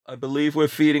I believe we're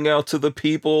feeding out to the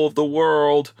people of the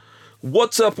world.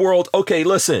 What's up, world? Okay,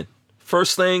 listen.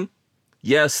 First thing,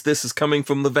 yes, this is coming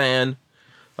from the van.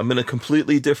 I'm in a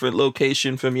completely different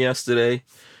location from yesterday.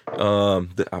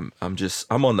 I'm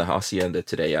on the hacienda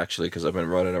today actually because I've been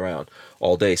running around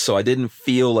all day, so I didn't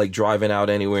feel like driving out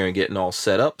anywhere and getting all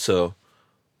set up. So,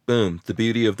 boom, the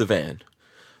beauty of the van.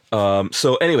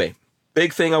 So anyway,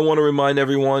 big thing I want to remind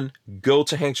everyone, go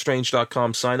to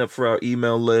hankstrange.com, sign up for our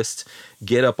email list,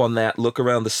 get up on that, look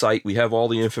around the site. We have all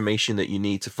the information that you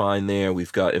need to find there.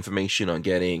 We've got information on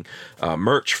getting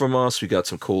merch from us. We got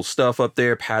some cool stuff up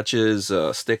there, patches,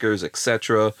 stickers,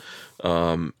 etc.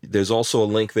 There's also a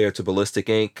link there to Ballistic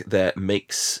Ink that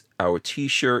makes our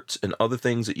t-shirts and other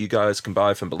things that you guys can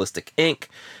buy from Ballistic Ink.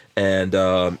 And,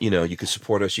 you can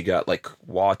support us. You got like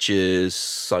watches,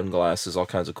 sunglasses, all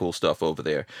kinds of cool stuff over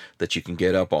there that you can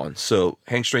get up on. So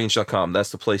hankstrange.com,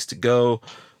 that's the place to go.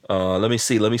 Let me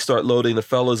see. Let me start loading the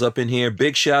fellas up in here.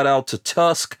 Big shout out to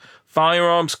Tusk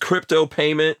Firearms Crypto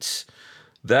Payments.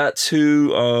 That's who's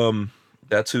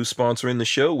sponsoring the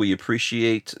show. We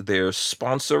appreciate their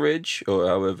sponsorage, or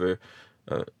however,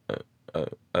 I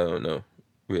don't know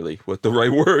really what the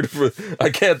right word for,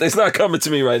 it's not coming to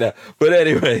me right now, but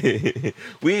anyway,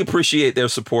 we appreciate their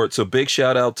support. So big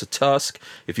shout out to Tusk.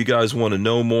 If you guys want to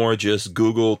know more, just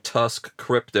Google Tusk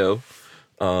Crypto,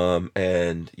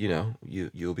 and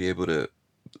you'll be able to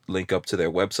link up to their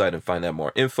website and find out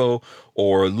more info,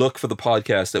 or look for the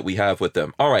podcast that we have with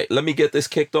them. All right, let me get this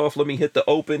kicked off. Let me hit the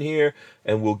open here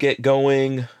and we'll get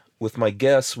going with my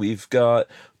guests. We've got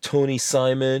Tony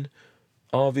Simon,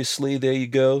 obviously, there you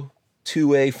go.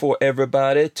 2A for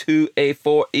everybody, 2A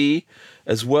for E,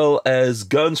 as well as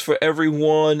Guns for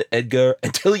Everyone, Edgar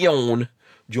Antillion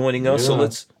joining us. Yeah.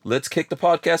 So let's kick the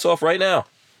podcast off right now.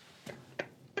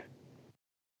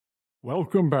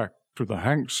 Welcome back to the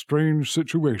Hank Strange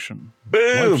Situation.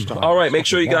 Boom! All right, make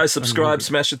sure you guys subscribe,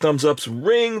 smash the thumbs ups,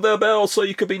 ring the bell so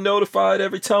you can be notified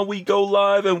every time we go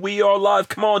live, and we are live.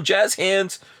 Come on, jazz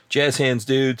hands,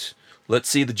 dudes. Let's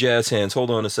see the jazz hands. Hold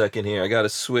on a second here. I gotta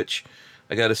switch.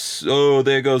 Oh,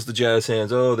 there goes the jazz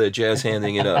hands. Oh, they're jazz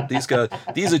handing it up. These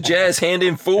are jazz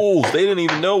handing fools. They didn't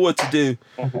even know what to do.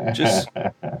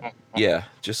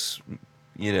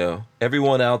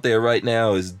 Everyone out there right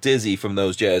now is dizzy from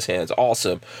those jazz hands.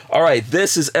 Awesome. All right,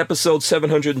 this is episode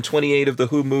 728 of the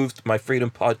Who Moved My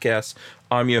Freedom podcast.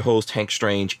 I'm your host, Hank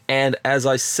Strange. And as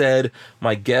I said,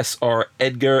 my guests are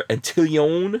Edgar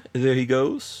Antillion. There he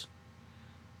goes.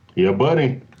 Yeah,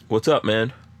 buddy. What's up,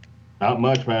 man? Not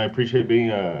much, man. I appreciate being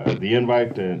the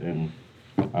invite and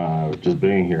just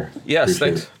being here. Yes,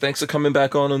 thanks for coming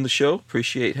back on the show.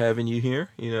 Appreciate having you here.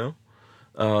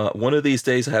 One of these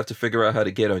days I have to figure out how to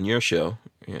get on your show.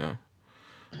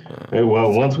 Hey,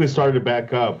 well, once we started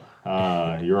back up,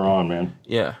 you're on, man.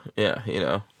 Yeah.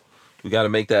 We got to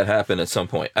make that happen at some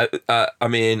point. I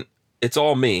mean, it's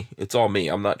all me.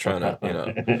 I'm not trying to,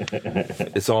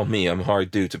 it's all me. I'm a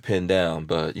hard dude to pin down,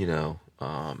 but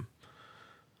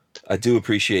I do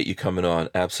appreciate you coming on,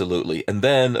 absolutely. And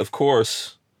then, of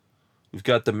course, we've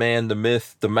got the man, the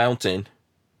myth, the mountain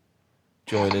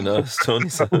joining us, Tony.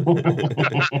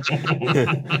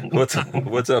 What's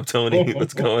up, Tony?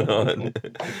 What's going on?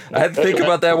 I had to think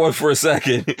about that one for a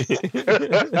second.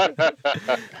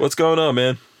 What's going on,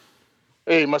 man?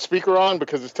 Hey, my speaker on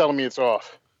because it's telling me it's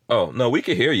off. Oh, no, we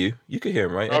can hear you. You can hear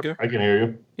him, right, Edgar? I can hear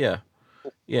you. Yeah.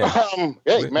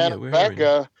 Hey, man,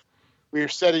 back. We're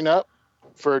setting up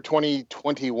for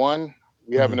 2021.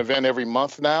 We have an event every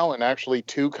month now, and actually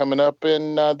 2 coming up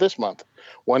in this month.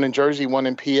 One in Jersey, one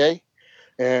in PA,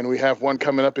 and we have one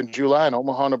coming up in July in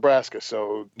Omaha, Nebraska.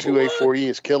 So 2A4E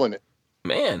is killing it.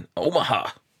 Man, Omaha.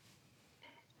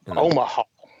 Omaha.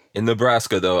 In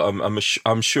Nebraska, though,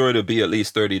 I'm sure it'll be at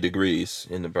least 30 degrees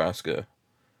in Nebraska.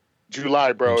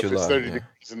 July, bro. If it's 30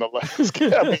 degrees in Alaska,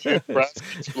 Nebraska,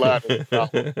 it's flat.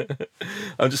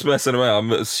 I'm just messing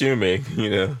around. I'm assuming,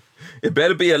 it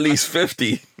better be at least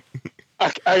 50.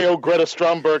 I owe Greta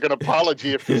Thunberg an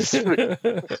apology if it's 30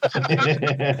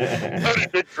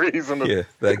 degrees.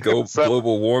 That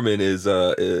global warming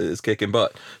is kicking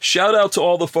butt. Shout out to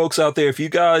all the folks out there. If you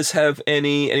guys have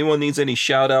anyone needs any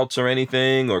shout outs or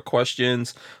anything or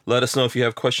questions, let us know. If you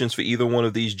have questions for either one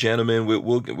of these gentlemen,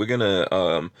 we're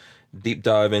gonna deep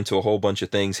dive into a whole bunch of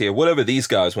things here. Whatever these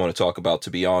guys want to talk about, to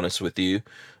be honest with you.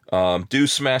 Do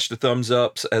smash the thumbs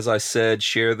ups. As I said,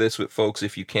 share this with folks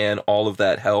if you can. All of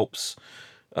that helps.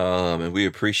 And we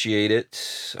appreciate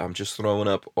it. I'm just throwing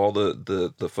up all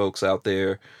the folks out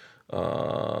there.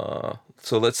 So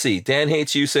let's see. Dan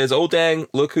Hates You says, "Oh dang,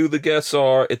 look who the guests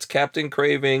are. It's Captain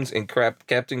Cravings and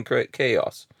Captain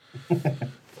Chaos."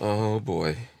 Oh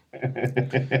boy.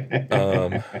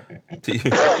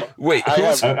 Wait,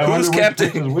 who's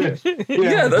captain? Which?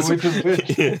 Yeah, that's which is which.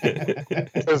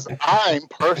 Because I'm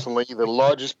personally the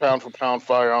largest pound for pound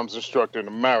firearms instructor in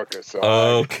America. So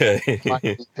okay. I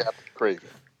be Captain Craven.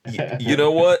 You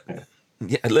know what?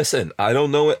 Yeah, listen, I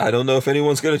don't know it. I don't know if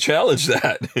anyone's going to challenge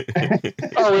that.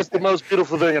 Oh, it's the most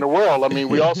beautiful thing in the world. I mean,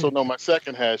 we also know my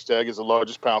second hashtag is the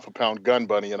largest pound for pound gun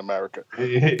bunny in America.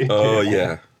 Oh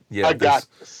yeah, yeah. I got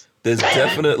this. There's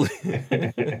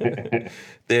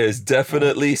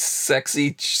definitely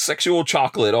sexual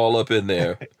chocolate all up in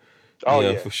there. Oh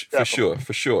yeah, for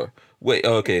sure. Wait,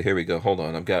 okay, here we go. Hold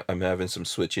on, I'm having some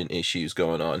switching issues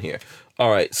going on here.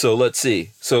 All right, so let's see.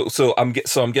 So I'm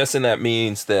guessing that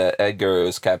means that Edgar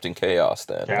is Captain Chaos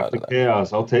then. Captain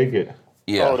Chaos, I'll take it.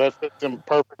 Yeah. Oh, that fits him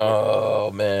perfectly. Oh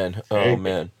man.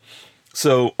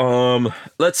 So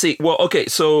let's see. Well, okay.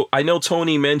 So I know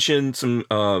Tony mentioned some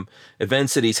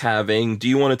events that he's having. Do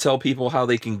you want to tell people how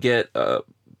they can get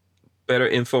better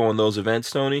info on those events,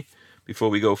 Tony, before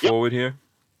we go forward here?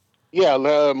 Yeah,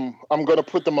 I'm going to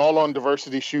put them all on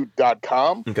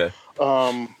diversityshoot.com. Okay.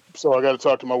 So I got to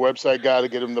talk to my website guy to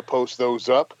get him to post those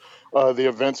up. The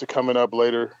events are coming up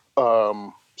later.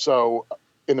 So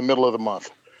in the middle of the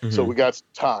month. Mm-hmm. So we got some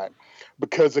time.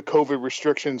 Because of COVID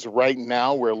restrictions right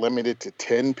now, we're limited to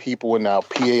 10 people in our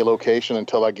PA location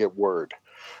until I get word.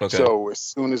 Okay. So as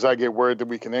soon as I get word that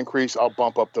we can increase, I'll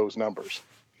bump up those numbers.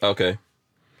 Okay.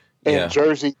 In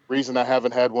Jersey, the reason I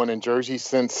haven't had one in Jersey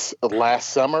since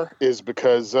last summer is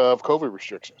because of COVID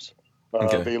restrictions.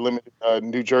 They limited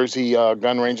New Jersey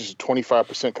gun ranges to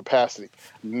 25% capacity.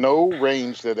 No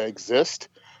range that exists,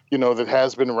 that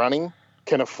has been running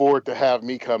can afford to have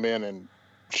me come in and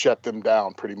shut them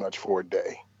down pretty much for a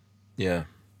day. Yeah.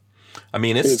 I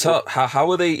mean, it's tough.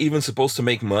 How are they even supposed to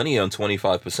make money on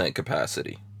 25%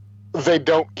 capacity? They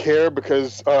don't care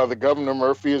because the Governor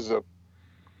Murphy is a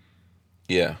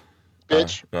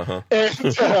bitch.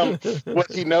 And what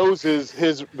he knows is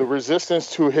the resistance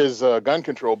to his gun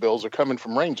control bills are coming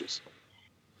from ranges.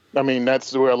 I mean,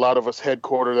 that's where a lot of us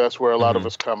headquarter. That's where a lot of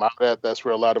us come out at. That's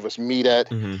where a lot of us meet at.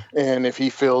 Mm-hmm. And if he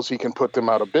feels he can put them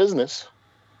out of business,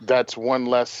 that's one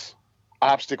less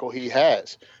obstacle he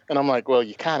has. And I'm like, well,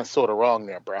 you're kind of sort of wrong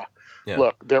there, bro. Yeah.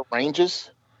 Look, they're ranges,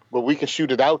 but we can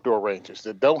shoot at outdoor ranges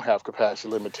that don't have capacity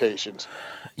limitations.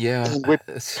 Yeah. And we're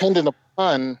dependent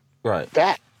upon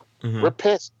that. Mm-hmm. We're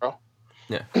pissed, bro.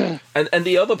 Yeah. And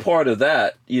the other part of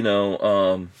that,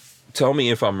 tell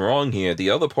me if I'm wrong here. The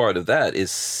other part of that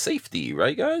is safety,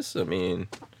 right, guys? I mean,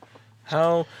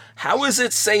 how is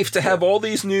it safe to have all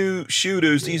these new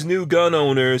shooters, these new gun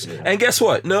owners? Yeah. And guess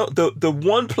what? No, the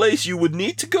one place you would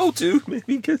need to go to,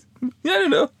 maybe get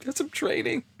some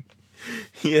training.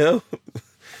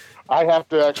 I have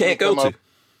to actually can't go to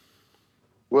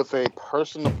with a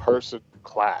person-to-person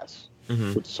class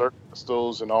with certain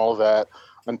pistols and all that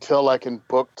until I can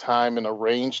book time and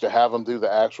arrange to have them do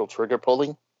the actual trigger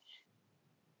pulling.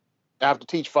 I have to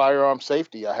teach firearm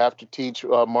safety. I have to teach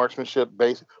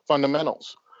marksmanship-based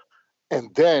fundamentals.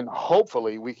 And then,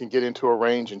 hopefully, we can get into a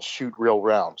range and shoot real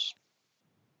rounds.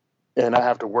 And I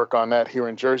have to work on that here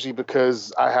in Jersey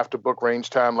because I have to book range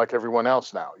time like everyone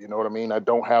else now. You know what I mean? I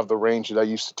don't have the range that I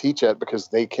used to teach at because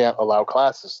they can't allow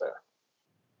classes there.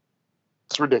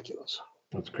 It's ridiculous.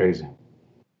 That's crazy.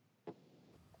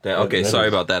 Okay, sorry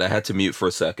about that. I had to mute for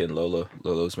a second.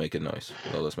 Lolo's making noise.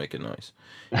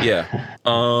 Yeah.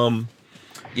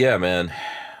 Yeah, man.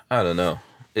 I don't know.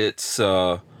 It's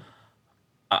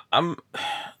I'm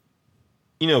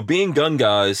being gun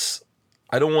guys,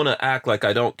 I don't want to act like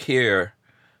I don't care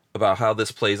about how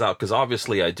this plays out, because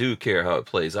obviously I do care how it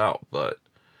plays out, but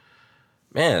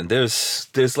man, there's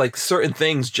like certain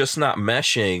things just not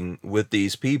meshing with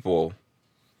these people.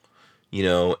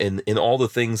 In all the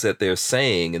things that they're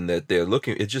saying and that they're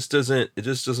looking, it just doesn't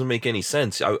make any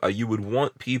sense. You would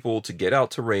want people to get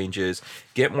out to ranges,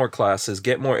 get more classes,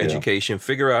 get more education,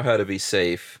 figure out how to be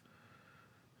safe.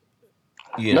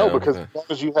 Because as long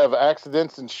as you have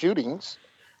accidents and shootings,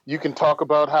 you can talk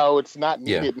about how it's not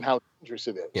needed and how dangerous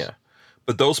it is. Yeah.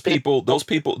 But those people,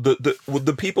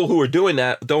 the people who are doing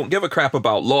that don't give a crap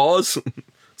about laws,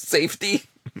 safety,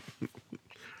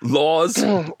 laws.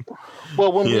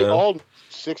 Well, when we all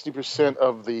 60%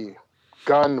 of the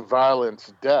gun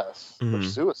violence deaths are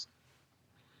suicide,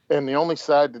 and the only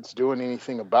side that's doing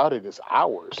anything about it is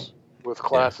ours, with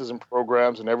classes and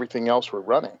programs and everything else we're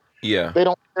running. Yeah, they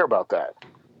don't care about that.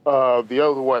 The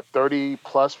other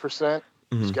 30+%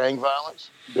 is gang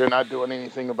violence. They're not doing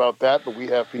anything about that. But we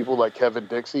have people like Kevin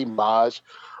Dixie, Maj,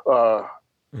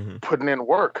 putting in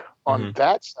work on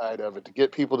that side of it to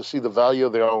get people to see the value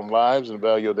of their own lives and the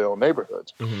value of their own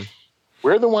neighborhoods.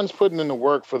 we're the ones putting in the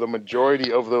work for the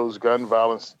majority of those gun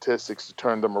violence statistics to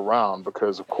turn them around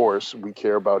because, of course, we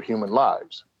care about human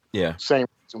lives. Yeah. Same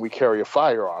reason we carry a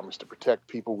firearm is to protect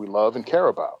people we love and care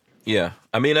about. Yeah.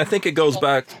 I mean, I think it goes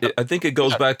back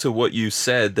to what you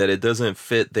said, that it doesn't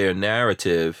fit their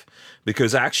narrative,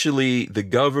 because actually the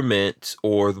government,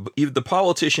 or even the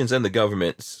politicians and the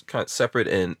government, is kind of separate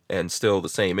and still the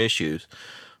same issues,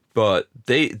 but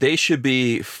they should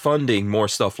be funding more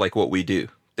stuff like what we do.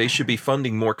 They should be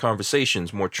funding more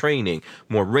conversations, more training,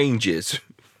 more ranges.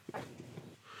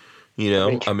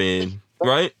 I mean,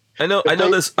 right? I know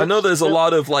there's a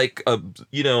lot of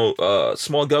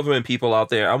small government people out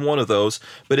there. I'm one of those.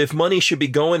 But if money should be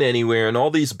going anywhere, and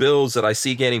all these bills that I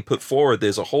see getting put forward,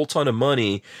 there's a whole ton of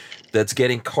money that's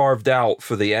getting carved out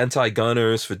for the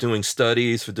anti-gunners, for doing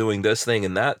studies, for doing this thing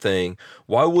and that thing.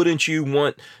 Why wouldn't you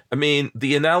want? I mean,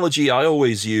 the analogy I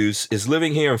always use is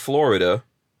living here in Florida.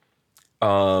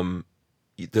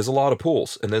 There's a lot of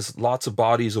pools and there's lots of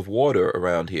bodies of water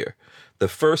around here. The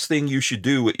first thing you should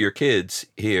do with your kids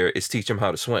here is teach them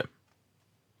how to swim,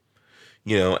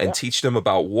 and teach them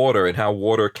about water and how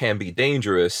water can be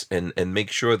dangerous, and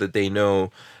make sure that they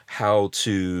know how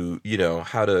to,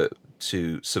 how to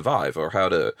survive, or how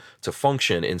to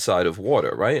function inside of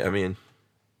water. Right. I mean,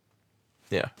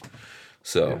 yeah.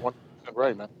 So,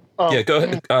 right, man. Yeah, go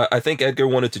ahead. I think Edgar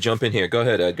wanted to jump in here. Go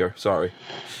ahead, Edgar. Sorry.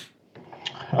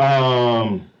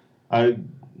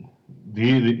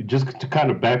 Just to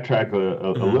kind of backtrack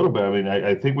a little bit. I mean,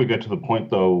 I think we got to the point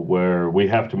though where we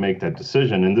have to make that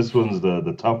decision, and this one's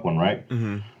the tough one, right?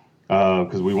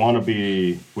 Because we don't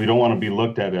want to be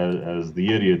looked at as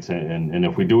the idiots, and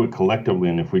if we do it collectively,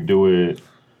 and if we do it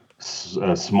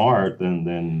smart,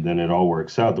 then it all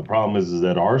works out. The problem is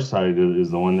that our side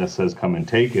is the one that says come and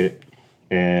take it,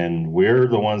 and we're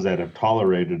the ones that have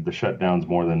tolerated the shutdowns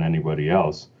more than anybody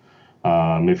else.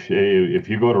 If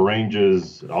you go to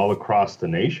ranges all across the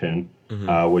nation,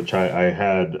 which I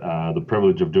had the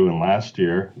privilege of doing last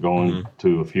year, going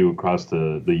to a few across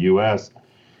the U.S.,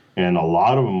 and a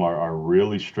lot of them are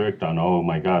really strict on, oh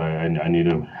my God, I need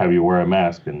to have you wear a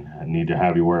mask, and I need to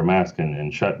have you wear a mask,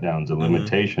 and shutdowns and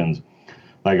limitations.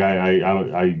 Like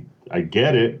I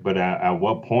get it, but at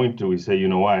what point do we say, you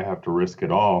know what, I have to risk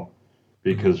it all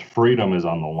because freedom is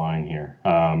on the line here?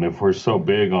 If we're so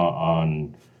big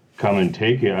on come and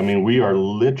take it. I mean, we are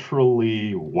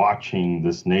literally watching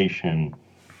this nation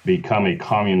become a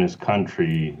communist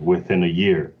country within a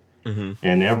year.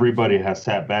 And everybody has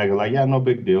sat back and like, yeah, no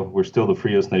big deal. We're still the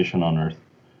freest nation on earth.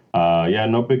 Yeah,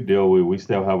 no big deal. We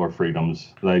still have our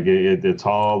freedoms. Like it's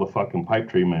all the fucking pipe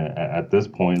dream at this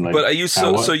point. Like, but are you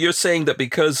so you're saying that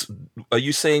are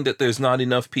you saying that there's not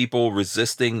enough people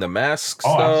resisting the mask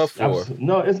stuff?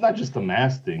 No, it's not just the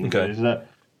mask thing. Okay.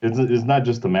 It's not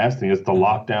just the mask thing. It's the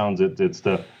lockdowns. It's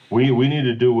the we need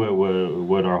to do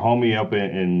what our homie up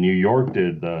in New York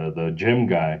did. The gym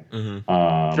guy.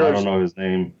 I don't know his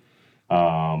name,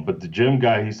 but the gym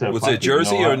guy. He said, was it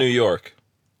Jersey or New York?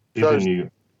 He's in New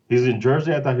York. He's in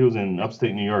Jersey. I thought he was in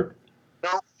upstate New York.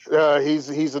 No,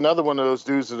 he's another one of those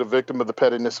dudes that's a victim of the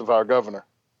pettiness of our governor.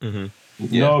 Yeah.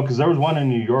 No, because there was one in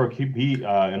New York. He beat,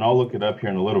 and I'll look it up here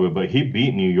in a little bit. But he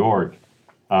beat New York.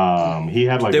 He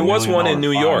had like there was one in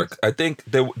New York. I think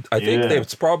Yeah.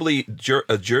 there's probably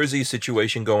a Jersey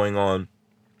situation going on,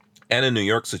 and a New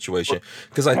York situation,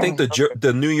 because I think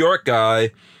the New York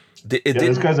guy.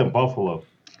 This guy's in Buffalo.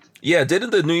 Yeah, didn't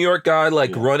the New York guy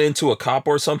run into a cop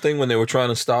or something when they were trying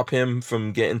to stop him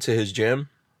from getting to his gym?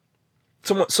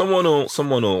 Someone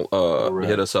will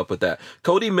hit us up with that.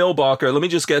 Cody Milbacher, let me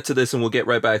just get to this and we'll get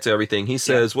right back to everything. He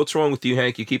says, "What's wrong with you,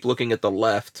 Hank? You keep looking at the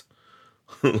left."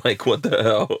 Like, what the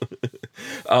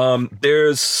hell?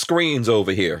 There's screens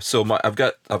over here. So I've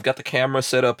got the camera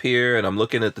set up here and I'm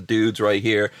looking at the dudes right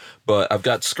here, but I've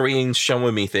got screens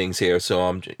showing me things here. So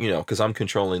I'm, cause I'm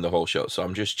controlling the whole show. So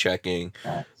I'm just checking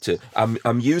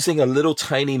I'm using a little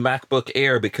tiny MacBook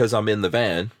Air because I'm in the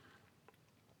van.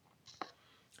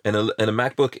 And a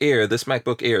MacBook Air, this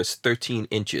MacBook Air is 13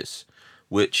 inches,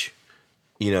 which,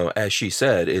 as she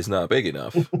said, is not big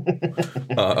enough. You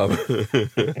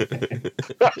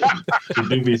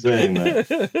do be saying that.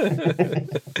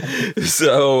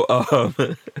 So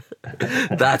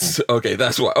that's okay.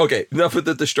 That's why. Okay, enough with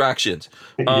the distractions.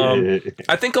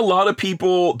 I think a lot of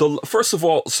people. First of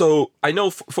all, so I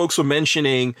know folks were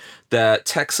mentioning that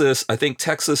Texas. I think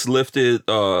Texas lifted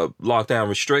lockdown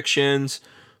restrictions.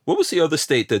 What was the other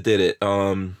state that did it?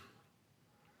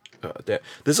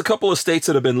 There's a couple of states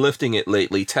that have been lifting it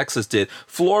lately. Texas did.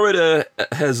 Florida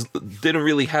didn't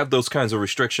really have those kinds of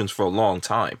restrictions for a long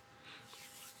time.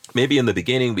 maybe in the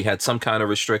beginning we had some kind of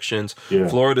restrictions. Yeah.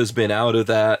 Florida's been out of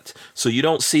that. So you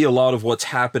don't see a lot of what's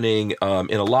happening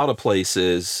in a lot of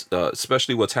places,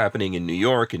 especially what's happening in New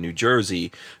York and New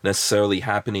Jersey, necessarily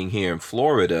happening here in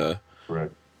Florida.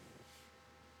 Right.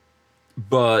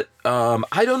 But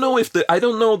I don't know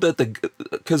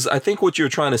because I think what you're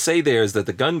trying to say there is that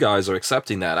the gun guys are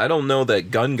accepting that. I don't know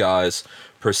that gun guys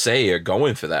per se are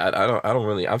going for that. I don't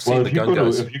really. I've seen the gun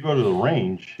guys. If you go to the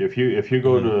range, if you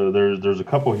go to there's a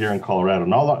couple here in Colorado,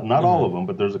 not all of them,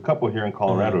 but there's a couple here in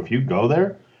Colorado. If you go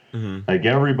there, like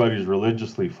everybody's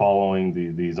religiously following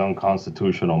these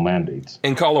unconstitutional mandates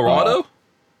In Colorado?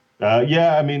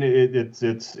 Yeah, I mean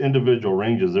it's individual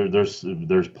ranges.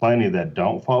 There's plenty that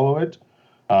don't follow it,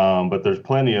 but there's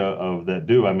plenty of that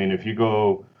do. I mean, if you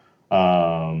go,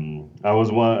 I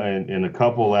was one in a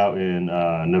couple out in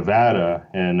Nevada,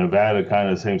 and Nevada kind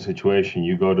of the same situation.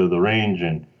 You go to the range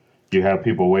and you have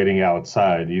people waiting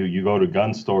outside. You go to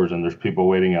gun stores and there's people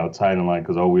waiting outside in line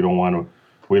because we don't want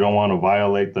to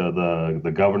violate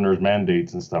the governor's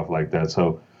mandates and stuff like that.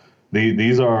 So.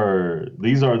 These are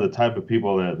the type of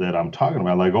people that I'm talking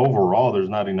about. Like overall, there's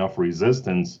not enough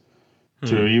resistance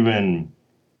to even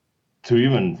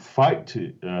fight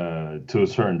to a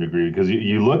certain degree. Because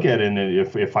you look at it, and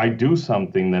if I do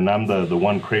something, then I'm the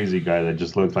one crazy guy that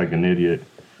just looks like an idiot,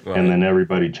 right. And then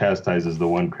everybody chastises the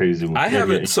one crazy one. I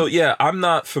haven't. So yeah, I'm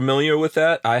not familiar with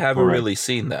that. I haven't really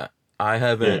seen that. I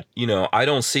haven't, I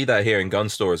don't see that here in gun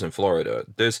stores in Florida.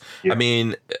 I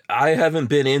mean, I haven't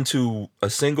been into a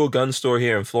single gun store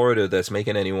here in Florida that's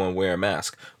making anyone wear a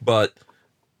mask. But,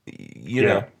 you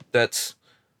know, that's,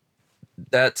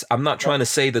 I'm not trying to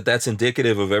say that that's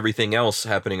indicative of everything else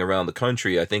happening around the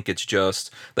country. I think it's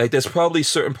just, like, there's probably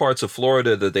certain parts of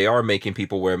Florida that they are making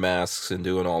people wear masks and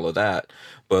doing all of that.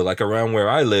 But, like, around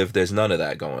where I live, there's none of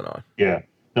that going on. Yeah.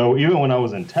 No, even when I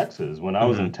was in Texas,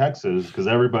 because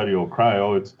everybody will cry,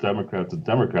 oh, it's Democrats.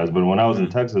 But when I was in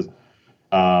Texas,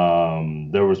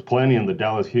 there was plenty in the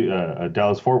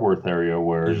Dallas-Fort Worth area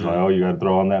where it's like, oh, you got to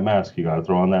throw on that mask.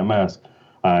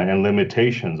 And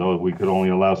limitations. Oh, we could only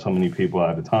allow so many people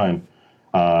at a time.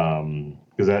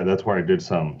 Because that's where I did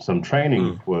some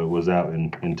training was out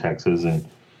in Texas. And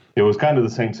it was kind of the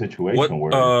same situation.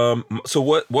 So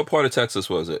what part of Texas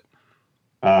was it?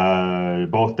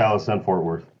 Both Dallas and Fort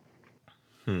Worth.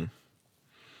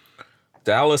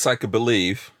 Dallas, I could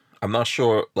believe. I'm not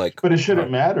sure, like... But it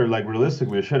shouldn't matter. Like,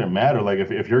 realistically, it shouldn't matter. Like,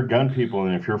 if you're gun people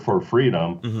and if you're for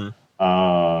freedom,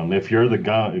 if you're the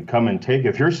gun, come and take it.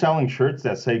 If you're selling shirts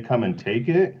that say come and take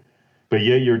it, but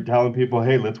yet you're telling people,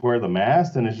 hey, let's wear the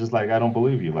mask, and it's just like, I don't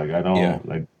believe you. Like, I don't...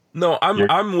 like. No,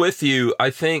 I'm with you.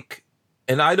 I think...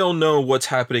 And I don't know what's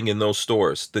happening in those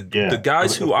stores. The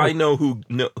guys who I know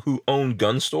who own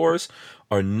gun stores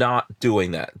are not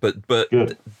doing that. But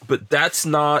that's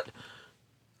not.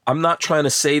 I'm not trying to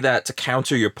say that to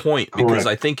counter your point because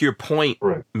I think your point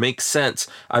makes sense.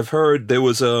 I've heard there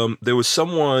was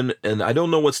someone, and I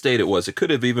don't know what state it was. It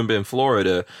could have even been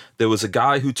Florida. There was a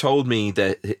guy who told me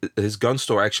that his gun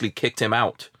store actually kicked him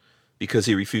out because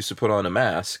he refused to put on a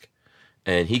mask.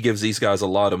 And he gives these guys a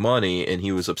lot of money, and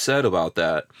he was upset about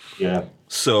that. Yeah.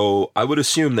 So I would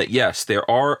assume that, yes, there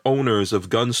are owners of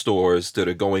gun stores that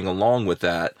are going along with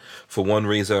that for one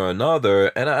reason or another.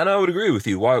 And I would agree with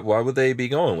you. Why would they be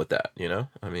going with that? You know,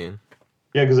 I mean.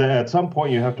 Yeah, because at some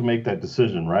point you have to make that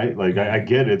decision, right? Like, I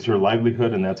get it. It's your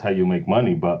livelihood, and that's how you make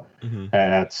money. But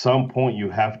at some point you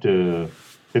have to.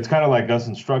 It's kind of like us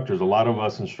instructors. A lot of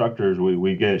us instructors,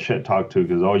 we get shit talked to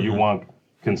because, you want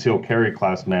concealed carry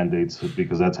class mandates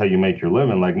because that's how you make your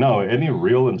living. Like, no, any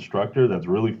real instructor that's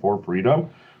really for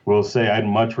freedom will say, I'd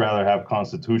much rather have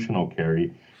constitutional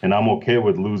carry, and I'm okay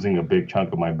with losing a big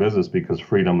chunk of my business because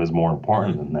freedom is more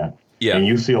important than that. Yeah. And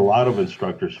you see a lot of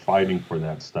instructors fighting for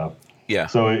that stuff. Yeah.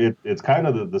 So it's kind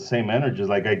of the same energy.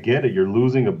 Like, I get it. You're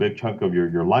losing a big chunk of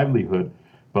your livelihood,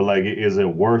 but like, is it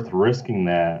worth risking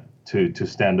that to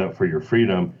stand up for your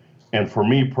freedom? And for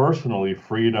me personally,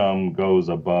 freedom goes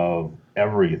above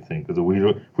everything, because if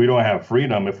we don't have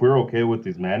freedom, if we're okay with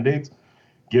these mandates,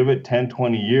 give it 10,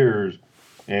 20 years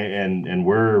and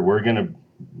we're going to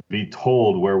be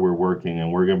told where we're working,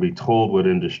 and we're going to be told what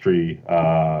industry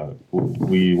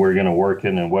we're going to work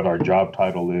in and what our job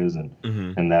title is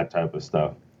and that type of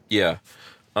stuff. Yeah.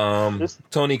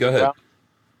 Tony, go ahead.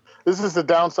 This is the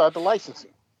downside to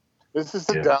licensing. This is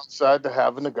the downside to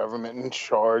having the government in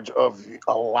charge of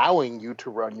allowing you to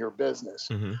run your business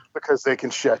because they can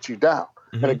shut you down.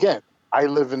 And again, I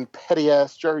live in petty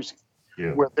ass Jersey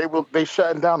where they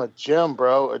shutting down a gym,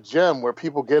 bro, a gym where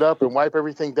people get up and wipe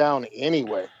everything down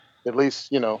anyway. At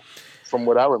least, from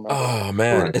what I remember. Oh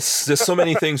man, there's so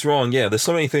many things wrong. Yeah, there's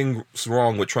so many things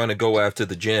wrong with trying to go after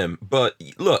the gym. But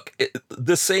look,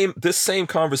 this same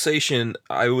conversation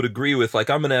I would agree with. Like,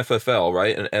 I'm an FFL,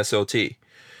 right, an SLT.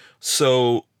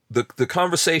 So the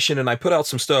conversation, and I put out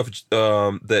some stuff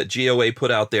that GOA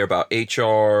put out there about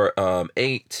HR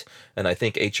 8 and I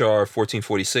think HR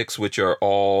 1446, which are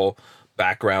all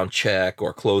background check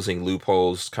or closing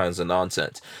loopholes kinds of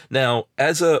nonsense. Now,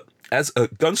 as a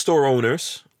gun store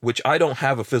owners, which I don't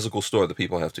have a physical store that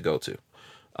people have to go to.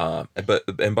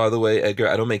 And by the way, Edgar,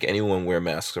 I don't make anyone wear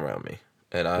masks around me.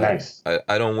 And I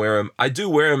don't wear them. I do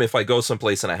wear them if I go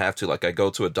someplace and I have to, like I go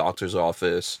to a doctor's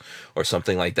office or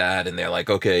something like that. And they're like,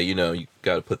 okay, you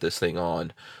got to put this thing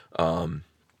on.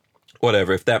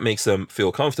 Whatever, if that makes them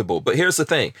feel comfortable. But here's the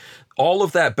thing. All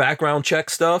of that background check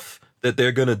stuff that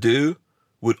they're going to do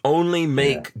would only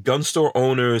make gun store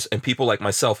owners and people like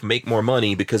myself make more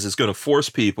money, because it's going to force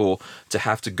people to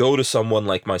have to go to someone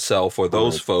like myself or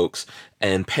those folks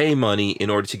and pay money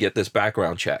in order to get this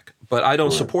background check. But I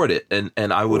don't support it, and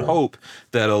I would hope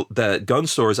that gun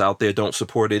stores out there don't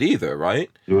support it either, right?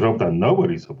 You would hope that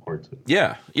nobody supports it.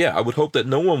 Yeah, I would hope that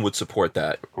no one would support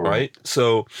that, right?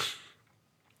 So,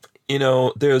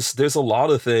 there's a lot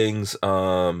of things.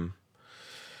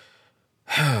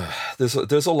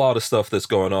 There's a lot of stuff that's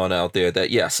going on out there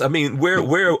that, yes, I mean,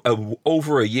 we're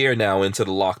over a year now into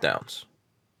the lockdowns.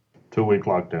 2-week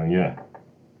lockdown, yeah.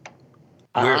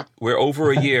 We're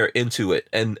over a year into it,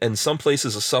 and some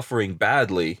places are suffering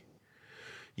badly.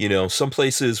 Some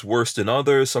places worse than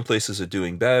others. Some places are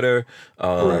doing better.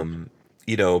 But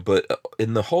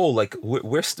in the whole, like,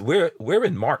 we're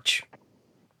in March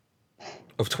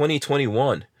of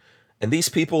 2021. And these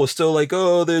people are still like,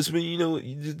 oh, there's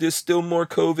still more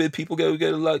COVID. People we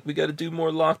got to do more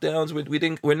lockdowns.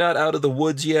 We're not out of the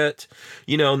woods yet.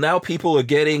 Now people are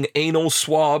getting anal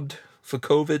swabbed for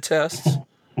COVID tests.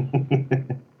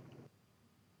 And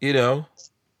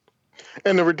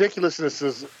the ridiculousness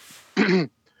is,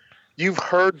 you've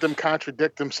heard them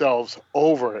contradict themselves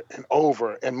over and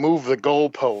over and move the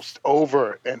goalpost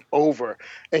over and over,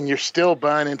 and you're still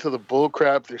buying into the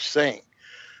bullcrap they're saying.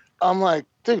 I'm like,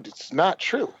 dude, it's not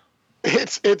true.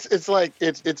 It's like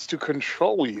it's to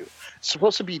control you. It's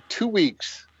supposed to be 2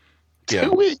 weeks.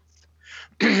 2 weeks.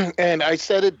 And I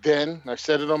said it then. I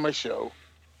said it on my show.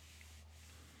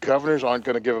 Governors aren't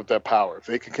going to give up that power. If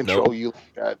they can control you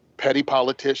like that, petty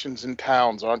politicians in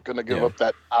towns aren't going to give up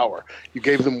that power. You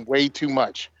gave them way too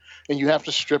much, and you have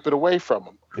to strip it away from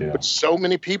them. Yeah. But so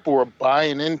many people are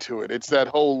buying into it. It's that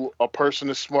whole, a person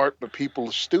is smart, but people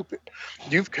are stupid.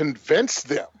 You've convinced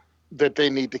them that they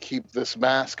need to keep this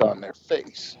mask on their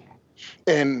face.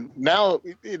 And now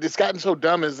it's gotten so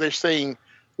dumb as they're saying,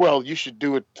 well, you should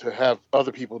do it to have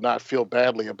other people not feel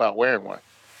badly about wearing one.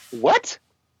 What?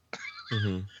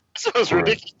 Mm-hmm. So it's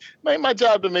ridiculous. Ain't my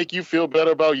job to make you feel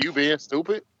better about you being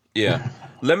stupid. Yeah.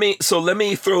 Let me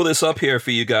throw this up here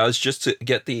for you guys just to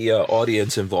get the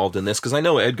audience involved in this, because I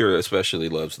know Edgar especially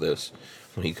loves this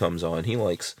when he comes on. He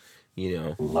likes,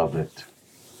 love it.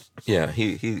 Yeah,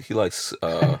 he likes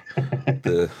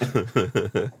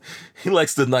he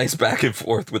likes the nice back and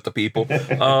forth with the people.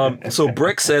 So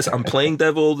Brick says, I'm playing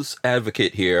devil's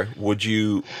advocate here. Would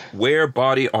you wear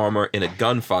body armor in a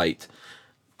gunfight? ?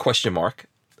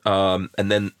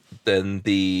 And then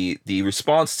the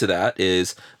response to that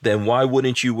is, then why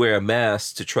wouldn't you wear a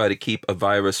mask to try to keep a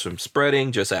virus from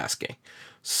spreading? Just asking.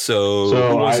 So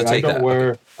who wants to take that?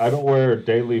 I don't wear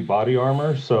daily body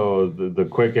armor, so the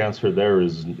quick answer there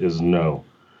is no.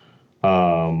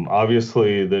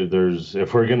 Obviously, there's,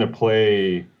 if we're going to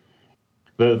play,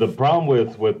 the problem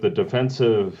with the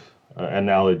defensive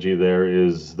analogy there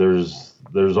is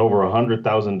there's over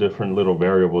 100,000 different little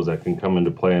variables that can come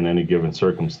into play in any given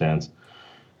circumstance.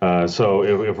 So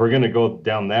if we're going to go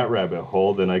down that rabbit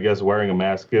hole, then I guess wearing a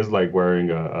mask is like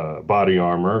wearing a body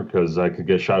armor, because I could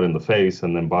get shot in the face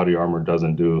and then body armor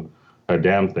doesn't do a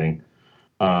damn thing.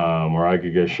 Or I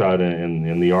could get shot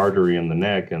in the artery in the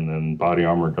neck and then body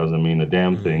armor doesn't mean a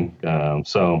damn thing.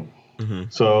 So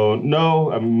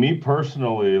no, me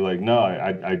personally, no,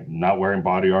 I'm not wearing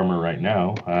body armor right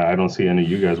now. I don't see any of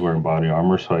you guys wearing body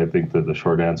armor, so I think that the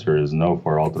short answer is no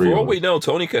for all three of us. For all we know,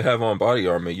 Tony could have on body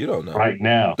armor. You don't know. Right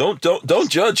now. Don't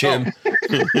judge him.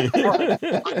 My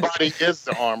body is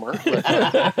the armor.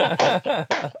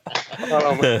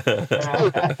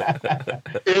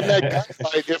 In that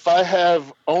gunfight, if I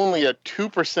have only a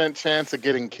 2% chance of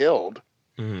getting killed,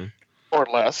 or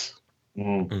less,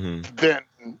 then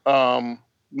no,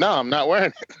 I'm not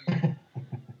wearing it.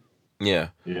 Yeah.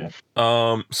 Yeah.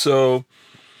 So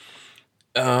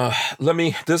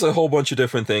There's a whole bunch of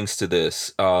different things to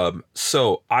this.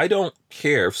 So I don't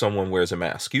care if someone wears a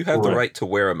mask. You have the right to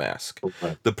wear a mask.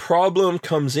 The problem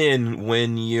comes in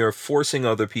when you're forcing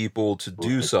other people to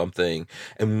do something,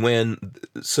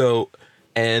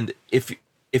 and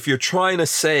if you're trying to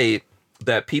say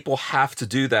that people have to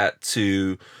do that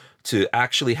to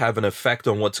actually have an effect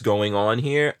on what's going on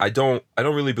here, I don't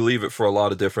really believe it for a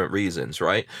lot of different reasons,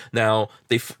 right? Now,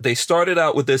 they started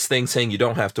out with this thing saying you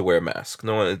don't have to wear a mask.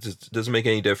 No, it just doesn't make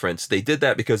any difference. They did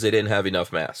that because they didn't have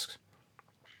enough masks.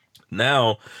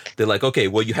 Now, they're like, okay,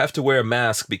 well, you have to wear a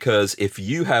mask because if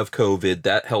you have COVID,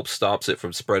 that helps stops it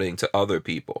from spreading to other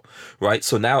people, right?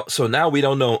 So now we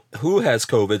don't know who has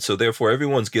COVID, so therefore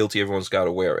everyone's guilty, everyone's got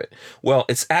to wear it. Well,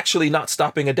 it's actually not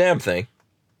stopping a damn thing.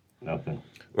 Nothing.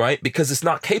 Right? Because it's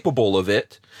not capable of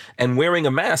it, and wearing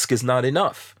a mask is not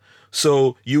enough.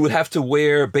 So you would have to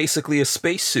wear basically a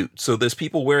spacesuit. So there's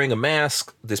people wearing a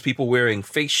mask, there's people wearing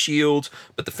face shields,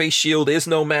 but the face shield is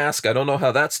no mask. I don't know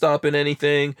how that's stopping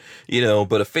anything,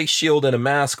 but a face shield and a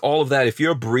mask, all of that, if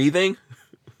you're breathing,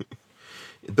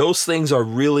 those things are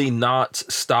really not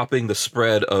stopping the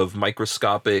spread of a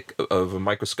microscopic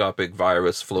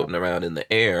virus floating around in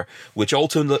the air, which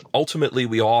ultimately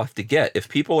we all have to get. If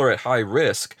people are at high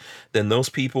risk, then those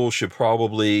people should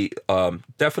probably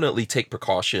definitely take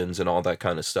precautions and all that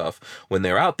kind of stuff when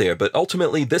they're out there. But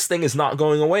ultimately, this thing is not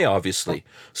going away, obviously.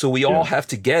 So we all have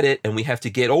to get it, and we have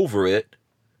to get over it,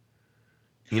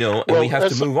 and we have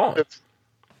to move on.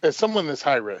 As someone that's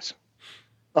high risk,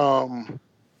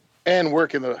 and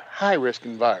work in a high-risk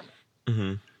environment.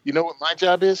 Mm-hmm. You know what my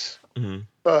job is?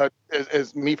 Mm-hmm.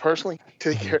 As me personally,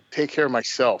 take care of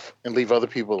myself and leave other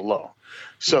people alone.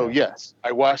 So yes,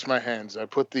 I wash my hands. I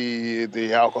put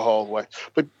the alcohol away.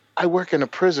 But I work in a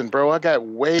prison, bro. I got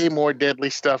way more deadly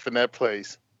stuff in that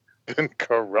place than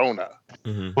Corona.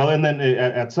 Mm-hmm. Well, and then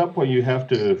at some point you have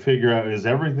to figure out, is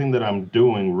everything that I'm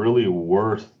doing really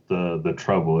worth the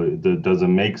trouble? Does it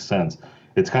make sense?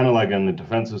 It's kind of like in the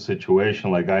defensive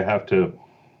situation, like I have to,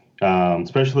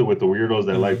 especially with the weirdos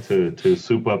that like to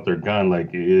soup up their gun,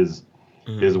 like is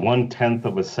 1/10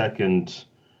 of a second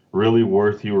really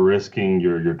worth you risking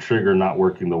your trigger not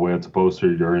working the way it's supposed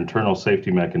to, your internal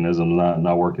safety mechanism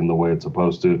not working the way it's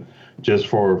supposed to, just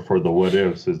for the what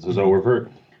ifs? So if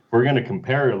we're going to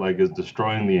compare it, like, is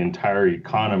destroying the entire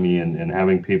economy and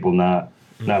having people not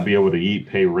be able to eat,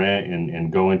 pay rent,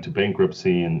 and go into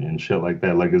bankruptcy and shit like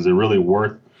that. Like, is it really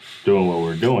worth doing what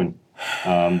we're doing?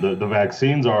 The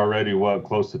vaccines are already,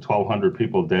 close to 1,200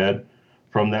 people dead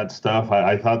from that stuff.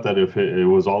 I thought that if it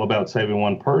was all about saving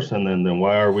one person, then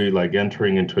why are we like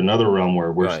entering into another realm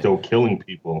where we're still killing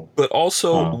people? But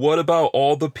also, what about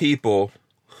all the people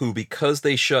who, because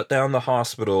they shut down the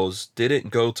hospitals,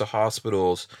 didn't go to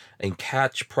hospitals and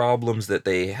catch problems that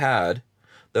they had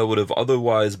that would have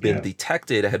otherwise been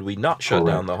detected had we not shut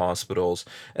down the hospitals,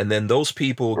 and then those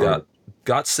people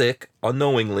got sick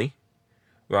unknowingly,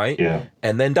 right? Yeah,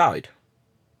 and then died.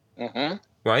 Mm-hmm.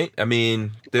 Right? I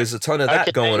mean, there's a ton of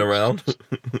that going around.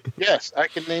 Yes, I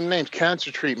can name names.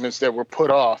 Cancer treatments that were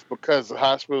put off because the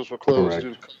hospitals were closed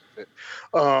due to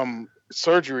COVID.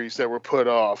 Surgeries that were put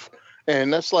off.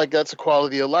 And that's a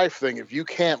quality of life thing. If you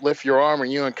can't lift your arm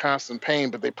and you're in constant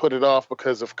pain, but they put it off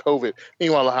because of COVID,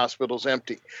 meanwhile, the hospital's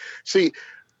empty. See,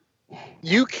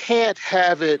 you can't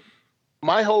have it.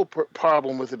 My whole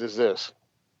problem with it is this.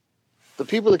 The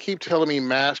people that keep telling me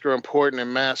masks are important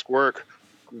and masks work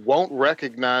won't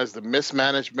recognize the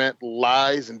mismanagement,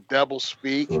 lies, and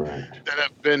doublespeak that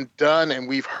have been done and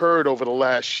we've heard over the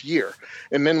last year.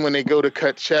 And then when they go to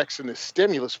cut checks in the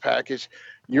stimulus package,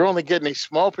 you're only getting a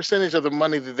small percentage of the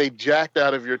money that they jacked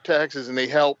out of your taxes, and they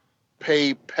help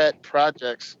pay pet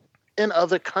projects in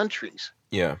other countries.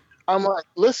 Yeah. I'm like,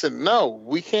 listen, no,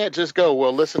 we can't just go,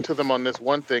 well, listen to them on this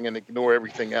one thing and ignore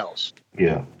everything else.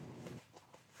 Yeah.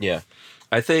 Yeah.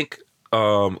 I think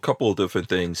a couple of different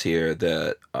things here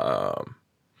that,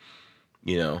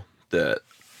 that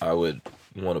I would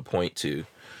want to point to.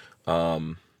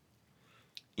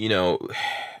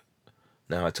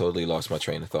 Now I totally lost my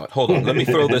train of thought. Hold on. Let me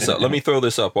throw this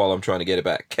up while I'm trying to get it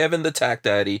back. Kevin the Tack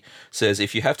Daddy says,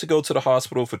 if you have to go to the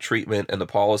hospital for treatment and the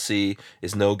policy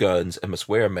is no guns and must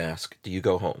wear a mask, do you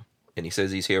go home? And he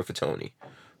says he's here for Tony.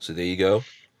 So there you go.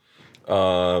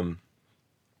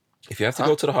 If you have to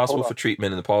go to the hospital for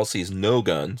treatment and the policy is no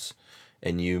guns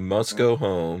and you must go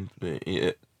home,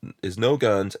 is no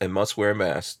guns and must wear a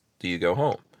mask, do you go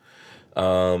home?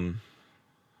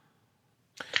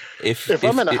 If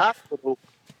I'm in a hospital,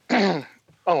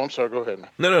 I'm sorry. Go ahead.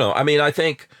 No. I mean, I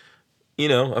think,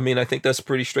 I mean, I think that's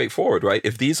pretty straightforward, right?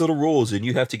 If these are the rules and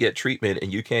you have to get treatment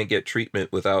and you can't get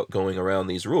treatment without going around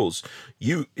these rules,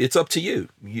 it's up to you.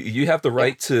 You have the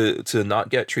right to not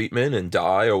get treatment and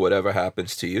die or whatever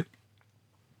happens to you.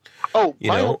 Oh,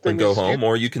 my whole thing and go is home,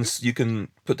 or you can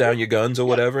put down your guns or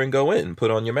whatever and go in,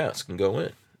 put on your mask and go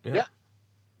in. Yeah.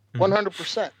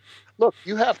 100%. Look,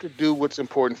 you have to do what's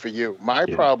important for you. My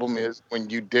problem is when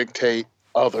you dictate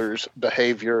others'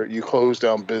 behavior, you close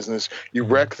down business, you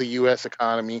wreck the U.S.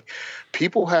 economy.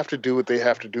 People have to do what they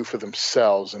have to do for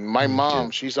themselves. And my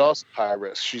mom, she's also high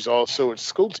risk. She's also a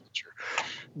school teacher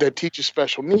that teaches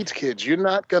special needs kids. You're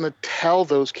not going to tell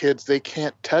those kids they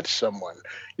can't touch someone.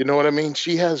 You know what I mean?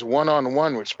 She has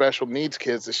one-on-one with special needs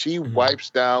kids that she wipes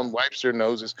their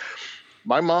noses.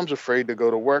 My mom's afraid to go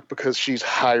to work because she's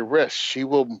high risk. She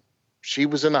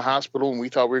was in the hospital and we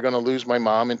thought we were going to lose my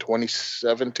mom in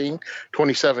 2017.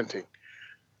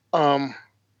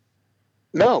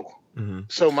 No.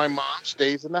 So my mom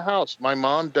stays in the house. My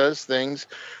mom does things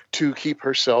to keep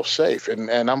herself safe, and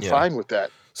I'm fine with that.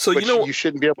 So but you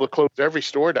shouldn't be able to close every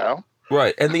store down.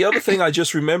 Right. And the other thing I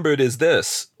just remembered is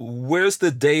this. Where's the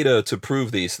data to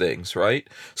prove these things, right?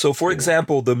 So, for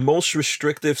example, the most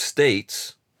restrictive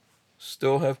states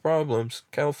still have problems.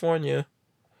 California,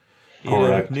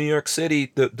 New York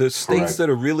City, the states that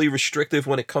are really restrictive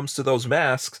when it comes to those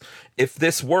masks, if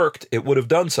this worked, it would have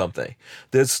done something.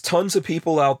 There's tons of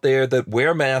people out there that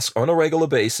wear masks on a regular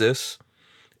basis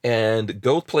and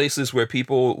go places where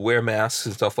people wear masks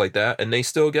and stuff like that, and they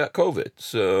still got COVID.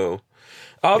 So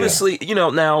obviously,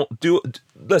 now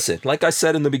listen, like I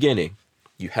said in the beginning,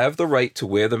 you have the right to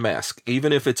wear the mask,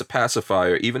 even if it's a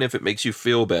pacifier, even if it makes you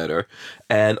feel better.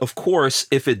 And of course,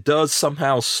 if it does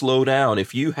somehow slow down,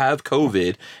 if you have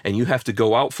COVID and you have to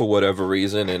go out for whatever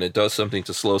reason and it does something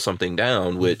to slow something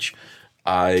down, which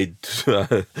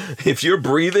if you're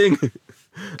breathing,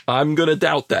 I'm going to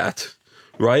doubt that.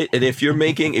 Right. And if you're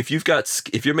making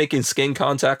skin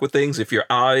contact with things, if your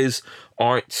eyes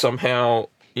aren't somehow,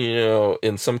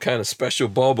 in some kind of special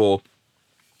bubble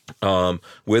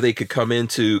where they could come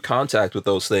into contact with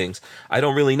those things, I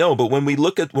don't really know. But when we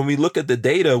look at the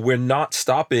data, we're not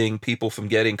stopping people from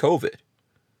getting COVID.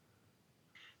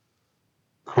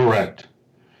 Correct.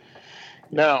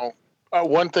 Now,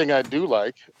 one thing I do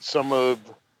like, some of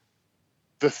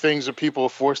the things that people are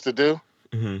forced to do.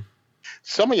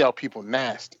 Some of y'all people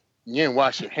nasty. You didn't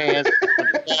wash your hands.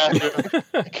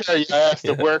 You carry your ass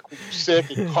to work when you're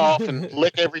sick and cough and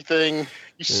lick everything.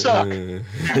 You suck.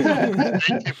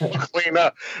 People clean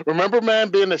up. Remember, man,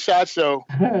 being a SHOT Show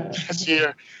last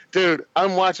year? Dude,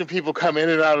 I'm watching people come in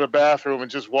and out of the bathroom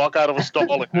and just walk out of a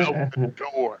stall and out the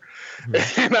door.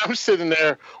 And I'm sitting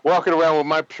there walking around with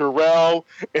my Purell,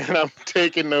 and I'm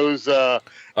taking those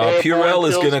Purell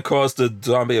is going to cause the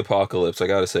zombie apocalypse. I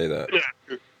got to say that.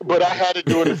 Yeah. But I had to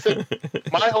do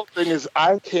it. My whole thing is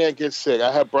I can't get sick.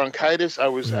 I have bronchitis. I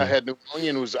had pneumonia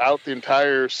and was out the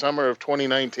entire summer of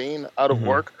 2019 out of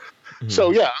work. So,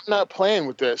 yeah, I'm not playing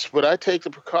with this, but I take the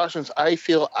precautions I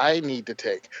feel I need to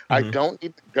take. I don't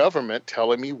need the government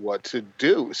telling me what to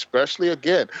do, especially,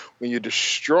 again, when you're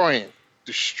destroying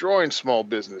small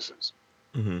businesses.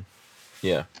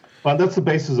 Yeah. Well, that's the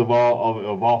basis of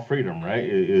all freedom, right?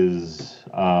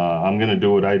 I'm going to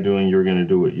do what I do and you're going to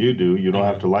do what you do. You don't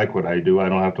have to like what I do. I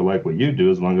don't have to like what you do,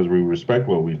 as long as we respect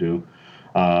what we do,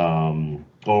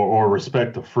 or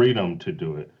respect the freedom to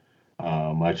do it,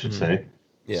 I should say.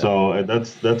 Yeah. So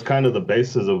that's kind of the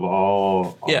basis of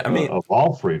all of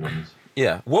all freedoms.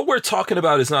 Yeah. What we're talking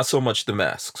about is not so much the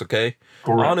masks, okay?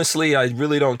 Correct. Honestly, I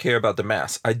really don't care about the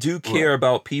masks. I do care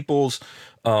about people's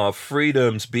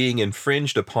freedoms being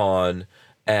infringed upon,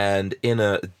 and in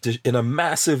a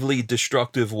massively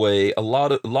destructive way.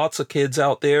 Lots of kids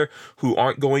out there who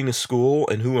aren't going to school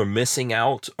and who are missing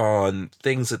out on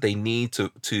things that they need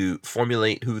to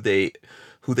formulate who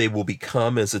they will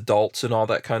become as adults and all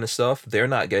that kind of stuff. They're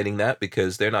not getting that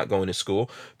because they're not going to school.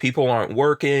 People aren't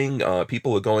working.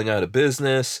 People are going out of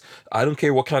business. I don't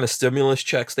care what kind of stimulus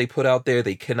checks they put out there.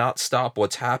 They cannot stop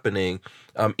what's happening.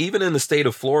 Even in the state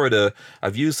of Florida,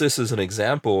 I've used this as an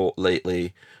example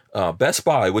lately. Best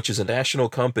Buy, which is a national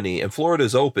company, and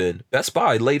Florida's open. Best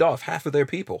Buy laid off half of their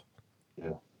people.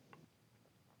 Yeah.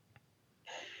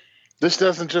 This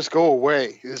doesn't just go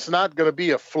away. It's not going to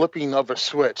be a flipping of a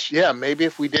switch. Yeah, maybe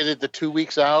if we did it the 2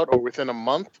 weeks out or within a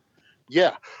month.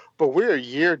 Yeah, but we're a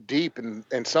year deep,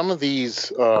 and some of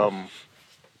these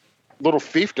little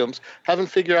fiefdoms haven't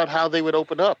figured out how they would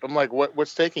open up. I'm like,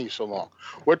 what's taking you so long?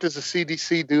 What does the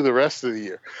CDC do the rest of the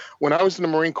year? When I was in the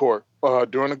Marine Corps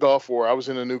during the Gulf War, I was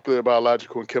in the nuclear,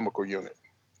 biological, and chemical unit.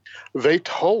 They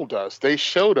told us, they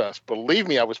showed us. Believe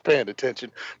me, I was paying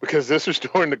attention because this was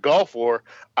during the Gulf War.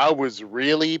 I was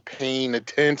really paying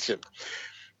attention.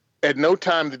 At no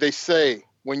time did they say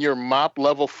when your MOP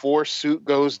level 4 suit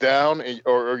goes down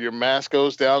or your mask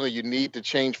goes down and you need to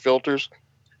change filters,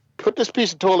 put this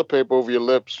piece of toilet paper over your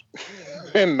lips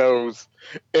and nose,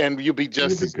 and you'll be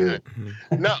just as good.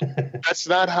 No, that's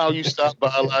not how you stop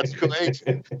biological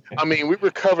aging. I mean, we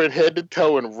were covered head to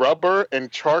toe in rubber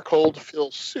and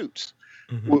charcoal-filled suits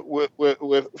with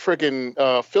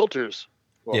freaking filters.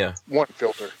 Well, one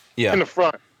filter in the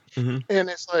front. And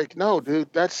it's like, no,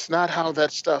 dude, that's not how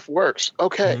that stuff works.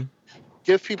 Okay,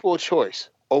 give people a choice.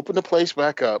 Open the place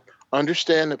back up.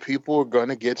 Understand that people are going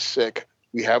to get sick.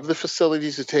 We have the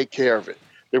facilities to take care of it.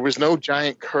 There was no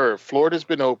giant curve. Florida's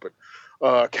been open.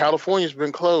 California's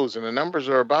been closed, and the numbers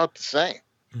are about the same.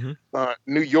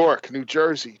 New York, New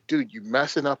Jersey, dude, you're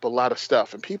messing up a lot of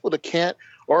stuff. And people that can't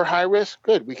or high risk,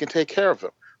 good, we can take care of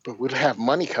them. But we'll have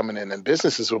money coming in, and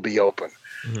businesses will be open.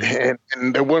 And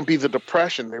there won't be the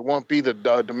depression. There won't be the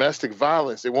domestic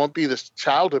violence. There won't be the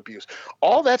child abuse.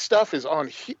 All that stuff is on.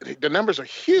 The numbers are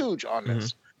huge on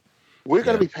this. We're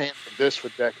going to be paying for this for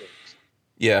decades.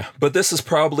 Yeah, but this is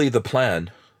probably the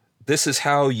plan. This is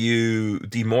how you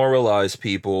demoralize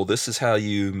people. This is how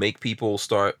you make people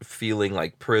start feeling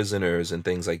like prisoners and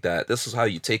things like that. This is how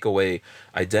you take away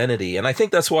identity. And I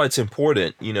think that's why it's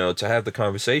important, to have the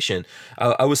conversation.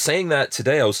 I was saying that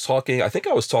today. I think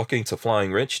I was talking to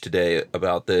Flying Rich today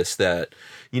about this, that,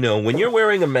 when you're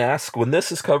wearing a mask, when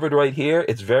this is covered right here,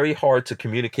 it's very hard to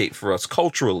communicate for us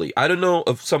culturally. I don't know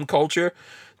of some culture.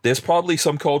 There's probably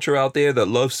some culture out there that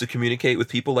loves to communicate with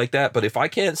people like that. But if I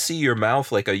can't see your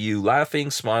mouth, like, are you laughing,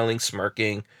 smiling,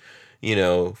 smirking,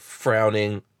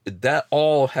 frowning? That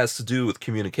all has to do with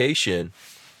communication.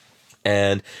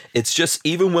 And it's just,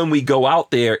 even when we go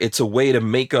out there, it's a way to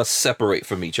make us separate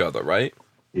from each other, right?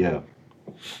 Yeah.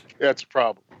 That's a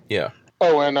problem. Yeah.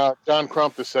 Oh, and John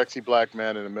Crump, the sexy black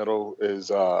man in the middle, is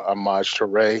homage to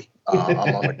Ray. I'm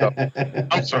on the cover.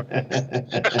 I'm sorry. I'm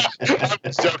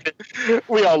just joking.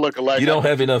 We all look alike. You don't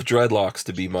have enough dreadlocks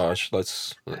to be Maj.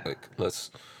 Let's. There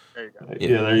you go.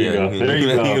 Yeah, there you go. There you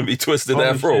go. You're gonna be twisting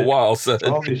that for a while, son.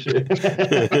 Holy shit.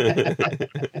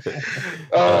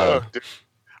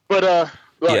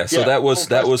 So that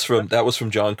was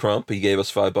from John Crump. He gave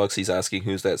us $5. He's asking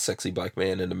who's that sexy black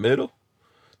man in the middle.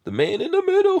 The man in the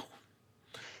middle.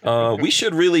 We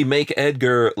should really make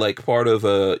Edgar like part of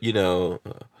a,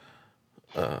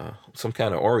 some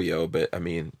kind of Oreo, but I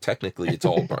mean, technically it's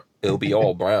all it'll be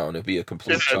all brown. It'll be a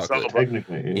complete chocolate.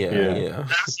 Technically, yeah.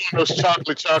 That's those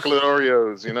chocolate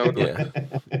Oreos,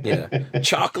 Yeah.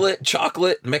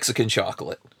 Chocolate, Mexican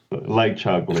chocolate. Light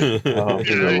chocolate.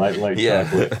 Light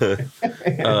chocolate.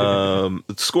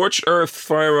 Scorched Earth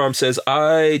Firearm says,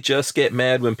 I just get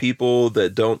mad when people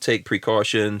that don't take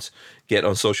precautions get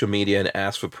on social media and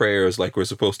ask for prayers like we're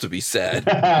supposed to be sad.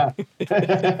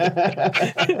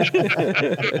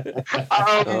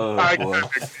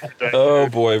 Oh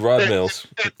boy, Rod Mills.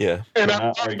 Yeah. And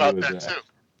I'm talking about that too.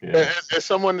 Yeah. As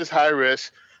someone that's high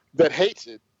risk that hates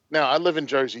it. Now, I live in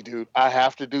Jersey, dude. I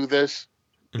have to do this.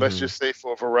 Let's just say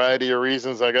for a variety of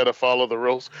reasons, I got to follow the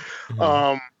rules.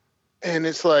 And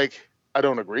it's like, I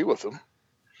don't agree with them.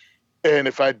 And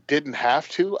if I didn't have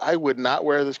to, I would not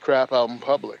wear this crap out in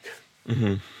public.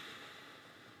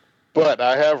 But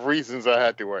I have reasons I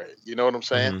had to wear it. You know what I'm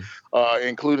saying?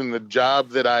 Including the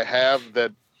job that I have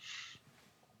that,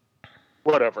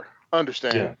 whatever,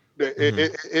 understand. Yeah.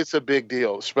 It's a big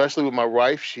deal, especially with my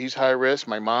wife. She's high risk.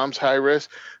 My mom's high risk.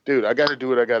 Dude, I got to do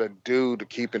what I got to do to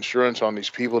keep insurance on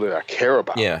these people that I care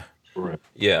about. Yeah. Correct.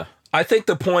 Yeah. I think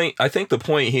the point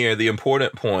here, the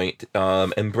important point,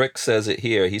 and Brick says it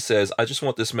here. He says, I just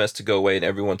want this mess to go away and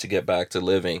everyone to get back to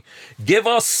living. Give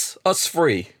us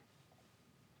free.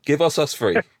 Give us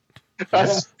free.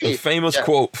 The famous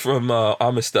quote from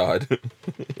Amistad.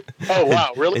 Oh,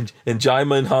 wow, really? and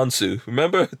Jaima and Hansu.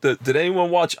 Remember, did anyone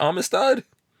watch Amistad?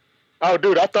 Oh,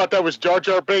 dude, I thought that was Jar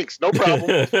Jar Binks. No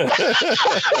problem.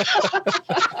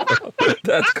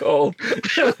 That's cold.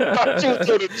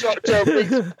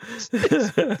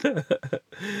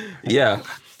 Yeah.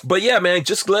 But yeah, man,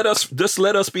 just let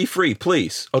us be free,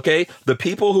 please. Okay? The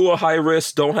people who are high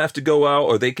risk don't have to go out,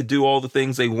 or they could do all the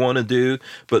things they want to do,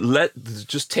 but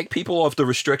just take people off the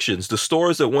restrictions. The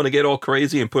stores that want to get all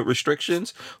crazy and put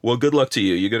restrictions, well, good luck to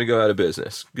you. You're going to go out of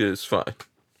business. It's fine.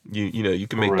 You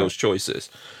can make those choices.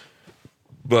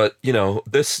 But,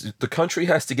 the country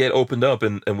has to get opened up,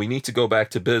 and we need to go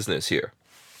back to business here.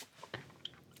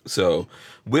 So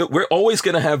we're always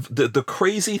going to have the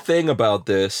crazy thing about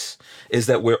this is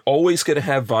that we're always going to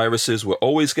have viruses. We're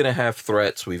always going to have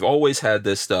threats. We've always had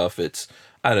this stuff. It's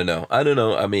I don't know.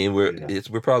 I mean,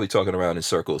 we're probably talking around in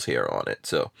circles here on it.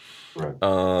 So, Right.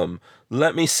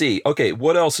 let me see. Okay,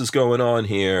 what else is going on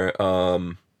here?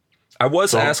 I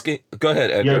was asking. Go ahead,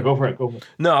 Edgar. Yeah, go for it. Go for it.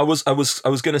 No, I was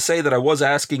going to say that I was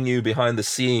asking you behind the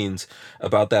scenes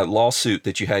about that lawsuit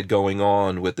that you had going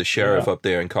on with the sheriff up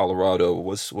there in Colorado.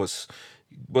 What's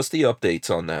the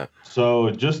updates on that? So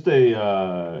just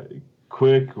a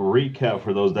quick recap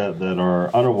for those that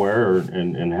are unaware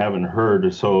and haven't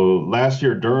heard. So last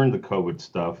year during the COVID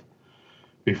stuff,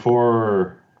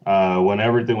 before when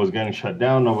everything was getting shut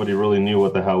down, nobody really knew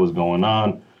what the hell was going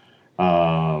on.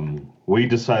 We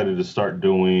decided to start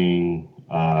doing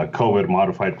COVID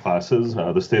modified classes.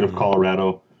 The state of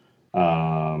Colorado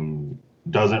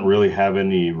doesn't really have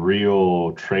any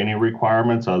real training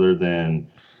requirements other than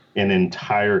an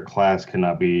entire class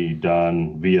cannot be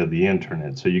done via the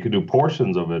internet. So you could do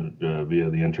portions of it via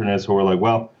the internet. So we're like,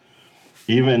 well,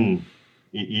 even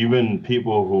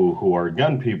people who are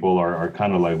gun people are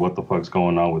kind of like, what the fuck's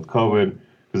going on with COVID?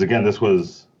 Because again, this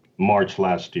was March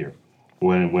last year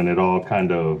when it all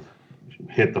kind of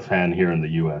hit the fan here in the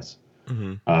U.S.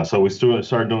 So we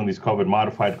started doing these COVID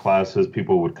modified classes.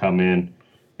 People would come in,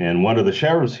 and one of the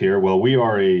sheriffs here, well, we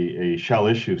are a shall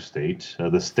issue state.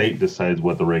 The state decides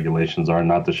what the regulations are,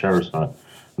 not the sheriff's not.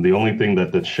 The only thing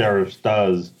that the sheriff's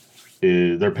does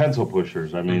is they're pencil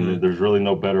pushers. I mean, there's really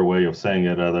no better way of saying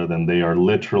it other than they are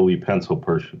literally pencil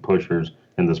pushers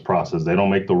in this process. They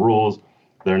don't make the rules.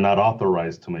 They're not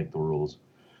authorized to make the rules.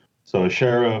 So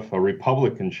a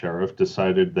Republican sheriff,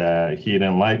 decided that he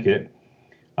didn't like it,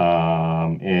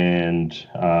 and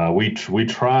we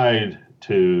tried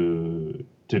to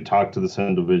talk to this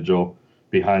individual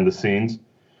behind the scenes,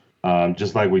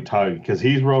 just like we talked, because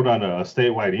he wrote on a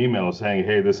statewide email saying,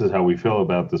 "Hey, this is how we feel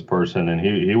about this person," and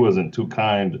he wasn't too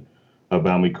kind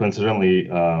about me. Coincidentally,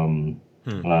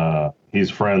 he's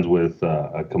friends with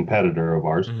a competitor of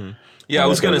ours. Yeah, I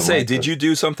was going to say, did you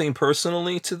do something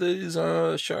personally to these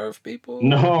sheriff people?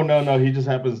 No. He just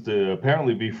happens to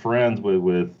apparently be friends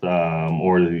with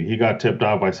or he got tipped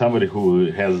off by somebody who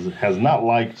has not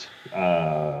liked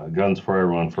Guns for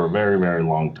Everyone for a very, very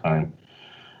long time.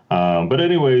 But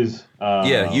anyways,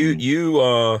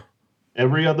 you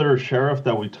every other sheriff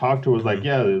that we talked to was like,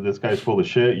 yeah, this guy's full of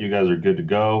shit. You guys are good to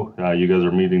go. You guys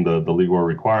are meeting the legal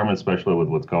requirements, especially with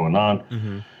what's going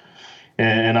on.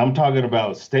 And I'm talking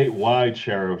about statewide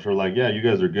sheriffs who are like, yeah, you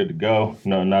guys are good to go.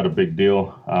 No, not a big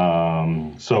deal.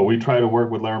 So we try to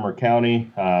work with Larimer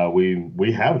County.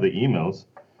 We have the emails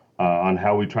on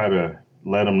how we try to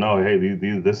let them know, hey,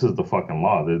 this is the fucking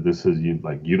law. This is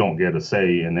you don't get a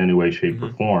say in any way, shape,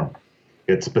 or form.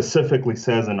 It specifically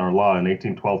says in our law in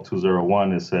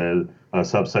 1812-201, it says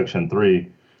subsection 3,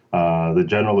 the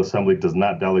General Assembly does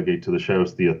not delegate to the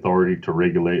sheriffs the authority to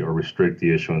regulate or restrict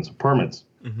the issuance of permits.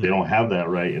 They don't have that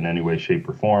right in any way, shape,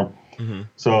 or form.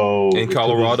 So in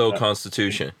Colorado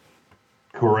Constitution,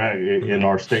 correct. In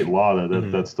our state law,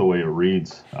 that's the way it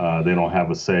reads. They don't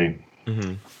have a say,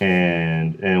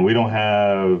 and we don't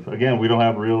have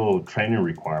real training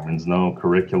requirements. No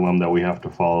curriculum that we have to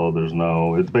follow.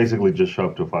 It's basically just show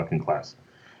up to a fucking class.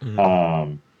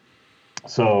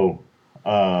 So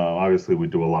obviously we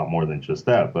do a lot more than just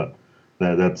that, but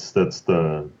that's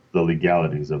the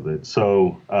legalities of it.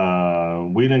 So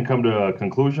we didn't come to a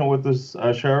conclusion with this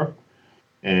sheriff,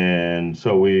 and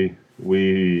so we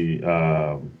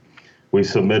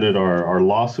submitted our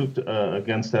lawsuit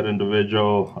against that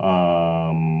individual.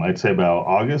 I'd say about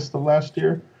August of last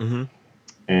year,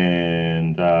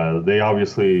 and they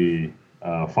obviously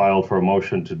filed for a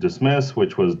motion to dismiss,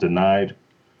 which was denied.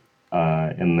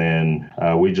 And then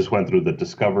we just went through the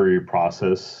discovery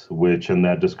process, which in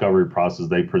that discovery process,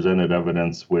 they presented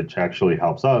evidence which actually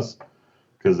helps us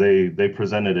because they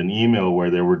presented an email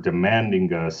where they were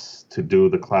demanding us to do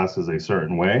the classes a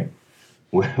certain way,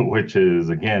 which is,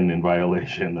 again, in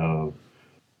violation of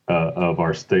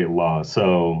our state law.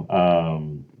 So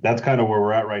that's kind of where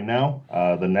we're at right now.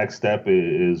 The next step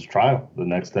is trial. The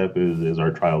next step is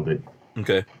our trial date.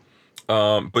 Okay.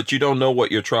 But you don't know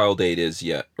what your trial date is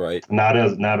yet, right? Not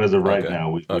as of right now.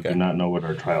 We do not know what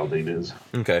our trial date is.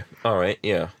 Okay. All right.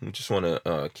 Yeah. I just want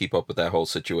to keep up with that whole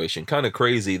situation. Kind of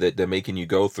crazy that they're making you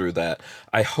go through that.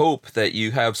 I hope that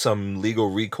you have some legal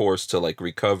recourse to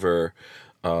recover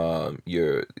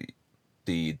the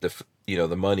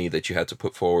money that you had to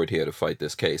put forward here to fight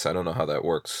this case. I don't know how that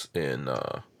works in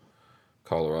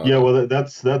Colorado. Yeah, well,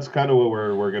 that's kind of what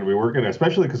we're going to be working at,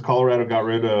 especially because Colorado got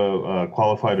rid of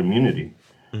qualified immunity.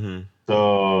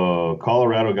 So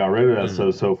Colorado got rid of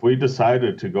that. So if we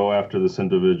decided to go after this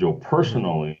individual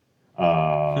personally,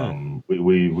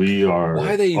 we are.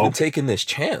 Why are they even taking this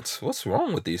chance? What's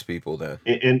wrong with these people then?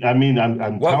 And I mean,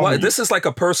 I'm why this is like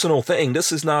a personal thing.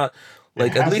 This is not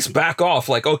like, at least back off.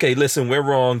 Like, okay, listen, we're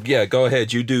wrong. Yeah, go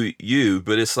ahead. You do you.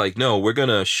 But it's like, no, we're going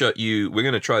to shut you. We're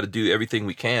going to try to do everything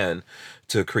we can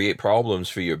to create problems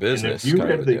for your business. And if you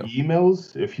read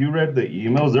the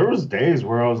emails, there was days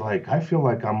where I was like, I feel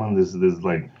like I'm on this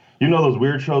like, you know, those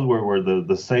weird shows where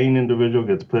the sane individual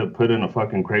gets put in a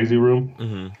fucking crazy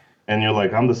room. And you're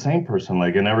like, I'm the same person.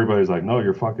 Like, and everybody's like, no,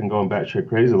 you're fucking going batshit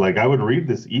crazy. Like, I would read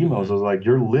this emails. I was like,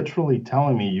 you're literally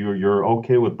telling me you're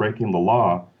okay with breaking the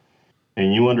law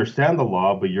and you understand the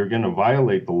law, but you're going to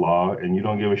violate the law and you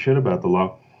don't give a shit about the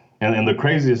law. And the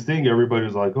craziest thing,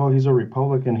 everybody's like, oh, he's a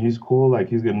Republican. He's cool. Like,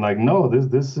 he's getting like, no,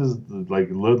 this is like,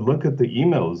 look at the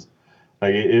emails.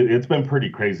 Like, it's been pretty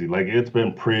crazy. Like, it's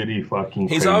been pretty fucking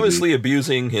crazy. He's obviously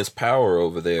abusing his power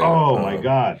over there. Oh, my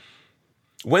God.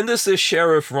 When does this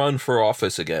sheriff run for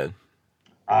office again?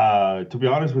 To be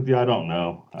honest with you, I don't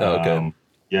know. Okay.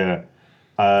 Yeah.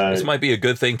 This might be a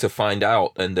good thing to find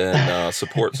out and then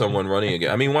support someone running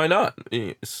again. I mean, why not?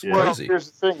 It's crazy. Well,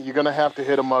 here's the thing. You're going to have to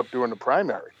hit him up during the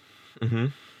primary.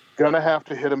 Going to have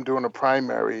to hit him during the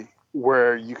primary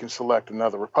where you can select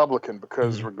another Republican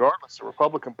because regardless, the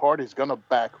Republican Party is going to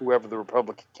back whoever the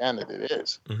Republican candidate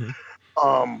is.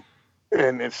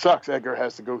 And it sucks Edgar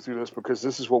has to go through this because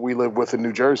this is what we live with in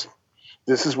New Jersey.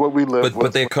 This is what we live with.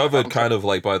 But they're covered kind of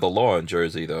like by the law in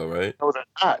Jersey, though, right? No, they're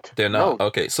not. They're not? No.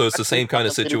 Okay, so it's the same kind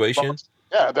of situation?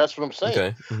 Yeah, that's what I'm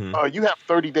saying. Okay. You have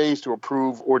 30 days to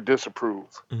approve or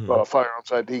disapprove a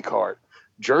firearms ID card.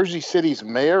 Jersey City's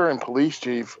mayor and police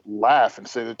chief laugh and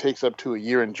say that it takes up to a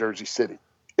year in Jersey City.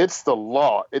 It's the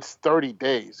law. It's 30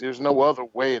 days. There's no other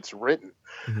way it's written.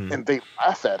 And they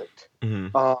laugh at it.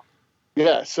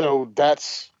 Yeah, so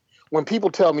that's when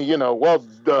people tell me, you know, well,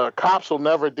 the cops will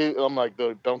never do. I'm like,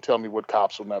 don't tell me what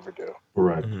cops will never do.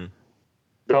 Right.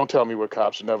 Don't tell me what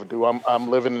cops will never do. I'm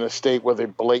living in a state where they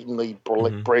blatantly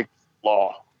break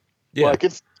law. Yeah. Like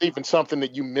it's even something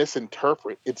that you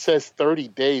misinterpret. It says 30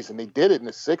 days, and they did it in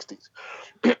the 60s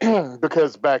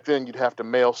because back then you'd have to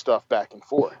mail stuff back and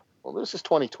forth. Well, this is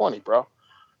 2020, bro.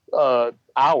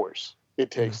 Hours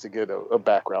it takes to get a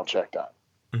background check done.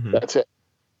 That's it.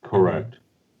 Correct.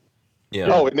 Yeah.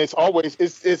 Oh, and it's always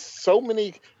it's so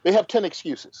many. They have 10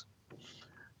 excuses.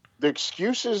 The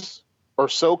excuses are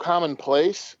so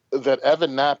commonplace that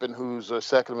Evan Nappen, who's a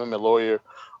Second Amendment lawyer,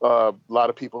 a lot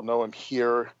of people know him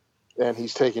here, and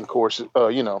he's taking courses.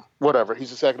 You know, whatever.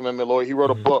 He's a Second Amendment lawyer. He wrote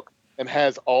a book and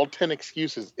has all 10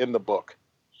 excuses in the book.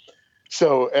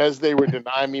 So as they were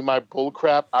denying me my bull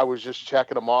crap, I was just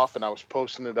checking them off and I was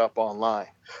posting it up online.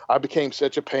 I became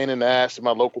such a pain in the ass in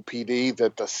my local PD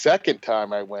that the second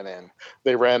time I went in,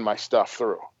 they ran my stuff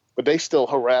through. But they still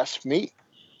harassed me.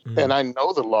 And I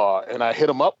know the law, and I hit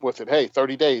them up with it. Hey,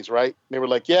 30 days, right? They were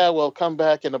like, yeah, well, come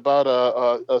back in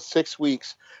about 6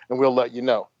 weeks, and we'll let you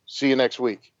know. See you next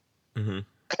week. And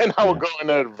I would go in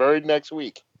there the very next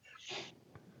week.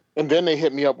 And then they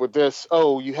hit me up with this.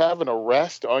 Oh, you have an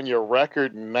arrest on your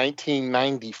record in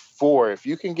 1994. If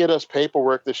you can get us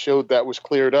paperwork that showed that was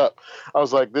cleared up. I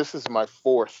was like, this is my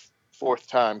fourth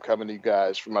time coming to you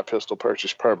guys for my pistol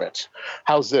purchase permits.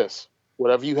 How's this?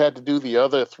 Whatever you had to do the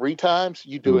other 3 times,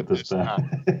 you do it this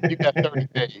time. You got 30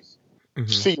 days.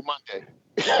 See you Monday.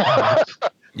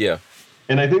 Yeah.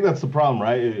 And I think that's the problem,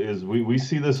 right? Is we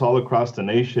see this all across the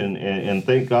nation, and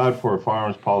thank God for a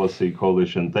Firearms Policy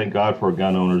Coalition. Thank God for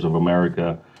Gun Owners of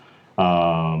America,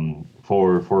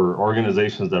 for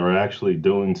organizations that are actually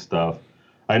doing stuff.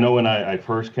 I know when I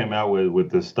first came out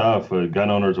with this stuff, Gun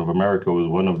Owners of America was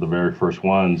one of the very first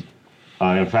ones.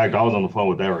 In fact, I was on the phone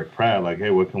with Eric Pratt, like,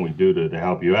 hey, what can we do to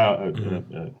help you out?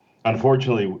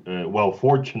 Unfortunately,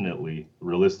 fortunately,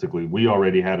 realistically, we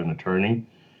already had an attorney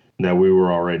that we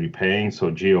were already paying,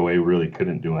 so GOA really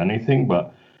couldn't do anything,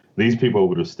 but these people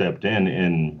would have stepped in.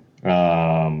 And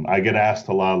I get asked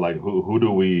a lot, like, who do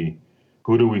we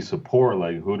support?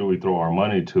 Like, who do we throw our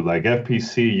money to? Like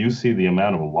FPC, you see the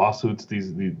amount of lawsuits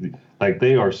these like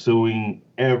they are suing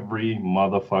every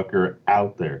motherfucker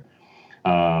out there.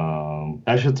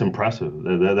 That shit's impressive.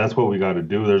 That's what we got to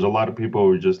do. There's a lot of people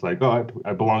who are just like, oh,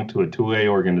 I belong to a 2A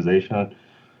organization.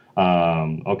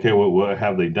 Okay, what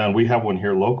have they done? We have one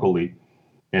here locally,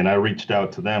 and I reached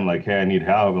out to them like, hey, I need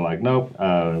help. And like, nope,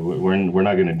 we're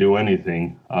not going to do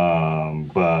anything.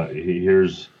 But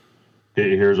here's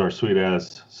here's our sweet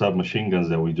ass submachine guns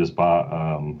that we just bought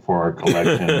for our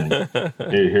collection. And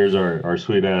here's our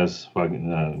sweet ass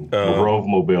fucking Rove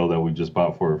mobile that we just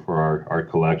bought for our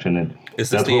collection. And is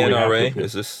this the NRA?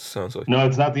 Is this sounds like? No,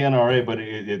 it's not the NRA,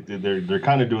 but they're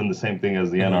kind of doing the same thing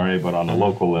as the NRA, but on a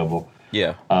local level.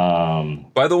 Yeah.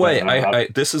 By the way, I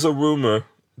this is a rumor.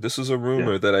 This is a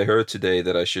rumor that I heard today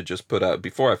that I should just put out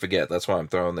before I forget. That's why I'm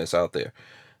throwing this out there.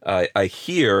 I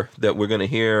hear that we're gonna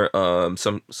hear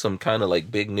some kind of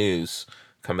like big news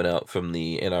coming out from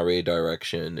the NRA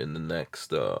direction in the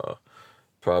next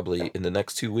probably in the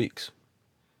next 2 weeks.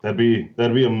 That'd be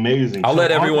amazing. I'll let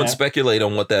everyone speculate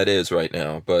on what that is right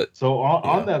now. But so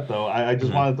on that though, I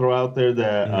just want to throw out there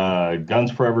that Guns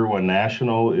for Everyone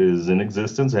National is in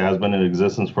existence. It has been in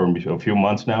existence for a few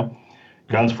months now.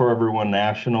 Guns for Everyone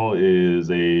National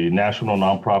is a national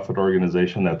nonprofit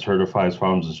organization that certifies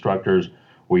firearms instructors.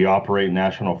 We operate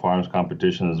national firearms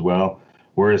competition as well.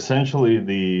 We're essentially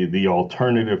the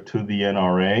alternative to the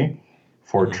NRA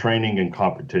for training and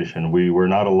competition. We're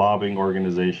not a lobbying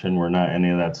organization. We're not any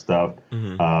of that stuff.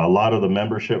 A lot of the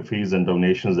membership fees and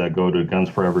donations that go to Guns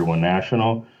for Everyone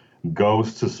National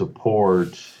goes to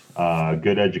support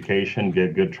good education,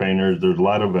 get good trainers. There's a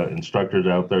lot of instructors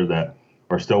out there that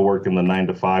are still working the 9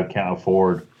 to 5, can't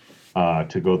afford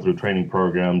to go through training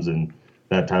programs and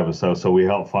that type of stuff. So we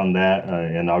help fund that,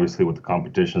 and obviously with the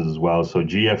competitions as well. So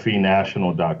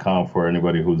gfenational.com for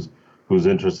anybody who's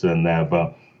interested in that.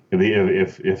 But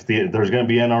if there's going to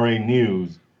be NRA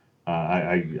news,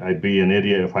 I'd be an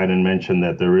idiot if I didn't mention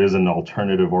that there is an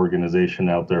alternative organization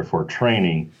out there for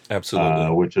training.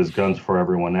 Absolutely. Which is Guns for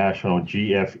Everyone National.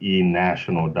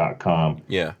 gfenational.com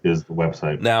is the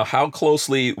website. Now, how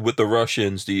closely with the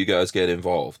Russians do you guys get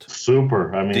involved?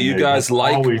 Super. I mean, do you guys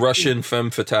like Russian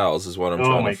femme fatales is what I'm trying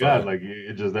to find. Oh my God, like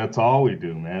that's all we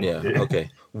do, man. Yeah, okay.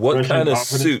 What Russian kind of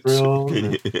suits?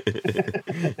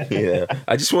 Yeah,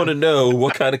 I just want to know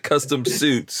what kind of custom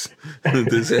suits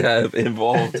does it have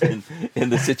involved in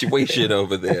the situation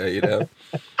over there, you know?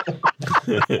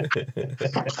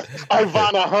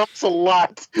 Ivana humps a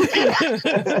lot.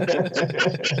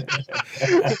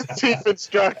 Chief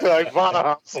instructor Ivana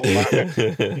humps a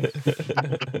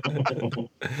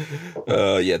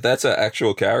lot. Yeah, that's an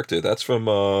actual character. That's from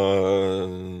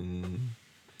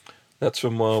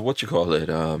what you call it?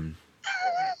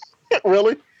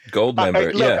 Really? Gold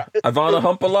member. Yeah. Ivana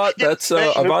Humpalot. That's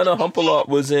Ivana Humpalot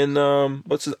was in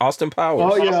what's his Austin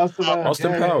Powers. Oh yeah,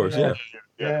 Austin Powers.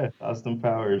 Yeah, Austin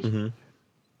Powers. Mm-hmm.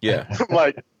 Yeah.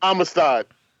 Like Amistad.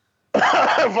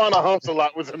 Ivana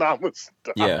Humpalot was in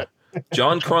Amistad. Yeah.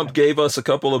 John Crump gave us a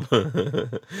couple of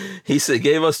he said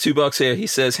gave us $2 here. He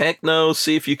says, Hank knows,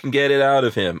 see if you can get it out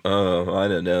of him. Oh, I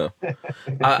don't know.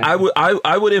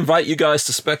 I would invite you guys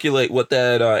to speculate what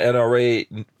that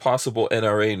possible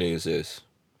NRA news is.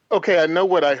 Okay, I know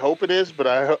what I hope it is, but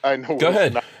I know. Go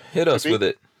ahead, hit us with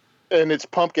it. And it's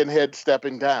Pumpkinhead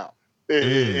stepping down.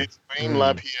 It's Wayne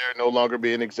LaPierre no longer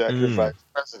being executive vice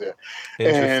president.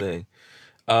 Interesting.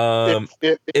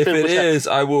 If it is,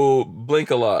 I will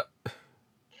blink a lot.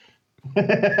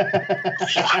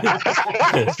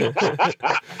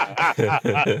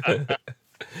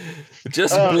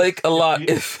 Just blink a lot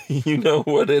if you know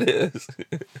what it is.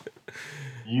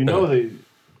 You know that.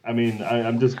 I mean,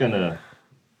 I'm just gonna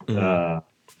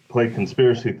play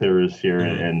conspiracy theorist here,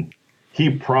 and he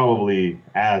probably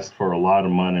asked for a lot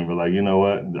of money. We're like, you know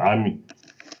what?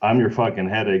 I'm your fucking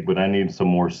headache, but I need some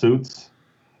more suits.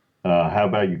 How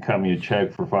about you cut me a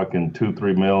check for fucking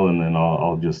 $2-3 million, and then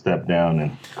I'll just step down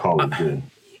and call it good.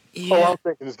 Yeah. Oh, I'm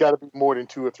thinking it's got to be more than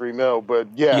 $2 or $3 million, but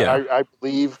I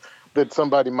believe that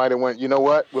somebody might have went, you know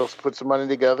what? We'll put some money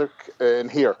together,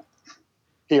 and here,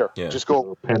 just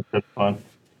go. Pension fund.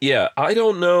 Yeah, I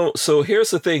don't know. So here's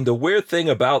the thing: the weird thing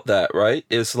about that, right,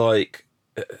 is like,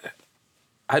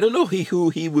 I don't know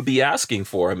who he would be asking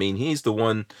for. I mean, he's the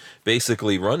one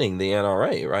basically running the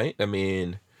NRA, right? I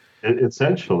mean.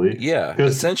 Essentially, yeah.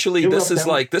 Essentially, this is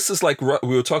like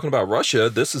we were talking about Russia.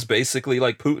 This is basically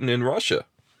like Putin in Russia.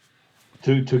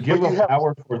 To give up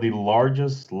power for the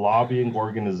largest lobbying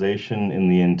organization in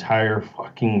the entire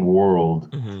fucking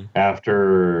world.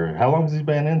 After how long has he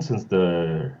been in? Since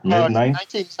the mid-90s?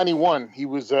 1991. He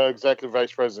was executive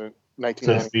vice president.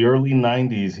 1990. Since the early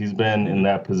 90s, he's been in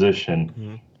that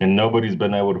position, and nobody's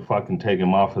been able to fucking take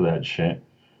him off of that shit.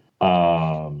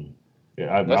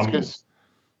 That's because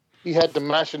he had the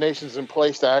machinations in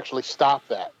place to actually stop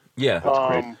that.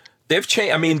 Yeah, they've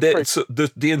changed. I mean,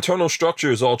 the internal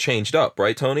structure is all changed up,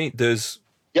 right, Tony? There's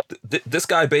this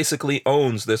guy basically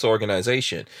owns this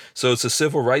organization, so it's a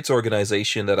civil rights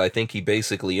organization that I think he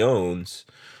basically owns.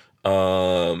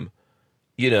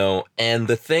 And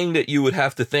the thing that you would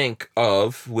have to think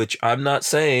of, which I'm not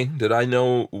saying that I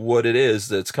know what it is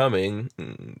that's coming,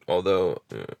 although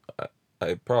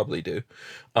I probably do.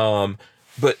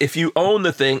 But if you own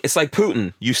the thing, it's like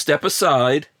Putin. You step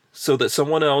aside so that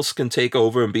someone else can take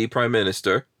over and be prime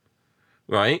minister,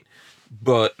 right?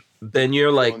 But then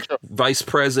you're like vice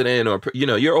president, or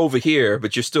you're over here,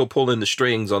 but you're still pulling the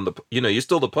strings on the, you're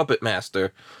still the puppet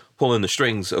master pulling the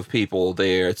strings of people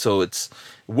there. So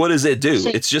what does it do?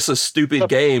 It's just a stupid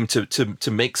game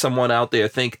to make someone out there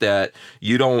think that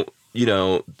you don't,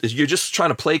 you're just trying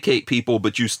to placate people,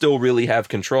 but you still really have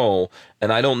control.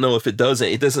 And I don't know if it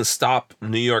doesn't stop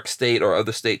New York State or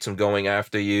other states from going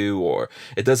after you, or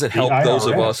it doesn't help those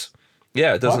of us.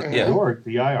 Yeah, it doesn't. Yeah, New York,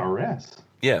 the IRS.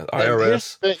 Yeah,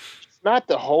 IRS. It's not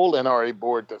the whole NRA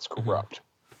board that's corrupt,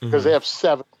 because they have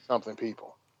 70-something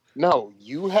people. No,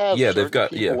 you have they've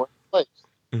got people in place.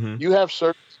 You have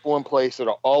certain people in place that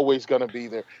are always going to be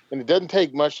there. And it doesn't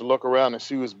take much to look around and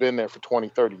see who's been there for 20,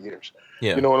 30 years.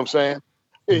 Yeah. You know what I'm saying?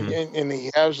 And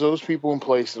he has those people in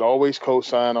place that always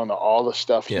co-sign on all the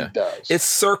stuff he does. It's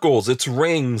circles. It's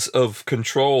rings of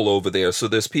control over there. So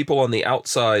there's people on the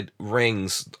outside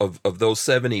rings of those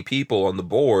 70 people on the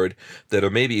board that are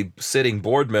maybe sitting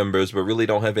board members but really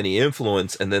don't have any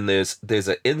influence. And then there's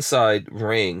an inside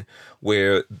ring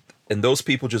where, and those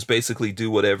people just basically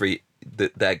do whatever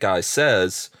that guy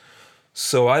says.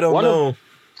 So I don't know.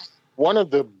 One of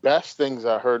the best things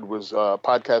I heard was a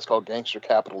podcast called Gangster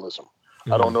Capitalism.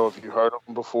 I don't know if you heard of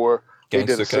them before. They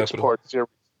did a 6-part series.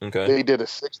 Okay. They did a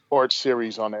 6-part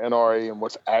series on the NRA and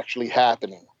what's actually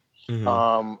happening.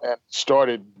 And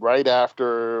started right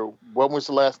after, when was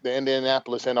the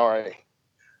Indianapolis NRA?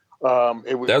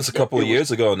 That was a couple of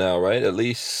years ago now, right? At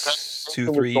least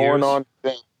 2-3 years. Going on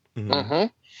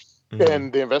then.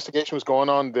 And the investigation was going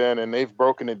on then, and they've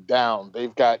broken it down.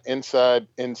 They've got inside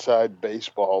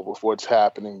baseball with what's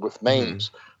happening with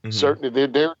names.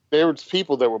 Certainly, there's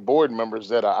people that were board members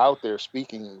that are out there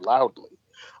speaking loudly.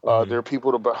 There are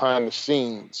people that are behind the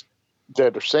scenes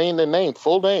that are saying their name,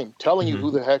 full name, telling you who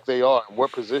the heck they are and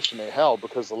what position they held.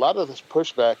 Because a lot of this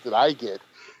pushback that I get,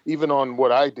 even on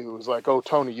what I do, is like, oh,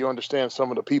 Tony, you understand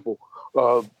some of the people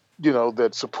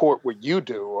that support what you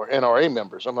do, or NRA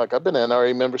members. I'm like, I've been an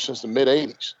NRA member since the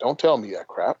mid-'80s. Don't tell me that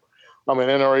crap. I'm an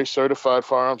NRA certified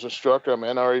firearms instructor. I'm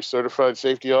an NRA certified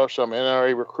safety officer. I'm an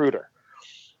NRA recruiter.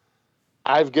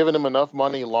 I've given them enough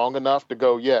money long enough to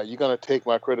go, yeah, you're going to take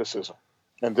my criticism.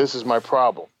 And this is my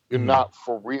problem. You're not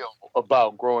for real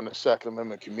about growing the Second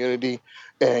Amendment community,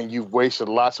 and you've wasted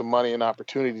lots of money and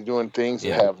opportunity doing things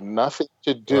that have nothing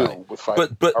to do with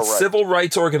fighting. But civil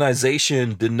rights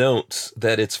organization denotes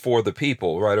that it's for the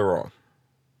people, right or wrong?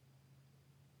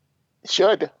 It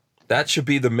should. That should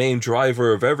be the main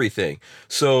driver of everything.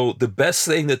 So the best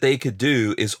thing that they could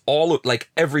do is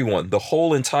everyone, the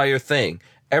whole entire thing,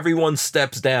 everyone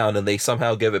steps down and they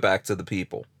somehow give it back to the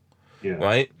people. Yeah.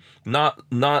 Right? Not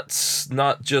just,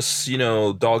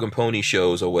 dog and pony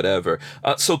shows or whatever.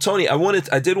 So Tony,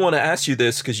 I did want to ask you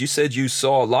this, because you said you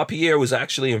saw LaPierre was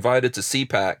actually invited to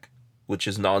CPAC, which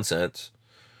is nonsense.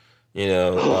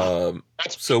 So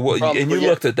what? And you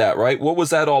looked at that, right? What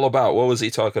was that all about? What was he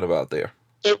talking about there?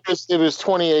 It was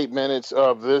 28 minutes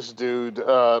of this dude,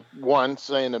 one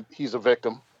saying that he's a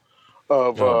victim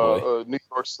of New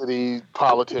York City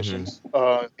politicians.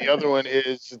 The other one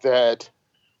is that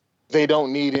they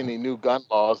don't need any new gun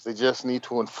laws. They just need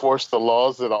to enforce the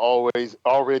laws that are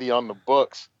already on the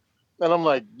books. And I'm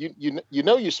like,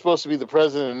 you're supposed to be the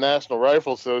president of the National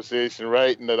Rifle Association,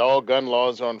 right? And that all gun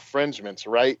laws are infringements,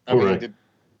 right? I mean,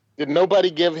 did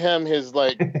nobody give him his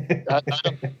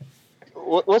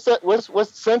what's that? What's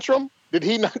Centrum? Did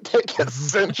he not take a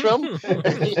Centrum?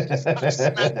 And he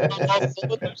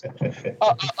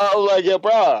I was like, yeah,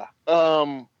 brah,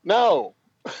 no.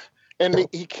 And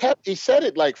he said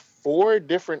it like 4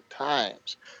 different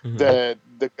times that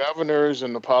the governors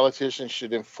and the politicians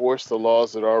should enforce the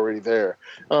laws that are already there.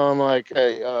 I'm like,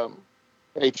 hey,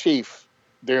 Chief,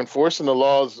 they're enforcing the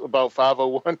laws about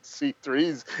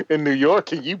 501c3s in New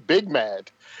York, and you big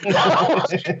mad. They're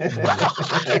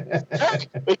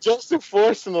just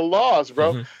enforcing the laws,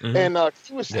 bro. And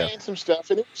he was saying some stuff,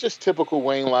 and it was just typical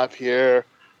Wayne LaPierre.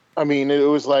 I mean, it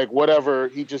was like whatever.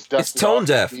 He just does. It's tone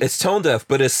deaf. It's tone deaf.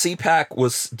 But as CPAC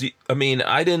was,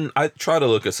 I try to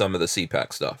look at some of the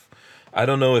CPAC stuff. I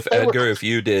don't know if Edgar, if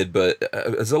you did, but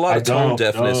there's a lot of tone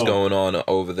deafness going on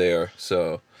over there.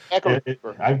 So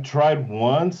I've tried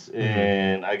once,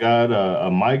 and I got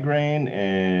a migraine,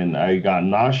 and I got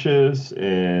nauseous,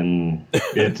 and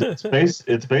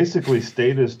it's basically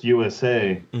Statist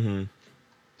USA.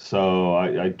 So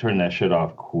I turned that shit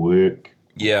off quick.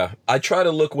 Yeah, I try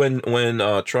to look when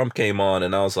Trump came on,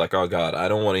 and I was like, oh God, I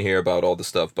don't want to hear about all the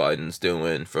stuff Biden's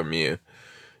doing from you.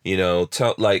 You know,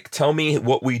 tell me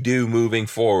what we do moving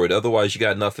forward. Otherwise, you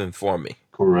got nothing for me.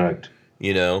 Correct.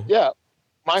 You know. Yeah,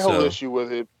 my whole issue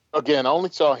with it. Again, I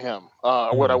only saw him.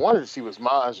 What I wanted to see was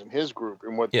Maj and his group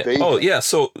and what they. Oh did. yeah.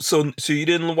 So you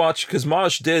didn't watch because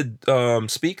Maj did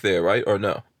speak there, right? Or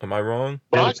no? Am I wrong?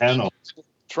 Maj panel.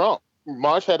 Trump.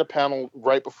 Maj had a panel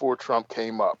right before Trump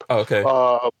came up. Oh, okay.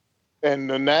 And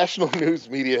the national news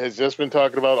media has just been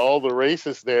talking about all the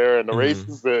racists there and the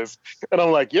racists this. And I'm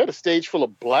like, you had a stage full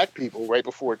of black people right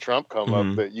before Trump come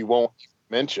up that you won't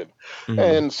mention.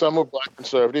 And some are black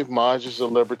conservative. Maj is a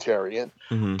libertarian.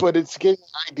 But it's getting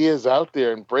ideas out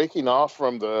there and breaking off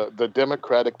from the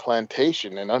Democratic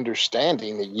plantation and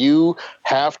understanding that you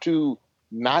have to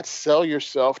not sell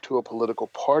yourself to a political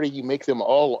party. You make them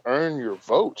all earn your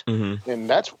vote. And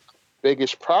that's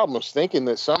biggest problem is thinking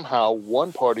that somehow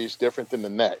one party is different than the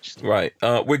next. Right.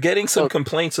 We're getting some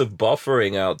complaints of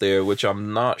buffering out there, which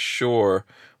I'm not sure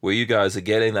where you guys are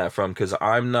getting that from, because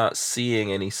I'm not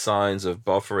seeing any signs of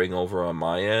buffering over on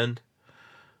my end.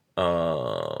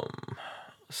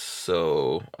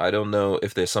 So I don't know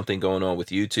if there's something going on with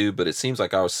YouTube, but it seems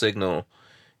like our signal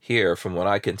here, from what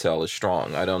I can tell, is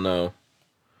strong. I don't know.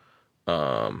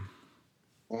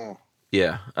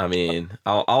 Yeah, I mean,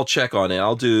 I'll check on it.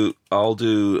 I'll do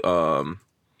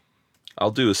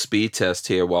a speed test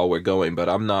here while we're going, but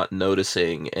I'm not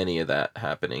noticing any of that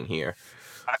happening here.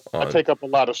 I take up a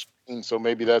lot of screen, so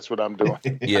maybe that's what I'm doing.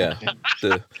 Yeah,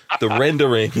 the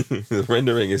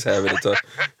rendering is having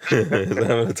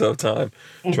a tough time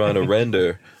trying to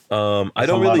render. I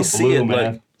don't really see it,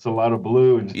 man. Like, it's a lot of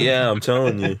blue. Yeah, I'm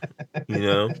telling you, you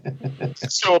know.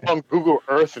 Show up on Google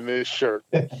Earth in this shirt.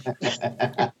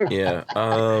 Yeah.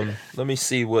 Let me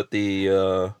see what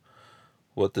the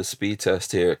speed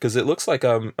test here, because it looks like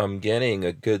I'm getting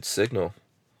a good signal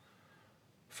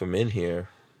from in here.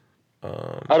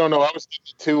 I don't know. I was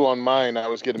getting 2 on mine. I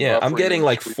was getting. Yeah, I'm getting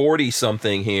like 40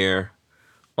 something here.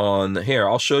 Here,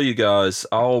 I'll show you guys.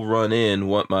 I'll run in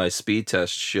what my speed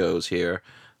test shows here.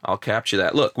 I'll capture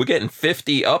that. Look, we're getting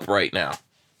 50 up right now.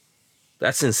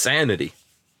 That's insanity.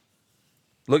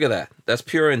 Look at that. That's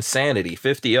pure insanity.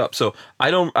 50 up. So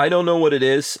I don't know what it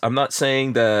is. I'm not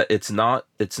saying that it's not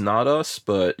us,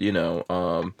 but you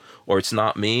know, or it's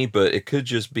not me, but it could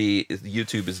just be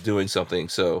YouTube is doing something.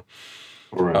 So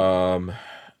I'm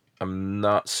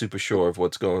not super sure of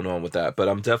what's going on with that, but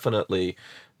I'm definitely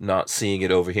not seeing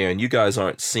it over here. And you guys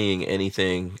aren't seeing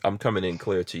anything. I'm coming in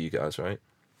clear to you guys, right?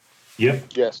 Yep.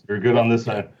 Yes. You're good on this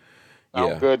side.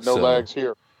 Yeah. Good. No lags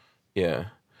here. Yeah.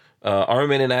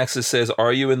 Armin and Axis says,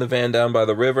 "Are you in the van down by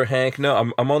the river, Hank?"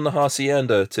 No, I'm on the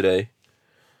hacienda today.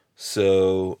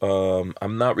 So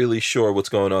I'm not really sure what's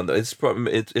going on.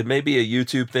 It may be a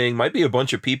YouTube thing. Might be a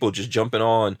bunch of people just jumping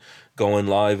on, going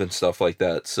live and stuff like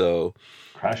that. So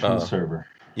crashing the server.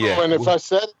 Yeah. Oh, and if I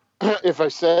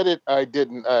said it, I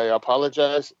didn't. I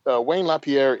apologize. Wayne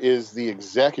LaPierre is the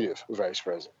executive vice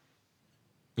president.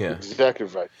 Yeah. Executive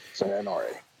vice president,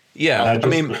 NRA. Yeah,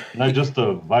 not just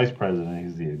the vice president;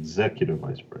 he's the executive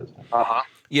vice president.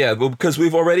 Yeah, well, because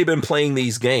we've already been playing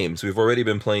these games. You know,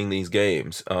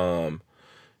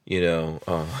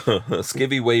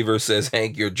 Skivvy Waver says,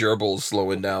 "Hank, your gerbil's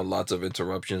slowing down. Lots of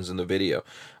interruptions in the video."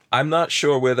 I'm not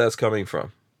sure where that's coming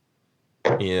from.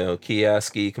 You know,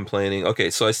 Kiaski complaining. Okay,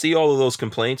 so I see all of those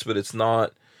complaints, but it's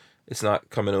not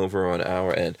coming over on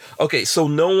our end. Okay, so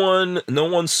no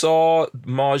one saw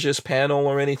Maj's panel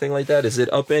or anything like that. Is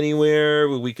it up anywhere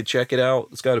we could check it out?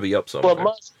 It's got to be up somewhere.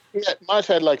 Well, Maj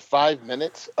had like 5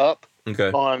 minutes up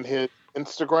on his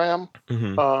Instagram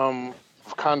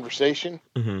conversation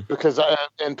because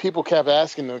and people kept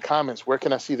asking in the comments, "Where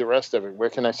can I see the rest of it? Where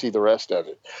can I see the rest of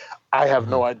it?" I have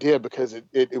no idea because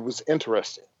it was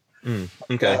interesting.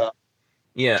 Okay.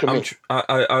 Yeah,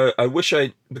 I wish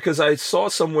because I saw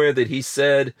somewhere that he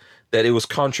said that it was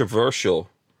controversial.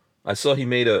 I saw he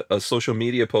made a social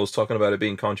media post talking about it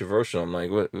being controversial. I'm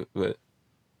like,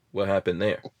 what happened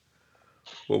there?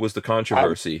 What was the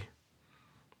controversy?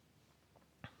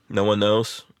 No one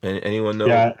knows? Anyone know?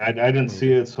 Yeah, I didn't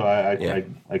see it, so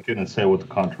I couldn't say what the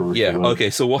controversy was. Okay,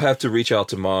 so we'll have to reach out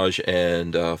to Maj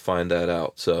and find that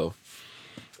out. So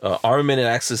Armin and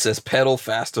Axis says, "Pedal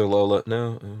faster, Lola."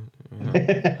 No.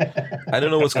 I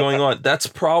don't know what's going on. That's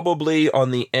probably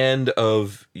on the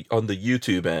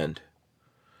YouTube end.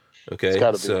 Okay,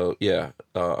 so yeah,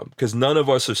 because none of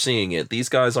us are seeing it. These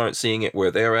guys aren't seeing it where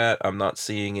they're at. I'm not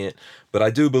seeing it, but I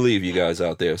do believe you guys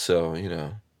out there. So you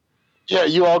know. Yeah,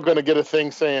 you all going to get a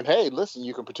thing saying, "Hey, listen,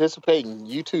 you can participate in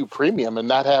YouTube Premium and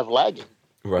not have lagging."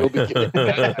 Right. You'll be getting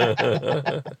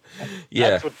Yeah.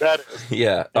 That's what that is.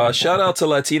 Yeah. Shout out to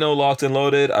Latino Locked and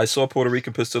Loaded. I saw Puerto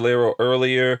Rican Pistolero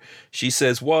earlier. She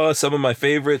says, "Wow, some of my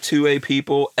favorite 2A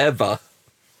people ever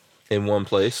in one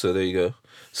place." So there you go.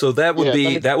 So that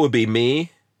would be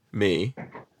me,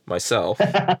 myself,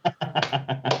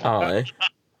 I,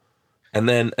 and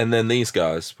then these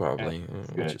guys probably,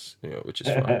 which is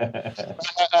fine.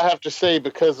 I have to say,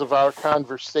 because of our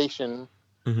conversation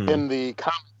in the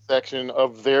comment section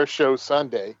of their show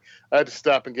Sunday, I had to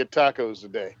stop and get tacos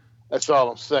today. That's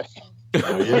all I'm saying.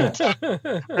 Oh, yeah.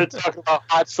 We're talking about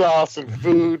hot sauce and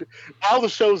food. All the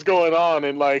show's going on,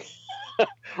 and like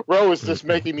Ro is just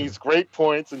making these great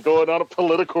points and going on a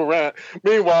political rant.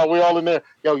 Meanwhile, we're all in there.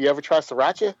 Yo, you ever try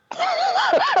sriracha?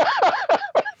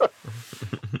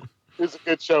 It's a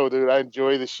good show, dude. I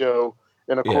enjoy the show,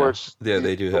 and of course,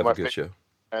 they do have a good show.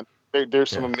 There's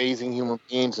some amazing human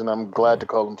beings, and I'm glad to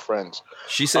call them friends.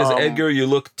 She says, Edgar, you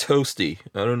look toasty.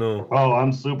 I don't know. Oh,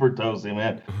 I'm super toasty,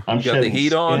 man. I'm You got the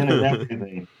heat on? and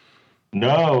everything.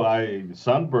 No, I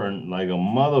sunburned like a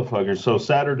motherfucker. So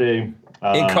Saturday...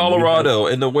 in Colorado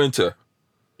in the winter.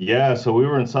 Yeah, so we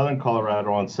were in Southern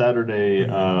Colorado on Saturday.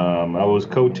 I was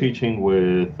co-teaching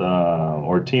with,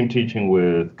 or team teaching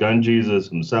with Gun Jesus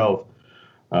himself,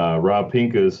 Rob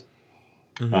Pincus.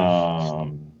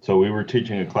 So we were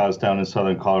teaching a class down in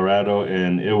Southern Colorado,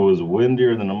 and it was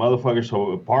windier than a motherfucker.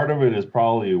 So part of it is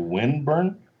probably wind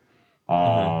burn,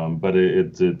 but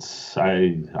it's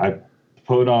I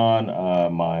put on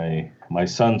my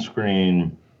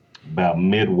sunscreen about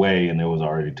midway, and it was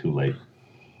already too late.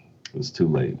 It was too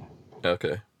late.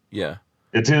 Okay. Yeah.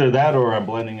 It's either that or I'm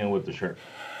blending in with the shirt.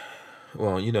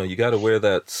 Well, you got to wear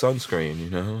that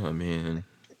sunscreen, I mean...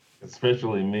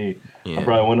 Especially me. Yeah. I'm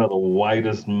probably one of the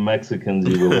whitest Mexicans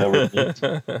you will ever meet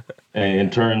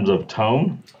in terms of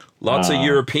tone. Lots of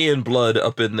European blood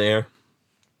up in there.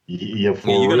 Yeah,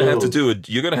 you're gonna have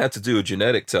to do a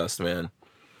genetic test, man.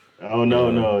 Oh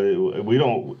no, we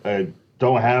don't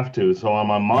have to. So on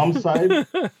my mom's side,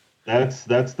 that's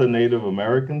the Native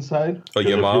American side. Oh,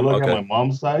 your mom? If you look Okay. at my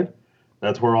mom's side,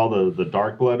 that's where all the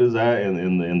dark blood is at,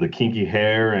 and the kinky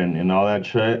hair and all that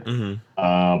shit.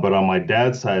 But on my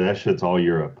dad's side, that shit's all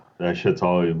Europe. That shit's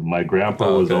all. My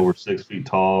grandpa was over 6 feet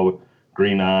tall,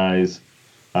 green eyes,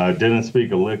 didn't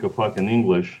speak a lick of fucking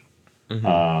English.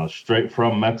 Straight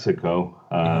from Mexico.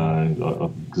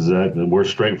 We're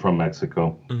straight from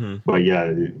Mexico. But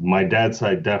yeah, my dad's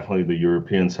side, definitely the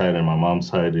European side, and my mom's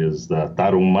side is the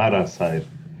Tarahumara side.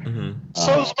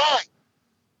 So's mine.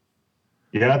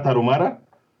 Yeah, Tarahumara?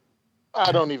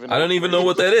 I don't even know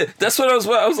what that is. That's what I was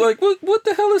like, what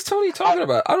the hell is Tony talking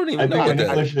about? I don't even know what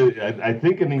that is. I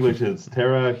think in English it's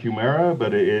Terra Humera,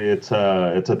 but it's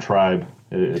a tribe.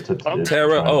 It's a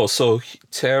Terra. Oh, so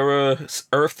Terra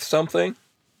Earth something?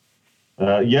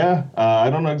 Yeah. I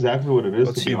don't know exactly what it is.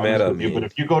 What's to be honest with you, but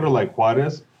if you go to like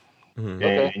Juarez,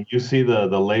 and you see the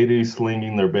ladies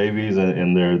slinging their babies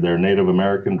in their Native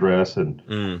American dress, and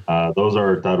those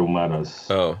are Tarumaras.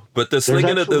 Oh, but the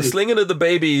slinging of the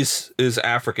babies is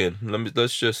African.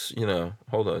 Let's just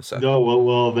hold on a second. No,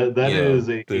 well, that is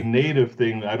a native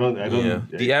thing. I don't. Yeah.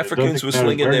 The Africans were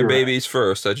slinging their babies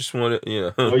first. I just wanted,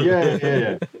 Oh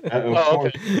yeah.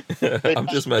 Okay. I'm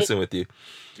just messing with you.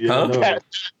 Yeah, huh? No.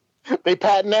 They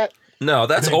patent that? No,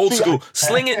 that's old school.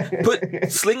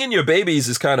 Slinging your babies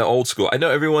is kind of old school. I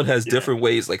know everyone has different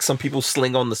ways. Like some people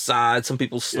sling on the side, some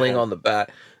people sling on the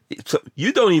back. So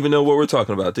you don't even know what we're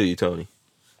talking about, do you, Tony?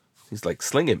 He's like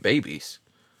slinging babies.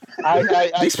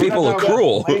 These people are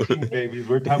cruel. Babies,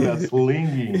 we're talking about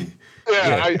slinging.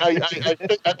 Yeah.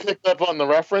 I picked up on the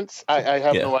reference. I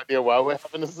have no idea why we're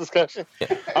having this discussion.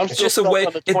 It's just a way.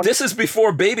 This is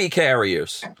before baby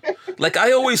carriers. Like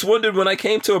I always wondered when I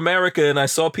came to America and I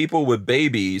saw people with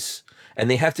babies and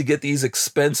they have to get these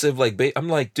expensive I'm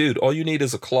like, dude, all you need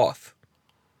is a cloth.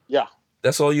 Yeah.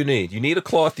 That's all you need. You need a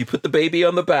cloth. You put the baby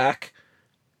on the back.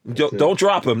 Don't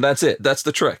drop him. That's it. That's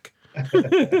the trick.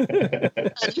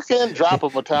 You can drop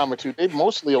them a time or two. They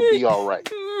mostly will be all right.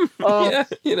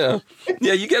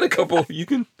 You get a couple.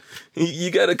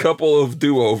 You get a couple of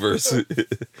do-overs.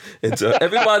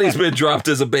 Everybody's been dropped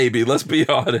as a baby. Let's be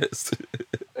honest.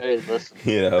 Hey, listen.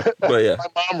 But yeah.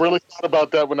 My mom really thought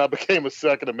about that when I became a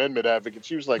Second Amendment advocate.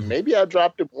 She was like, maybe I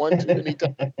dropped him one too many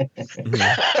times.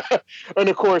 And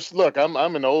of course, look, I'm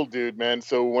an old dude, man.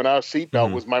 So when our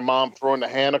seatbelt was my mom throwing the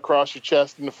hand across your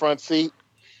chest in the front seat.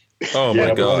 Oh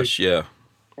my gosh, yeah.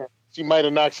 She might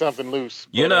have knocked something loose.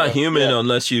 You're not human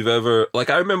unless you've ever...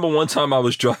 Like, I remember one time I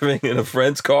was driving in a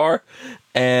friend's car,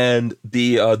 and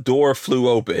the door flew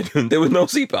open. There was no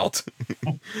seatbelt.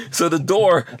 So the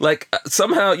door,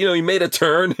 somehow, he made a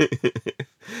turn,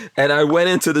 And I went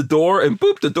into the door, and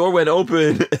boop, the door went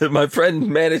open, and my friend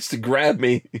managed to grab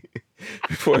me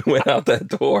before I went out that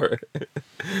door.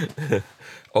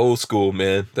 Old school,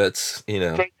 man. That's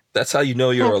how you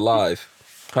know you're alive.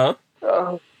 Huh?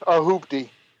 A hoopty.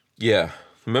 Yeah.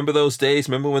 Remember those days?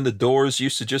 Remember when the doors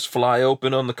used to just fly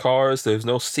open on the cars? There's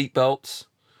no seatbelts,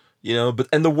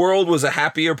 and the world was a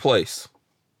happier place.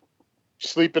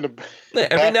 Sleep in a Yeah,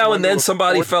 every now and then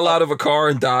somebody fell out of a car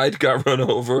and died, got run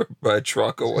over by a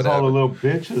truck or whatever. All the little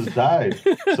bitches died.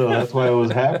 So that's why I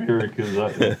was happier, because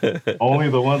only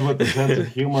the ones with the sense of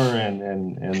humor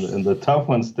and the tough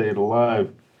ones stayed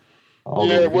alive.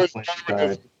 It was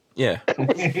died. Yeah.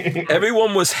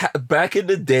 Everyone was back in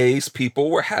the days, people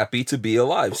were happy to be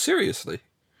alive. Seriously.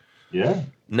 Yeah.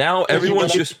 Now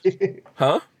everyone's just,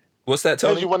 huh? What's that,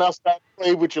 Tony? You went outside and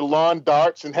played with your lawn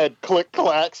darts and had click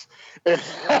clacks. What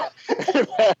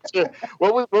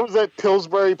was that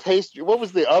Pillsbury pastry? What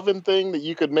was the oven thing that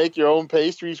you could make your own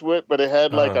pastries with, but it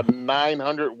had like a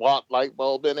 900-watt light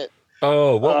bulb in it?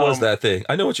 Oh, what was that thing?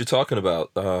 I know what you're talking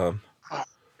about.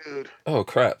 Dude. Oh,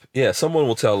 crap. Yeah, someone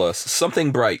will tell us.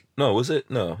 Something bright. No, was it?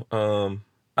 No.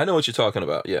 I know what you're talking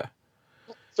about. Yeah.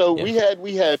 So we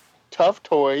had tough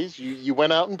toys. You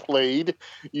went out and played.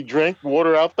 You drank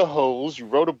water out the hose. You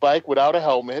rode a bike without a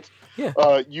helmet.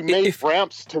 Yeah. You made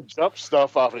ramps to jump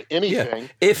stuff off of anything. Yeah.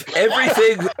 If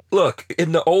everything, look,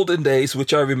 in the olden days,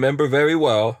 which I remember very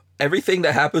well, everything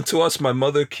that happened to us, my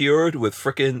mother cured with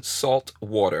frickin' salt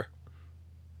water.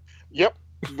 Yep.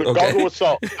 Gargle with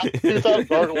salt.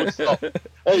 Gargle with salt.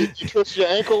 Hey, you twist your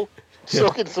ankle,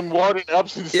 soak in some water and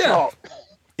Epsom salt.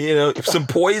 Some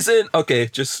poison. Okay,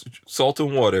 just salt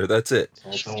and water. That's it.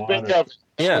 Bake oven.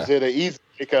 Yeah. Was it an easy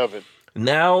bake oven?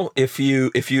 Now, if your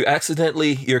kid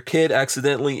accidentally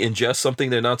ingests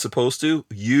something they're not supposed to,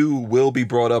 you will be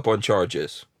brought up on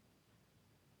charges.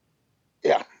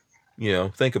 Yeah.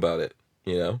 Think about it.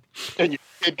 And your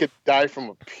kid could die from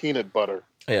a peanut butter.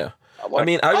 Yeah.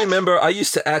 I remember I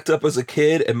used to act up as a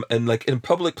kid and like in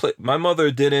public my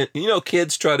mother didn't,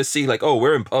 kids try to see like, oh,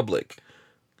 we're in public.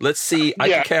 Let's see, I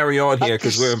can carry on here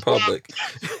because we're in public.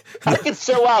 I can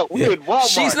show out. We're in Walmart.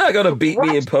 She's not going to beat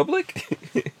me in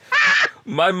public.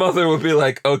 My mother would be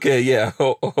like, okay, yeah,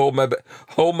 hold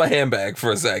my handbag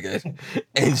for a second.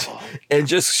 And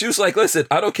just, she was like, listen,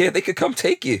 I don't care. They could come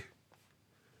take you.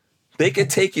 They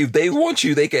could take you. They want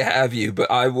you. They could have you.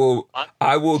 But I will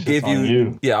give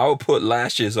you. Yeah, I will put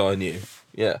lashes on you.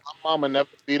 Yeah. My mama never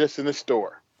beat us in the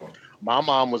store. My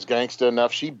mom was gangster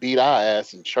enough. She beat our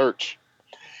ass in church.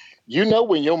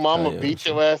 When your mama beats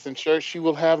your ass in church, she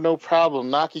will have no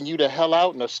problem knocking you the hell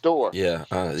out in a store. Yeah.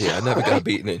 I never got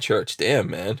beaten in church.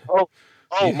 Damn, man.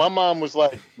 My mom was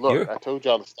like, look, I told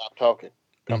y'all to stop talking.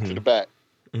 Come to the back.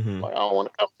 Mm-hmm. Like, I don't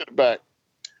want to come to the back.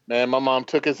 Man, my mom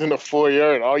took us in the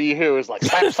foyer, and all you hear is like,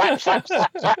 slap, slap, slap,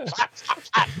 slap, slap, slap,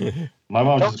 slap. My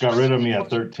mom just got rid of me at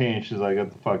 13. She's like,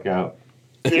 get the fuck out.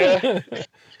 Yeah.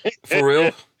 For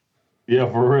real?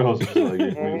 Yeah, for real. She's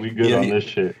like, we good on this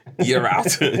shit. You're out.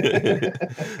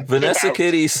 Vanessa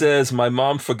Kitty says, my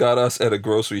mom forgot us at a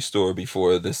grocery store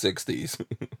before the 60s.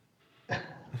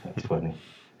 That's funny.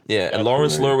 Yeah, and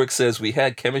Lawrence Lerwick says, we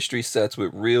had chemistry sets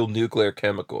with real nuclear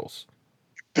chemicals.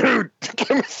 Dude, the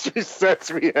chemistry sets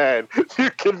we had,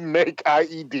 you can make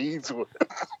IEDs with.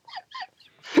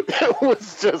 It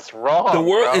was just wrong. The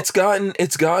world,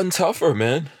 it's gotten tougher,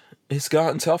 man. It's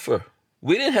gotten tougher.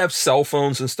 We didn't have cell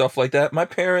phones and stuff like that. My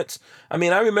parents, I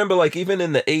remember like even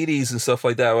in the 80s and stuff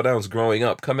like that when I was growing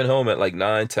up, coming home at like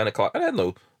 9, 10 o'clock, I had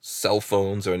no cell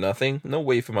phones or nothing. No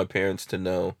way for my parents to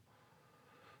know.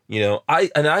 I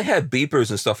had beepers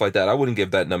and stuff like that. I wouldn't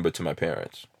give that number to my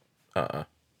parents.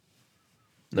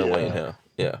 No way in hell.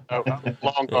 Yeah.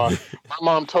 Long gone. My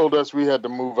mom told us we had to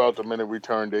move out the minute we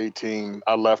turned 18.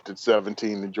 I left at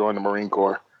 17 to join the Marine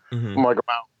Corps. Mm-hmm. I'm like,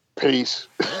 about peace.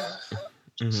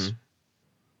 Mm-hmm.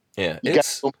 Yeah. You got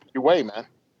to go your way, man.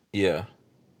 Yeah.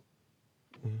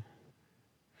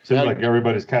 Seems like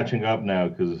everybody's catching up now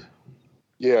because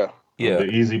the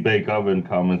Easy Bake Oven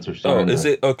comments are starting. Oh, is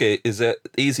it? Okay. Is that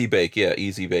Easy Bake? Yeah,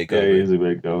 Easy Bake Oven. Yeah, Easy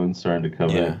Bake Oven's starting to come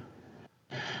in.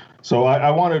 So I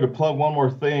wanted to plug one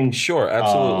more thing. Sure,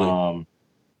 absolutely.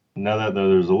 Now that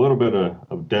there's a little bit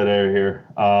of dead air here,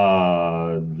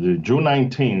 June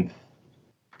 19th,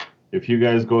 if you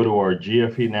guys go to our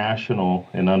GFE National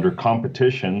and under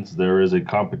competitions, there is a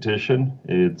competition.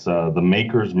 It's the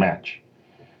Makers Match.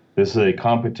 This is a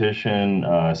competition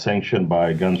sanctioned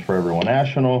by Guns for Everyone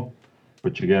National,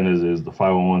 which again is the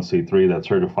 501c3 that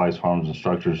certifies firearms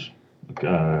instructors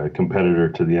competitor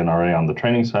to the NRA on the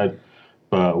training side.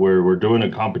 But we're doing a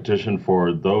competition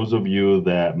for those of you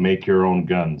that make your own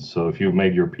guns. So if you've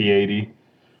made your P80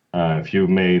 If you've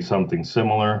made something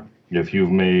similar, if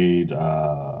you've made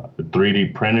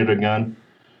 3D printed a gun,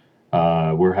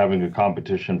 we're having a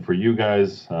competition for you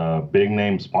guys. Big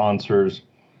name sponsors,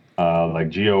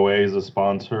 like GOA is a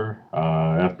sponsor,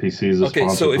 FPC is a sponsor.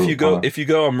 Okay, so if you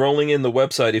go, I'm rolling in the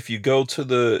website. If you go to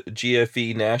the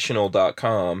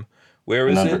gfenational.com, where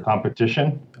is under it?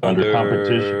 competition, under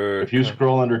competition. If you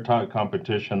scroll under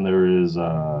competition, there is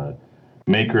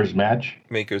Maker's Match.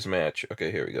 Maker's Match.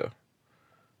 Okay, here we go.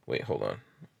 Wait, hold on.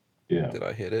 Yeah. Did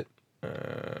I hit it?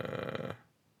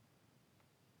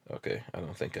 Okay, I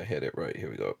don't think I hit it right.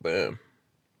 Here we go. Bam.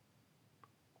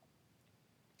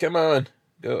 Come on.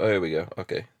 Go. Oh, here we go.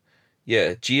 Okay.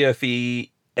 Yeah,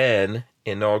 GFEN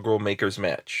Inaugural Makers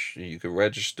Match. You can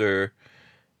register,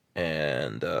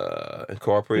 and in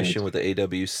cooperation with the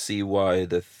AWCY,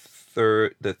 the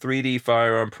 3D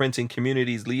firearm printing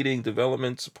community's leading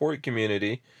development support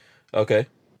community. Okay.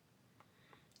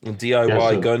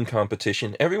 DIY gun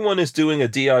competition. Everyone is doing a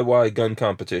DIY gun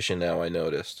competition now, I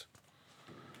noticed.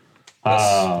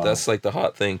 That's like the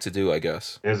hot thing to do, I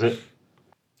guess. Is it?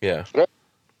 Yeah.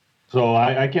 So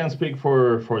I can't speak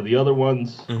for the other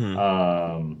ones.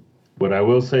 Mm-hmm. What I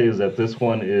will say is that this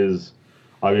one is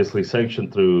obviously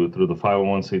sanctioned through the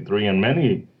 501c3 and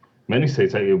many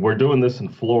states. We're doing this in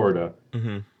Florida,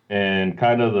 mm-hmm. and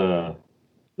kind of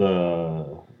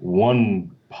the one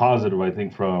positive I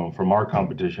think from our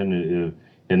competition is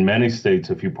in many states,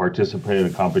 if you participate in a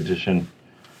competition,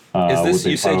 is this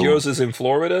you said yours is in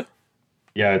Florida?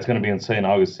 Yeah, it's going to be in St.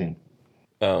 Augustine.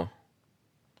 Oh.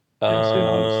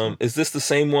 Is this the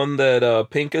same one that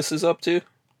Pincus is up to?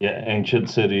 Yeah, Ancient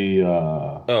City.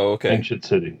 Okay. Ancient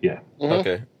City, yeah.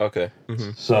 Mm-hmm. Okay.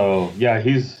 Mm-hmm. So yeah,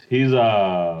 he's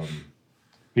going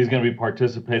to be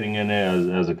participating in it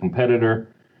as a competitor.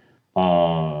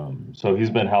 So he's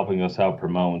been helping us out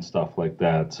promoting stuff like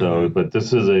that. So, mm-hmm. But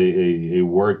this is a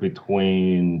work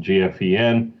between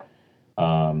GFEN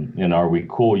and Are We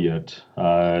Cool Yet?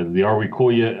 The Are We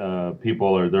Cool Yet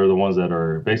people they're the ones that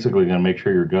are basically going to make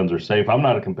sure your guns are safe. I'm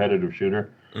not a competitive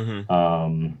shooter.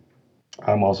 Mm-hmm.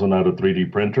 I'm also not a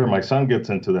 3D printer. My son gets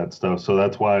into that stuff, so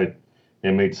that's why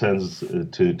it made sense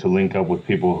to link up with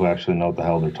people who actually know what the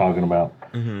hell they're talking about.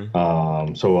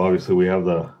 Mm-hmm. So obviously we have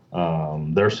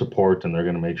their support, and they're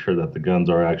going to make sure that the guns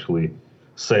are actually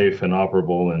safe and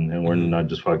operable, and we're mm-hmm. not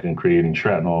just fucking creating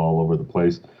shrapnel all over the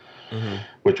place, mm-hmm.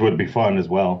 which would be fun as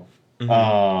well.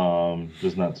 Mm-hmm.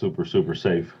 Just not super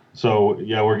safe. So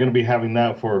yeah, we're going to be having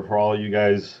that for all you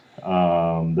guys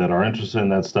that are interested in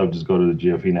that stuff. Just go to the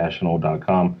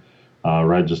gfenational.com,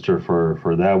 register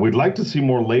for that. We'd like to see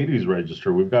more ladies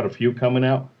register. We've got a few coming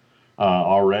out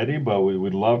already, but we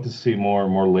would love to see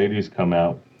more ladies come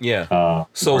out. Yeah.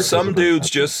 So some dudes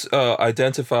just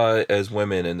identify as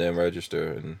women and then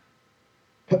register. And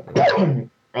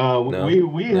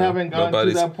we haven't gotten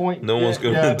to that point. No one's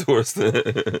going to endorse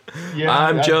that.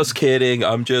 I'm just kidding.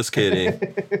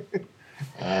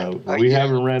 We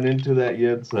haven't run into that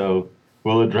yet, so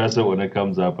we'll address it when it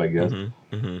comes up, I guess.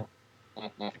 Mm-hmm.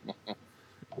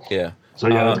 Yeah. So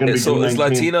yeah, it's gonna be so is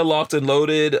Latina Locked and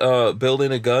Loaded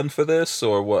building a gun for this,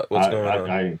 or what's going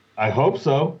on? I hope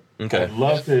so. Okay. I'd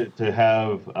love to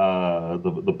have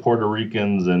the Puerto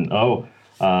Ricans and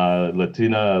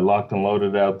Latina Locked and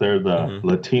Loaded out there, the mm-hmm.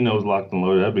 Latinos Locked and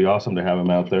Loaded. That'd be awesome to have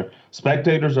them out there.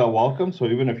 Spectators are welcome, so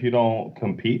even if you don't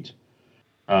compete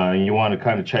and you want to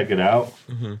kind of check it out,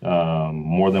 mm-hmm.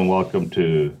 More than welcome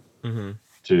to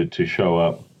show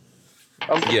up.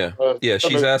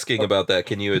 She's asking about that.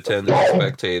 Can you attend as a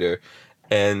spectator?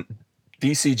 And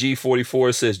DCG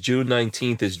 44 says June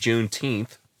 19th is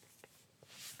Juneteenth.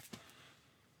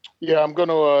 Yeah, I'm going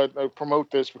to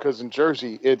promote this because in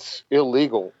Jersey, it's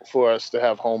illegal for us to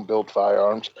have home-built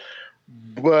firearms.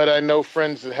 But I know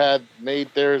friends that had made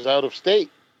theirs out of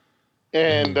state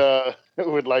and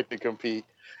would like to compete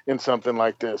in something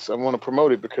like this. I want to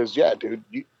promote it because, dude,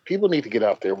 people need to get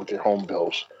out there with their home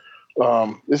builds.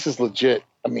 This is legit.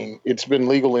 I mean, it's been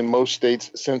legal in most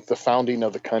states since the founding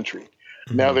of the country.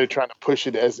 Mm-hmm. Now they're trying to push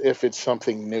it as if it's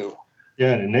something new.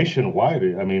 Yeah, and nationwide,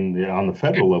 I mean, on the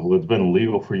federal level, it's been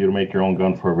illegal for you to make your own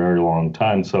gun for a very long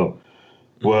time. So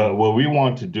what we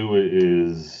want to do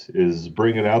is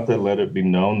bring it out there, let it be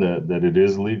known that it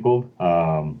is legal.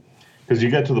 Because you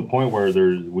get to the point where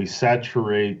we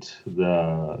saturate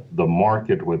the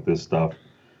market with this stuff,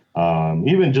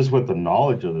 even just with the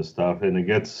knowledge of this stuff, and it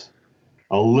gets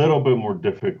a little bit more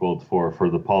difficult for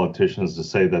the politicians to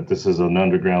say that this is an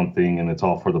underground thing and it's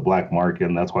all for the black market,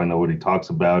 and that's why nobody talks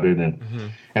about it.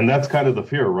 And that's kind of the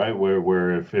fear, right?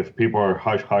 Where if people are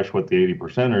hush with the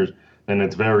 80%ers, then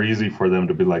it's very easy for them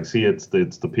to be like, see, it's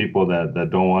the people that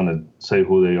don't want to say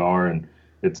who they are and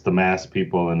it's the mass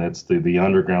people and it's the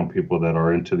underground people that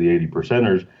are into the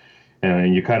 80%ers,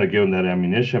 and you kind of give them that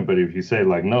ammunition. But if you say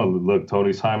like, no, look,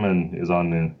 Tony Simon is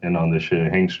on this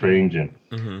shit, Hank Strange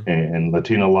and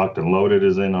Latino Locked and Loaded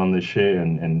is in on this shit,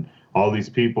 and all these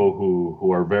people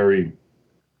who are very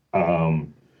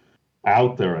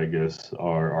out there, I guess,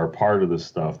 are part of this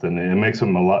stuff, then it makes it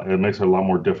a lot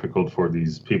more difficult for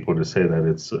these people to say that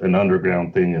it's an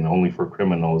underground thing and only for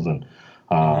criminals and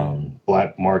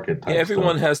black market type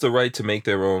everyone stuff. has the right to make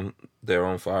their own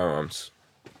firearms.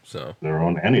 So their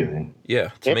own anything. Yeah,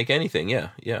 to make anything,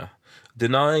 yeah.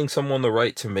 Denying someone the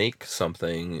right to make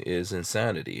something is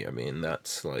insanity. I mean,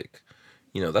 that's like,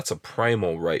 that's a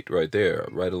primal right there,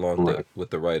 right along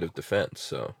with the right of defense.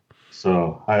 So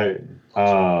I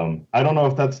don't know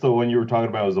if that's the one you were talking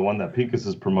about. Was the one that Pincus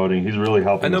is promoting? He's really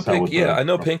helping us out with I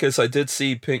know Pincus. I did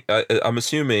see Pink. I'm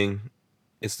assuming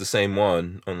it's the same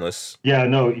one, unless. Yeah,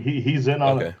 no, he's in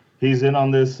on it. He's in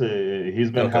on this.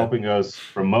 He's been helping us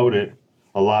promote it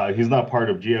a lot. He's not part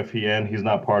of GFEN. He's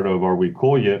not part of Are We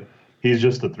Cool Yet? He's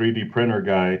just a 3D printer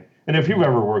guy. And if you've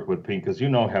ever worked with Pincus, you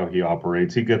know how he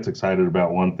operates. He gets excited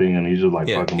about one thing, and he's just like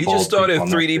fucking. He just started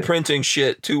 3D printing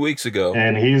shit 2 weeks ago,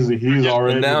 and he's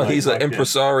already. And now he's an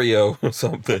impresario or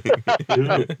something.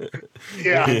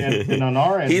 Yeah, and on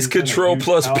our end, he's Control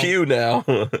plus Pew now.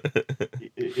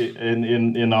 And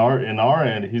in our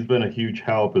end, he's been a huge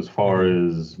help as far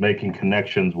as making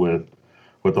connections with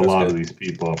a lot of these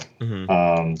people.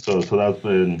 So that's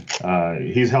been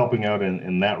he's helping out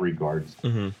in that regards.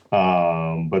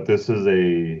 But this is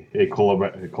a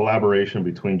collaboration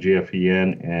between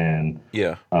GFEN and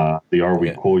the Are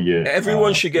We Cool Yet?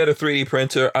 Everyone should get a 3D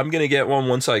printer. I'm gonna get one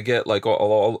once I get like a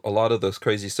lot of this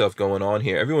crazy stuff going on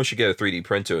here. Everyone should get a 3D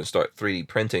printer and start 3D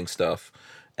printing stuff,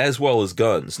 as well as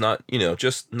guns. Not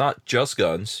just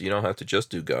guns. You don't have to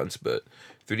just do guns, but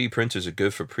 3D printers are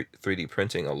good for 3D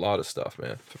printing a lot of stuff,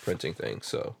 man, for printing things.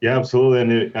 So yeah,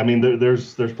 absolutely. And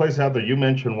there's places out there. You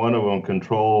mentioned one of them,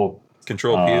 Control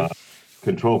Pew.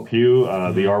 Control Pew,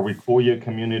 the Are We Cool Yet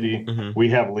community. We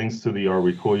have links to the Are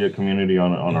We Cool Yet community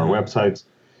on our websites.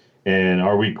 And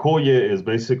Are We Cool Yet is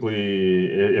basically,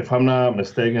 if I'm not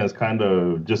mistaken, it's kind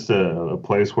of just a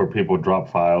place where people drop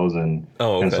files and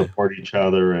support each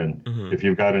other. And if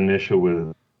you've got an issue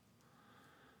with.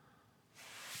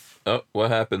 Oh, what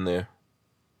happened there?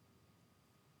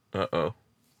 Uh-oh.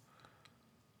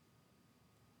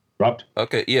 Dropped?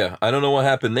 Okay, yeah. I don't know what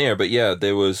happened there, but yeah,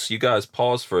 you guys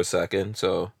paused for a second,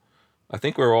 so I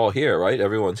think we're all here, right?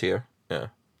 Everyone's here. Yeah.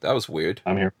 That was weird.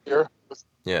 I'm here.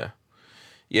 Yeah.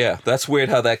 Yeah, that's weird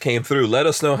how that came through. Let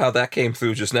us know how that came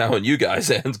through just now on you guys'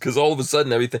 ends, because all of a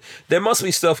sudden everything... There must be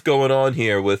stuff going on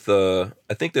here with... I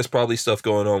think there's probably stuff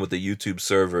going on with the YouTube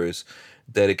servers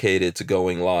dedicated to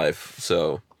going live,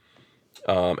 so...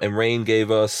 and Rain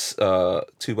gave us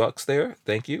 $2 there.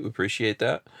 Thank you. Appreciate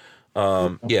that.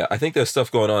 Yeah, I think there's stuff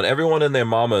going on. Everyone and their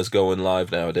mama is going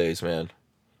live nowadays, man.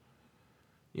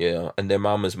 Yeah, and their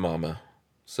mama's mama.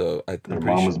 So I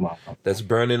appreciate that's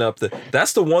burning up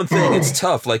that's the one thing. It's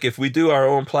tough. Like if we do our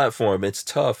own platform, it's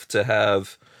tough to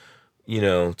have,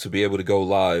 to be able to go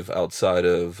live outside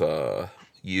of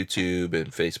YouTube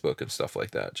and Facebook and stuff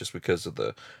like that, just because of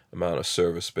the amount of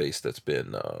server space that's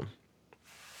been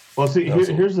well, see,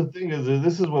 here's the thing: is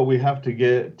this is what we have to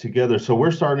get together. So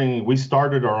we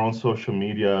started our own social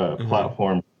media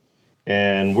platform,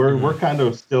 and we're kind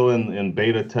of still in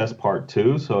beta test part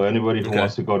 2. So anybody who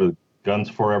wants to go to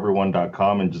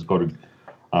gunsforeveryone.com and just go to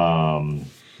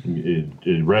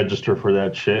register for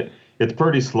that shit. It's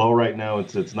pretty slow right now.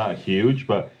 It's not huge,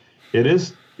 but it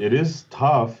is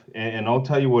tough. And I'll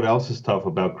tell you what else is tough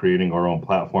about creating our own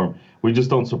platform. We just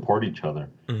don't support each other.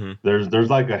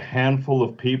 There's like a handful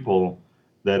of people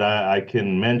that I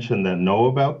can mention that know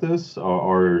about this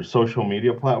or social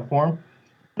media platform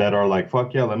that are like,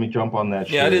 fuck yeah, let me jump on that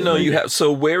shit. Yeah, I didn't know you have.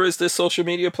 So where is this social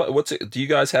media What's it? Do you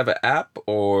guys have an app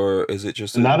or is it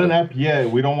just not an app yet?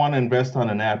 We don't want to invest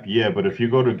on an app yet, but if you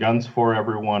go to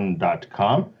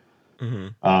gunsforeveryone.com,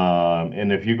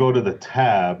 and if you go to the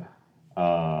tab,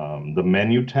 the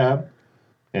menu tab,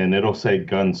 and it'll say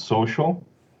Gun Social.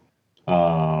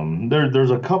 There's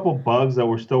a couple bugs that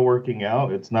we're still working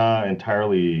out. It's not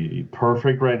entirely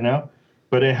perfect right now,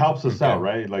 but it helps us out,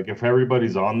 right? Like if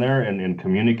everybody's on there and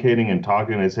communicating and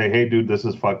talking and say, hey, dude, this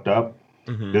is fucked up.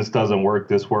 This doesn't work.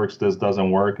 This works. This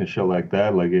doesn't work and shit like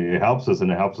that. Like it helps us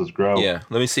and it helps us grow. Yeah.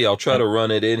 Let me see. I'll try to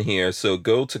run it in here. So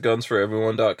go to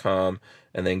gunsforeveryone.com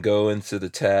and then go into the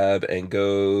tab and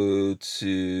go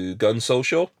to Gun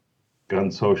Social.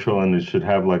 Gun Social, and it should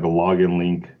have like a login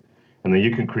link. And then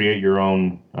you can create your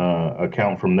own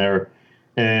account from there.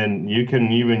 And you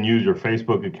can even use your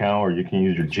Facebook account, or you can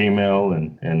use your Gmail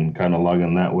and kind of log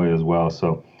in that way as well.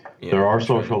 So there are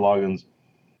social logins.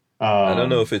 I don't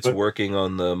know if it's working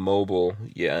on the mobile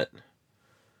yet.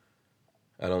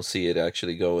 I don't see it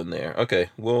actually going there. Okay,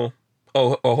 well,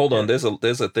 hold on. There's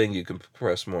a thing you can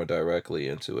press more directly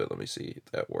into it. Let me see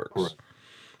if that works. Correct.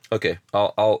 Okay,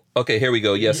 okay, here we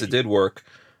go. Yes, it did work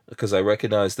because I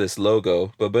recognize this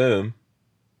logo. Ba-boom.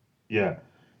 Yeah.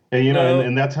 And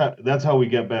and that's how we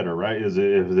get better, right? Is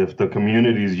if the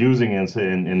community is using it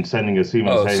and sending us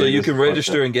emails. So you can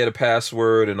register and get a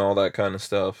password and all that kind of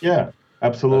stuff. Yeah,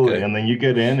 absolutely. Okay. And then you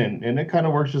get in, and it kind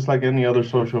of works just like any other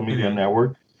social media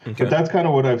network. Okay. But that's kind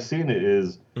of what I've seen.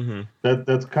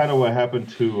 That's kind of what happened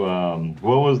to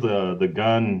what was the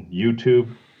gun YouTube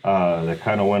that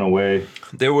kind of went away.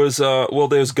 There was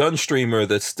there's Gunstreamer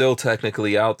that's still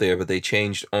technically out there, but they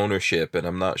changed ownership, and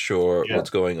I'm not sure what's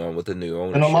going on with the new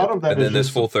ownership. And a lot of that and then there's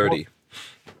Full 30.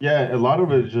 Yeah, a lot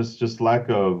of it is just lack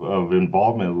of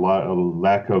involvement,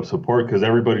 lack of support, because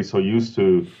everybody's so used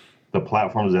to the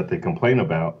platforms that they complain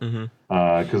about.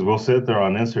 Because we'll sit there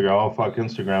on Instagram, oh fuck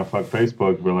Instagram, fuck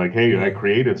Facebook. We're like, hey, I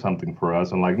created something for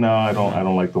us. I'm like, no, I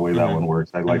don't like the way that one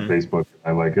works. I like Facebook.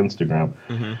 I like Instagram.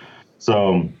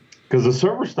 So, because the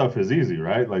server stuff is easy,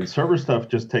 right? Like server stuff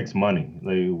just takes money.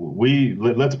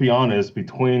 Let's be honest,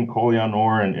 between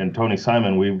Colianor and Tony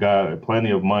Simon, we've got plenty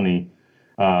of money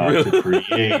to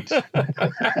create.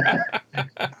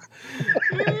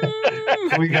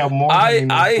 We got more.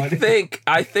 I think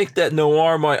that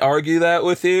Noir might argue that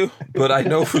with you, but I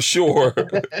know for sure,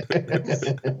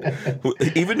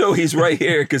 even though he's right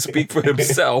here, can speak for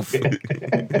himself.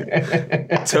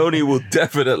 Tony will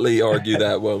definitely argue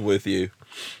that one with you.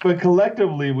 But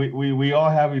collectively, we all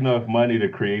have enough money to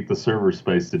create the server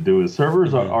space to do it.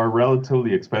 Servers are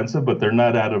relatively expensive, but they're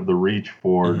not out of the reach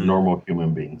for normal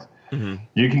human beings.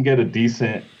 You can get a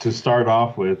decent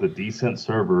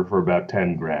server for about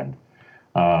 10 grand.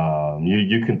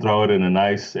 You can throw it in a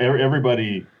nice.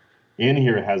 Everybody in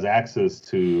here has access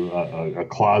to a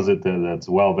closet that's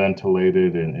well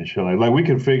ventilated and shit like we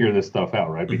can figure this stuff out,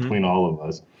 right? Between all of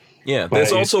us. Yeah, but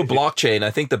there's also blockchain.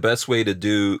 I think the best way to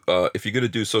do if you're going to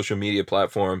do social media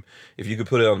platform, if you could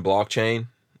put it on blockchain,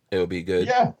 it'll be good.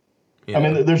 Yeah, I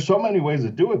mean, there's so many ways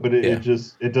to do it, but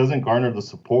it doesn't garner the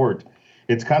support.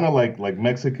 It's kind of like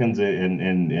Mexicans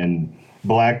in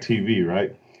black TV,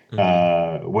 right?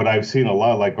 What I've seen a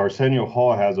lot, like Arsenio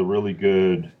Hall has a really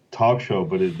good talk show,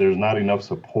 but there's not enough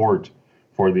support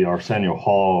for the Arsenio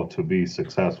Hall to be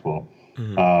successful.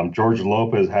 George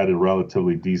Lopez had a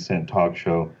relatively decent talk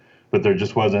show, but there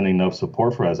just wasn't enough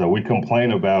support for us. We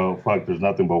complain about, there's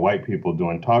nothing but white people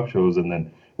doing talk shows, and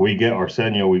then we get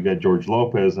Arsenio, we get George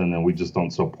Lopez, and then we just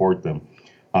don't support them.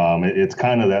 It's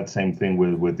kind of that same thing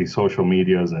with the social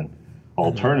medias and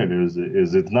alternatives.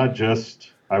 It's not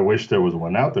just, I wish there was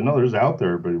one out there. No, there's out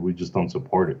there, but we just don't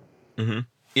support it.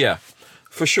 Yeah,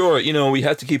 for sure. We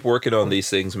have to keep working on these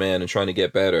things, man, and trying to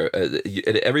get better.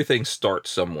 Everything starts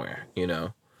somewhere,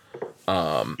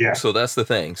 So that's the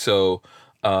thing. So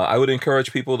I would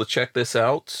encourage people to check this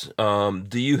out.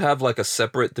 Do you have like a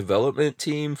separate development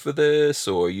team for this,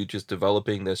 or are you just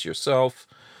developing this yourself?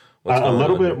 A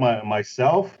little bit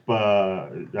myself, but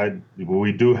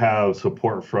we do have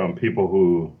support from people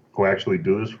who actually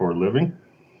do this for a living.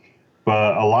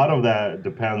 But a lot of that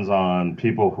depends on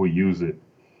people who use it.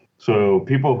 So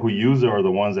people who use it are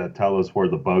the ones that tell us where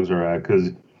the bugs are at,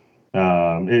 because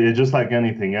it's just like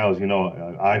anything else.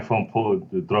 iPhone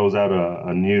throws out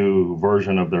a new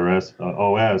version of their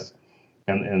OS,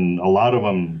 and a lot of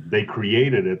them, they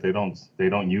created it. They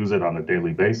don't use it on a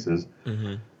daily basis,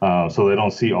 so they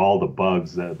don't see all the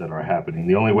bugs that are happening.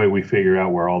 The only way we figure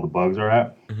out where all the bugs are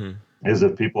at is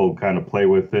if people kind of play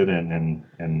with it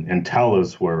and tell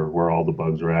us where all the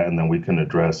bugs are at, and then we can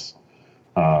address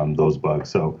those bugs.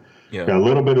 So a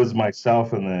little bit is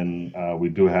myself, and then we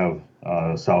do have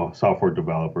software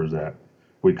developers that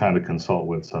we kind of consult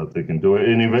with so that they can do it.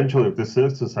 And eventually, if this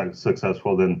is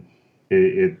successful, then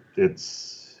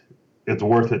it's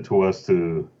worth it to us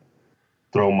to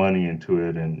throw money into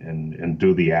it and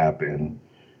do the app and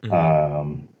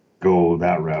go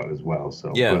that route as well.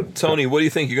 So Tony, what do you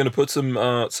think? You're going to put some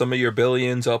of your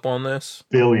billions up on this?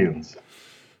 Billions.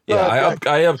 Yeah,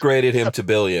 I upgraded him to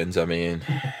billions. I mean,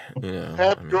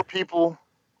 your people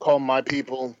call my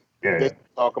people. They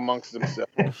talk amongst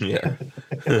themselves.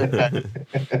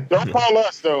 Don't call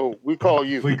us though. We call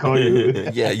you. We call you.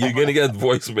 Yeah, you're gonna get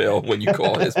voicemail when you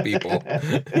call his people.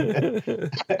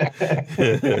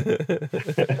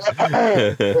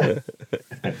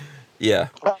 Yeah.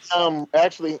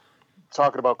 Actually,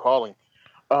 talking about calling,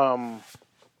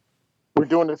 we're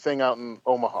doing the thing out in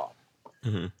Omaha.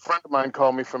 Mm-hmm. A friend of mine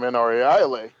called me from NRA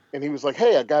ILA, and he was like,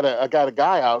 "Hey, I got a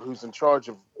guy out who's in charge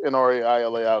of NRA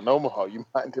ILA out in Omaha. You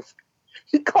mind if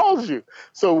he calls you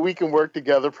so we can work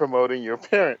together promoting your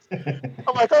appearance?"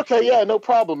 I'm like, "Okay, yeah, no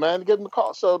problem, man. Give him a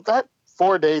call." So that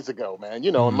 4 days ago, man.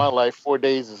 You know, in my life, 4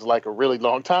 days is like a really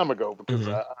long time ago because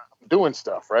I'm doing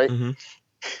stuff, right? Mm-hmm.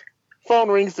 Phone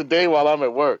rings today while I'm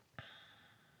at work.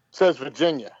 Says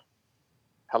Virginia.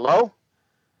 Hello?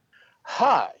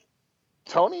 Hi,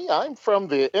 Tony. I'm from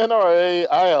the NRA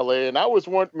ILA, and I was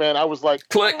like,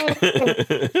 click.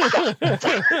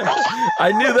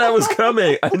 I knew that was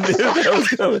coming.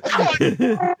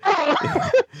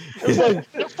 It's like,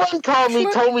 your friend called me,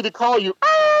 told me to call you.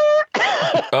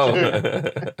 Oh.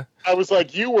 I was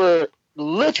like, you were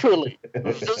literally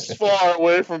this far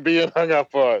away from being hung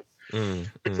up on.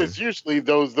 Because usually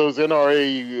those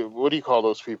NRA, what do you call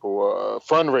those people?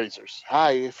 Fundraisers.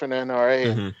 Hi, for an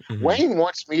NRA. Wayne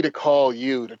wants me to call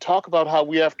you to talk about how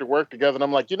we have to work together. And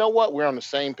I'm like, you know what? We're on the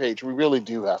same page. We really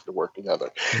do have to work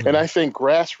together. And I think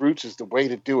grassroots is the way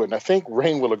to do it. And I think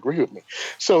Wayne will agree with me.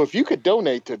 So if you could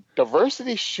donate to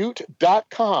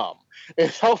diversityshoot.com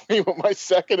and help me with my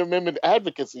Second Amendment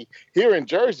advocacy here in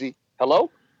Jersey. Hello?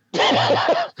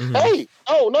 Hey,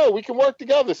 oh no, we can work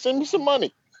together. Send me some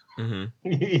money. Like,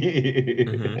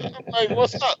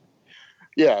 what's up?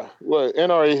 Yeah, well,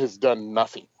 NRA has done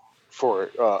nothing for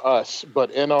us,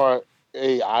 but NRA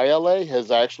ILA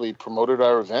has actually promoted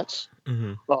our events,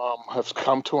 has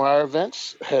come to our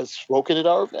events, has spoken at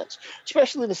our events,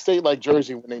 especially in a state like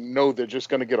Jersey when they know they're just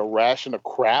going to get a ration of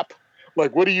crap.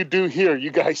 Like, what do you do here? You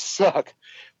guys suck.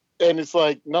 And it's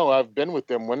like, no, I've been with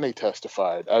them when they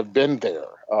testified. I've been there.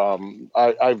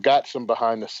 I've got some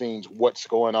behind the scenes what's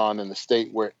going on in the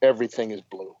state where everything is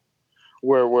blue,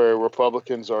 where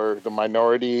Republicans are the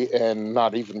minority and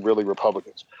not even really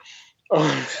Republicans,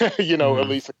 you know, at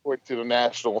least according to the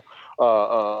national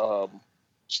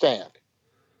stand.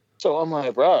 So I'm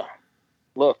like, bruh,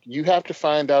 look, you have to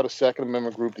find out a Second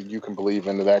Amendment group that you can believe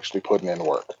in that actually putting in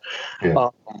work. Yeah.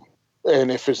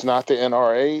 And if it's not the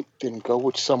NRA, then go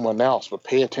with someone else. But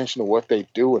pay attention to what they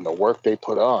do and the work they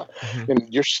put on. And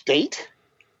your state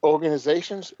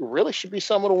organizations really should be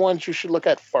some of the ones you should look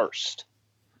at first.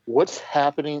 What's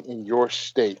happening in your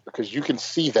state? Because you can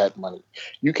see that money.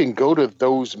 You can go to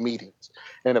those meetings.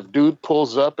 And if dude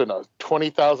pulls up in a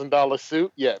 $20,000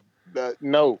 suit,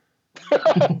 no.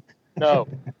 No.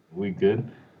 We good?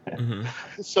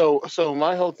 So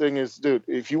my whole thing is, dude,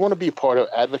 if you want to be a part of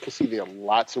advocacy, there are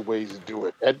lots of ways to do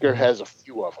it. Edgar has a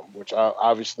few of them, which I'm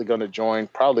obviously going to join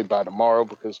probably by tomorrow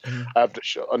because I have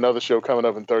another show coming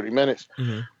up in 30 minutes.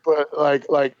 But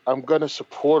like I'm going to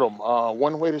support them.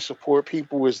 One way to support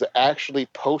people is to actually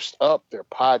post up their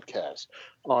podcast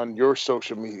on your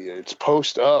social media. It's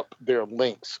post up their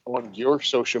links on your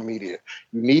social media.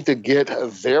 You need to get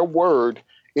their word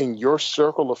in your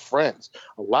circle of friends.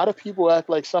 A lot of people act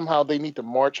like somehow they need to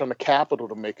march on the Capitol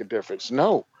to make a difference.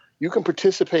 No, you can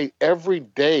participate every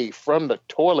day from the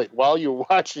toilet while you're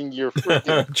watching your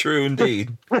freaking... True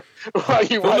indeed. From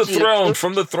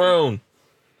the throne.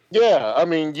 Yeah, I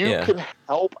mean, you can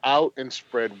help out and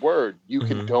spread word. You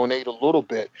can donate a little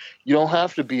bit. You don't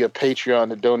have to be a Patreon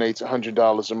that donates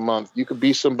 $100 a month. You could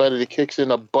be somebody that kicks in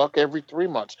 $1 every 3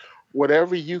 months.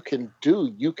 Whatever you can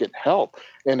do, you can help.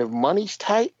 And if money's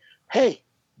tight, hey,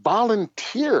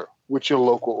 volunteer with your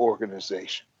local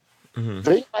organization.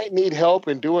 They might need help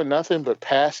in doing nothing but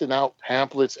passing out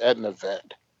pamphlets at an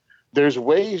event. There's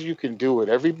ways you can do it.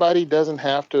 Everybody doesn't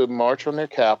have to march on their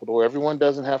Capitol. Everyone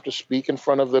doesn't have to speak in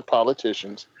front of the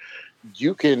politicians.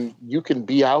 You can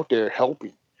be out there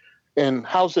helping. And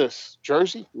how's this?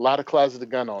 Jersey? A lot of closeted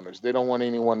gun owners. They don't want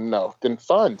anyone to know. Then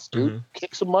funds, dude.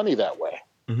 Kick some money that way.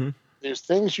 There's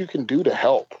things you can do to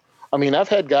help. I mean, I've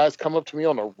had guys come up to me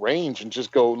on the range and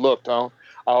just go, look, Tom,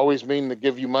 I always mean to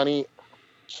give you money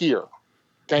here.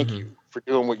 Thank you for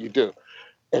doing what you do.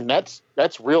 And that's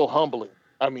real humbling.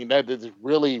 I mean, that is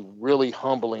really, really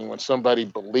humbling when somebody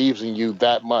believes in you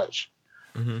that much.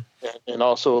 And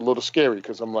also a little scary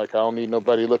because I'm like, I don't need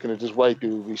nobody looking at this white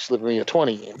dude be slipping me a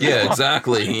 20 in. Yeah,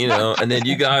 exactly. You know, and then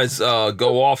you guys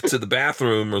go off to the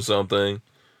bathroom or something.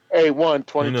 Hey,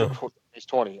 20. It's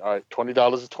 20. All right,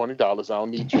 $20 is $20. I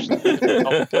don't need you.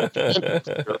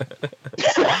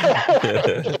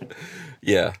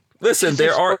 Yeah. Listen,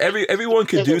 there are everyone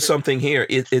could do something here.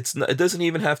 It doesn't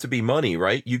even have to be money,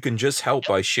 right? You can just help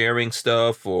by sharing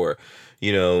stuff or,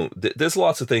 There's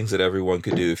lots of things that everyone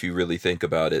could do if you really think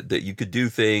about it. That you could do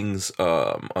things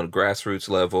on a grassroots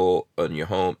level, on your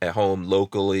home, at home,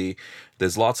 locally.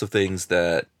 There's lots of things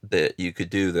that you could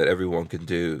do that everyone can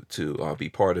do to be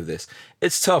part of this.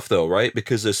 It's tough though, right?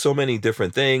 Because there's so many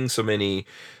different things,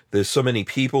 there's so many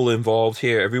people involved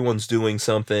here. Everyone's doing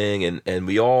something, and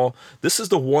this is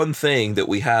the one thing that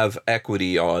we have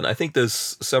equity on. I think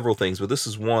there's several things, but this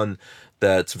is one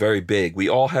that's very big. We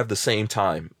all have the same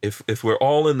time. If we're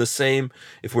all alive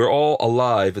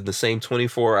in the same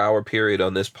 24-hour period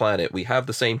on this planet, we have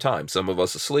the same time. Some of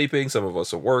us are sleeping, some of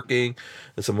us are working,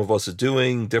 and some of us are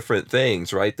doing different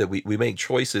things, right? That we make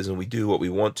choices and we do what we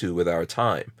want to with our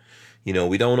time.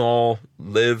 We don't all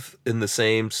live in the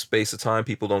same space of time.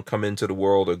 People don't come into the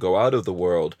world or go out of the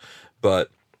world,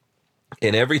 but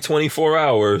in every 24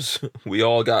 hours, we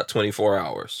all got 24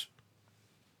 hours.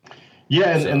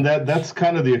 Yeah, and that's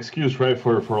kind of the excuse, right,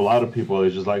 for a lot of people.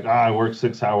 It's just like, I work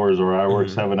 6 hours, or I work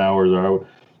 7 hours, or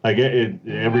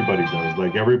everybody does.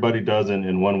 Like, everybody does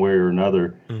in one way or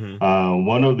another.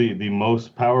 One of the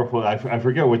most powerful, I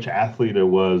forget which athlete it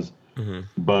was,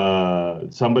 but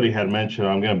somebody had mentioned,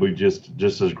 I'm going to be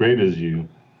just as great as you.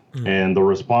 And the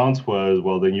response was,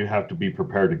 well, then you have to be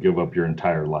prepared to give up your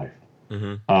entire life.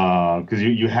 Because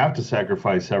you have to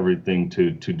sacrifice everything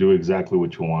to do exactly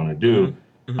what you want to do.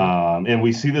 And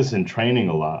we see this in training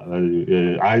a lot.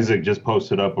 Isaac just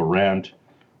posted up a rant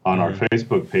on our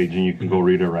Facebook page, and you can go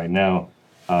read it right now,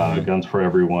 Guns for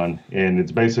Everyone. And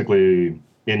it's basically,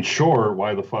 in short,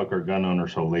 why the fuck are gun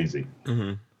owners so lazy?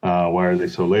 Why are they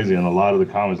so lazy? And a lot of the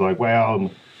comments like,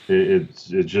 well, it's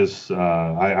just,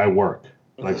 I work.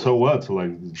 Like, so what? So,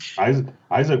 like,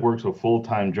 Isaac works a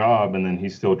full-time job, and then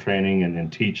he's still training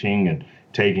and teaching and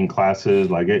taking classes.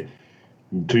 Like,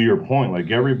 to your point, like,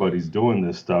 everybody's doing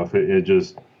this stuff. It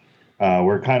just,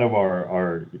 we're kind of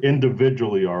our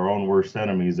individually our own worst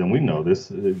enemies, and we know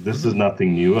this is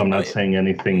nothing new. I'm not saying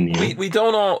anything new.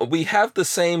 We have the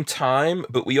same time,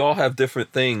 but we all have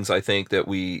different things, I think, that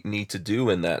we need to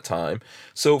do in that time.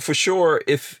 So for sure,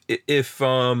 if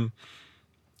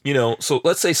so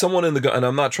let's say someone in the gun, and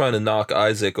I'm not trying to knock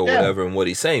Isaac or whatever and what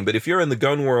he's saying, but if you're in the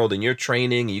gun world and you're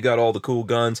training and you got all the cool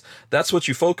guns, that's what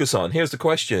you focus on. Here's the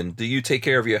question: do you take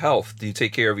care of your health? Do you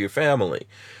take care of your family?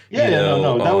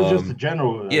 No, that was just a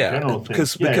general thing.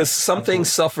 Because something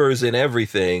suffers in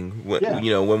everything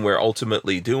when we're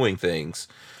ultimately doing things.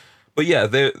 But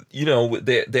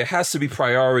there has to be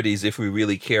priorities if we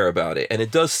really care about it. And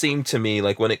it does seem to me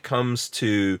like when it comes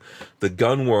to the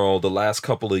gun world, the last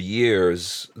couple of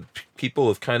years, people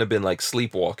have kind of been like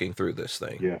sleepwalking through this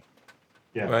thing.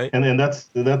 Yeah. Right. And then that's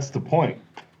the point.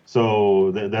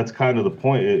 So that's kind of the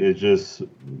point. It's just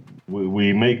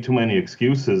we make too many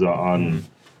excuses on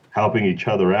helping each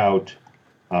other out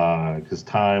because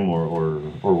time or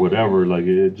whatever. Like,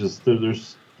 it just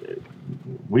there's.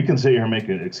 We can sit here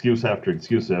making excuse after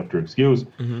excuse after excuse,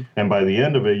 and by the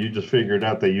end of it, you just figured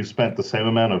out that you spent the same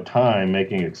amount of time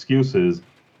making excuses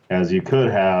as you could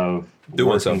have doing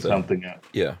working something out.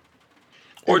 Yeah,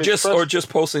 or just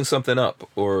posting something up,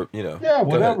 or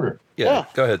whatever. Go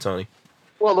ahead, Tony.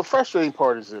 Well, the frustrating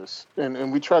part is this,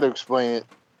 and we try to explain it: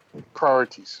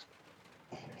 priorities.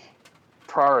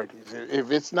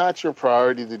 If it's not your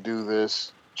priority to do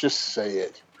this, just say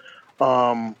it.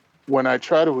 When I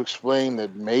try to explain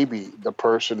that maybe the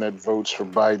person that votes for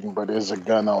Biden but is a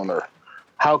gun owner,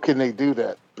 how can they do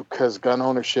that? Because gun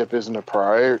ownership isn't a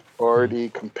priority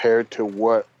compared to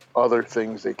what other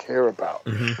things they care about.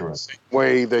 Same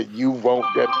way that you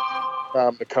won't get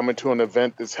time to come into an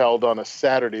event that's held on a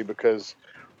Saturday because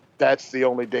that's the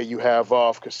only day you have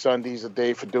off because Sunday's a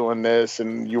day for doing this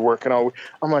and you're working all week.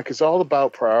 I'm like, it's all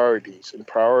about priorities and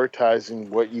prioritizing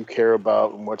what you care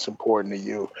about and what's important to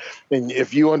you. And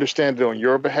if you understand it on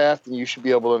your behalf, then you should be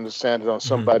able to understand it on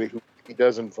somebody who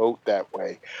doesn't vote that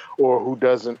way or who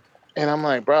doesn't. And I'm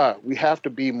like, we have to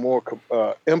be more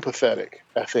empathetic,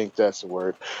 I think that's the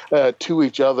word, to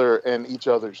each other and each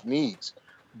other's needs.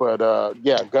 But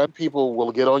gun people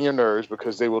will get on your nerves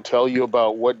because they will tell you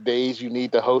about what days you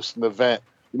need to host an event.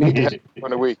 You need to have it on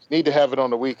the week. You need to have it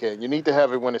on the weekend. You need to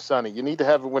have it when it's sunny. You need to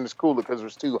have it when it's cooler because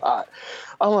it's too hot.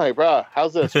 I'm like,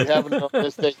 how's this? We having it on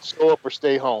this day. Show up or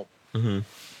stay home.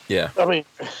 Yeah. I mean,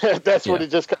 that's what it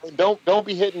just. Don't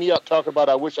be hitting me up talking about.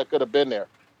 I wish I could have been there.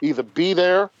 Either be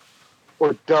there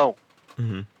or don't.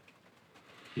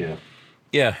 Yeah.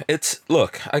 Yeah,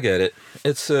 look, I get it.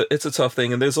 It's a tough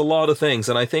thing, and there's a lot of things,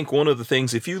 and I think one of the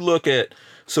things,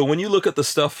 when you look at the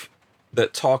stuff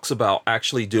that talks about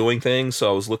actually doing things, so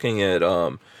I was looking at,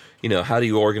 how do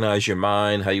you organize your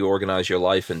mind, how you organize your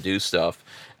life and do stuff,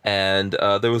 And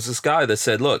there was this guy that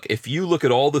said, look, if you look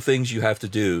at all the things you have to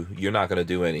do, you're not going to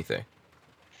do anything.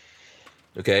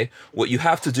 Okay? What you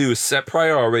have to do is set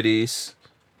priorities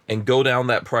and go down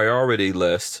that priority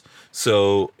list.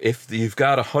 So if you've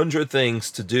got 100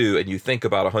 things to do and you think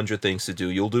about 100 things to do,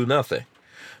 you'll do nothing.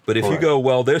 But if you go,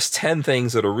 well, there's 10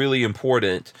 things that are really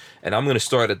important, and I'm going to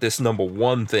start at this number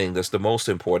one thing that's the most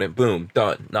important, boom,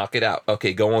 done, knock it out.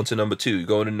 Okay, go on to number 2,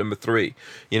 go on to number 3.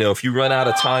 You know, if you run out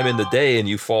of time in the day and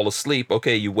you fall asleep,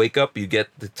 okay, you wake up, you get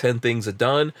the 10 things are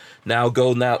done. Now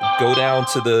go down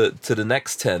to the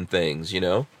next 10 things, you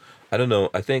know? I don't know.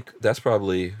 I think that's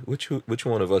probably, which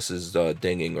one of us is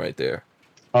dinging right there?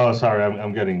 Oh, sorry,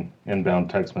 I'm getting inbound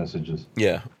text messages.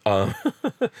 Yeah.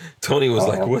 Tony was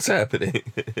like, what's happening?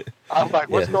 I'm like,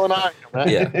 what's going on here,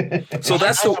 man? Yeah. So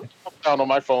that's the down on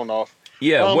my phone off.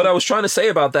 Yeah, what I was trying to say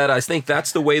about that, I think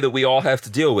that's the way that we all have to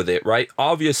deal with it, right?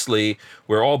 Obviously,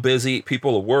 we're all busy.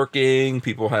 People are working.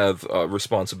 People have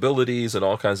responsibilities and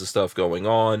all kinds of stuff going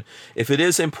on. If it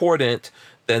is important,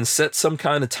 then set some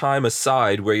kind of time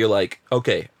aside where you're like,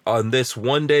 okay, on this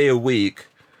one day a week,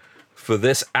 for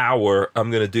this hour, I'm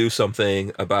going to do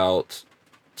something for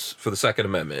the Second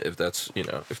Amendment, if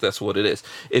that's what it is.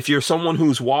 If you're someone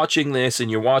who's watching this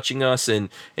and you're watching us and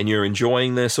you're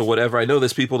enjoying this or whatever, I know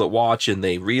there's people that watch and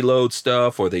they reload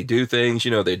stuff or they do things,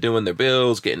 you know, they're doing their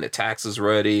bills, getting their taxes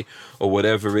ready or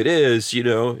whatever it is, you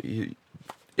know,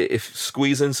 if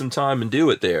squeeze in some time and do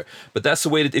it there. But that's the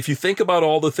way if you think about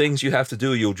all the things you have to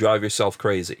do, you'll drive yourself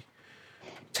crazy.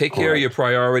 Take care of your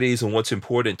priorities and what's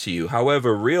important to you.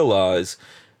 However, realize,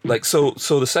 like, so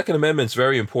the Second Amendment is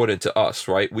very important to us,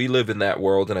 right? We live in that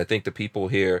world, and I think the people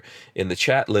here in the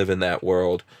chat live in that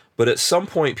world. But at some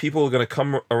point, people are going to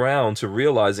come around to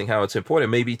realizing how it's important.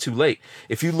 It may be too late.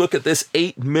 If you look at this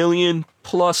 8 million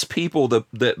plus people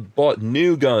that bought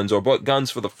new guns or bought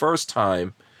guns for the first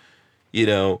time, you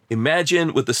know,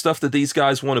 imagine with the stuff that these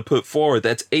guys want to put forward,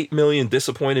 that's 8 million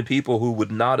disappointed people who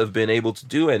would not have been able to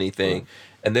do anything.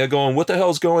 And they're going, what the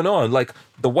hell's going on? Like,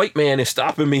 the white man is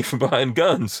stopping me from buying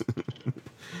guns.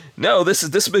 No, this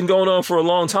has been going on for a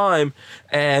long time.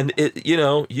 And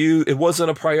it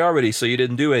wasn't a priority, so you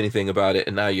didn't do anything about it.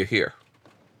 And now you're here.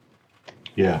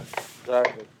 Yeah.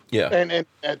 Exactly. Yeah. And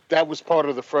that was part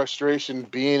of the frustration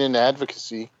being in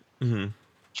advocacy. Mm-hmm.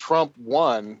 Trump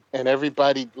won and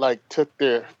everybody like took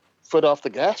their foot off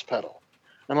the gas pedal.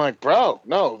 I'm like, bro,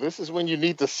 no, this is when you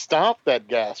need to stop that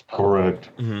gas pedal. Correct.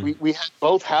 Mm-hmm. We had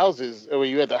both houses, or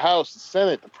you had the House, the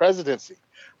Senate, the presidency.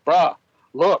 Bro,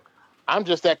 look, I'm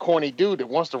just that corny dude that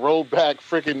wants to roll back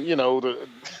freaking,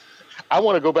 I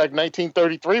want to go back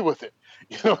 1933 with it.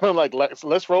 You know, I'm like,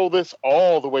 let's roll this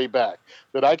all the way back,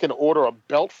 that I can order a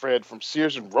belt thread from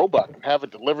Sears and Roebuck and have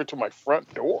it delivered to my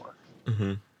front door.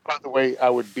 Mm-hmm. By the way, I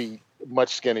would be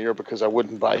much skinnier because I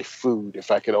wouldn't buy food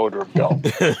if I could order a belt.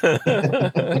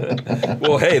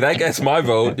 Well, hey, that gets my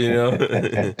vote, you know.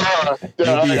 You'd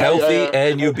be healthy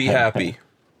and you'd be happy.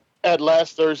 At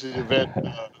last Thursday's event,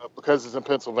 because it's in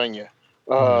Pennsylvania,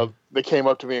 they came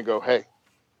up to me and go, hey,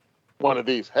 one of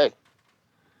these, hey,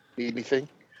 need anything?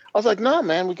 I was like, no,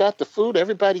 man, we got the food.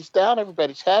 Everybody's down.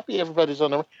 Everybody's happy. Everybody's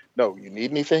on the... No, you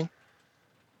need anything?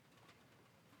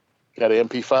 Got an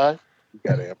MP5? You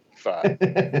got an MP5.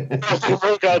 I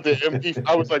broke out the MP5.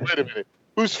 I was like, wait a minute.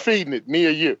 Who's feeding it, me or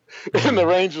you? And the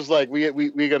ranger's like, we're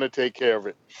going to take care of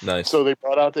it. Nice. So they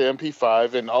brought out the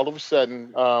MP5, and all of a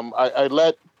sudden, I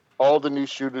let all the new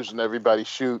shooters and everybody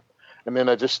shoot, and then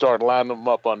I just started lining them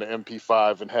up on the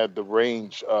MP5 and had the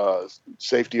range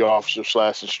safety officer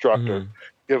 / instructor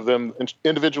give them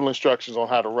individual instructions on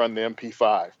how to run the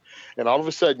MP5. And all of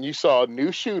a sudden, you saw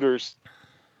new shooters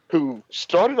who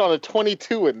started on a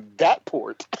 22 in that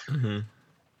port,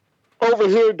 over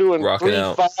here doing rocking 3,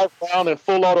 out. 5 round and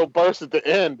full auto burst at the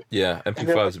end. Yeah,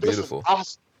 MP5 is beautiful. Is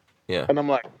awesome. Yeah. And I'm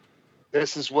like,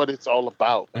 this is what it's all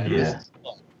about, man. Yeah. This is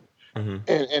fun.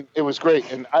 And it was great.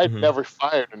 And I'd never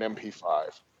fired an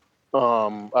MP5.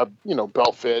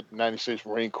 Belt fit, 96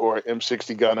 Marine Corps,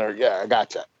 M60 gunner. Yeah, I got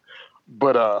that.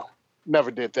 But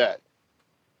never did that.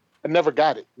 I never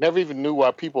got it. Never even knew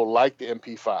why people liked the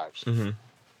MP5s.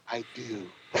 I do.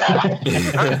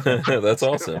 That's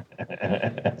awesome.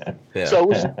 Yeah. So it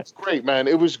was great, man.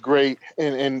 It was great.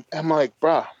 And I'm like,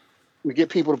 bruh, we get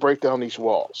people to break down these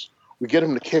walls. We get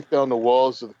them to kick down the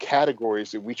walls of the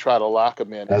categories that we try to lock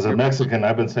them in. As a Mexican,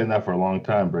 I've been saying that for a long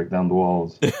time. Break down the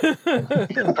walls,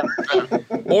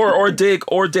 or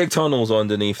dig tunnels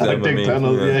underneath them.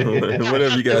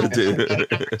 Whatever you got to do.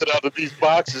 Get out of these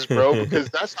boxes, bro, because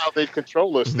that's how they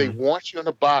control us. They want you in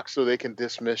a box so they can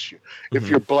dismiss you. If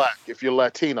you're black, if you're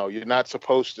Latino, you're not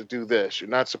supposed to do this. You're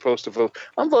not supposed to vote.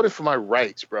 I'm voting for my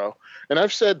rights, bro. And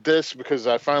I've said this because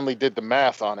I finally did the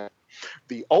math on it.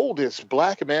 The oldest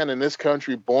black man in this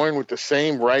country born with the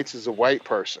same rights as a white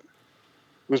person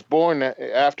was born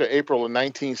after April of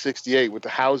 1968 with the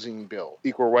housing bill,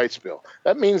 equal rights bill.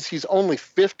 That means he's only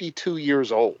 52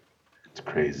 years old. It's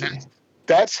crazy.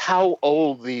 That's how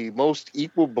old the most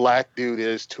equal black dude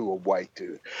is to a white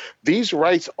dude. These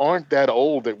rights aren't that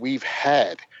old that we've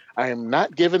had. I am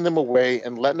not giving them away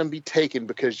and letting them be taken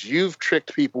because you've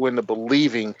tricked people into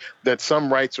believing that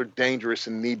some rights are dangerous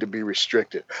and need to be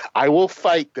restricted. I will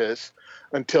fight this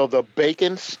until the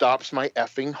bacon stops my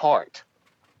effing heart.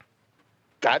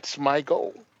 That's my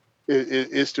goal,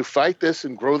 is to fight this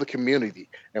and grow the community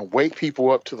and wake people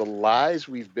up to the lies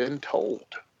we've been told.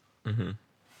 Mm-hmm.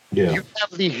 Yeah. You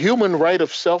have the human right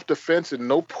of self-defense, and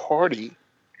no party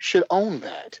should own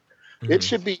that. It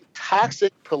should be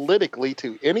toxic politically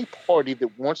to any party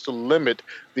that wants to limit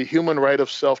the human right of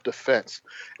self-defense.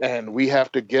 And we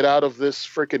have to get out of this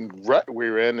freaking rut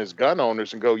we're in as gun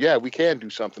owners and go, yeah, we can do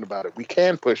something about it. We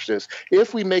can push this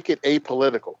if we make it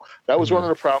apolitical. That was one of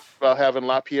the problems about having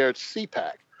LaPierre at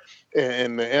CPAC.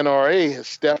 And the NRA has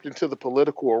stepped into the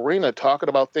political arena talking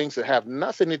about things that have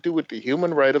nothing to do with the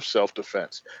human right of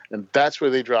self-defense. And that's where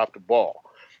they dropped the ball.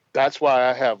 That's why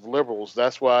I have liberals.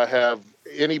 That's why I have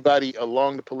anybody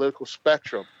along the political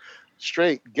spectrum,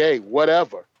 straight, gay,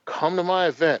 whatever. Come to my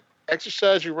event,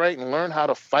 exercise your right and learn how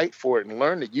to fight for it and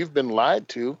learn that you've been lied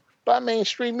to by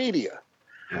mainstream media.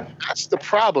 That's the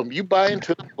problem. You buy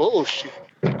into the bullshit.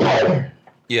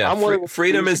 Yeah,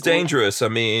 freedom is dangerous. I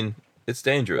mean, it's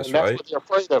dangerous, and that's right? What they're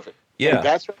afraid of it. Yeah, and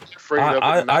that's what they're afraid of.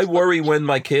 I worry when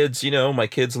my kids, my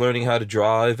kids learning how to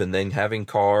drive and then having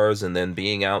cars and then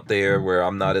being out there where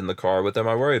I'm not in the car with them.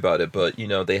 I worry about it, but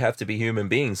they have to be human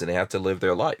beings and they have to live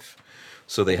their life,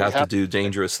 so they have to do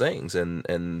dangerous things,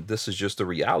 and this is just a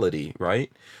reality,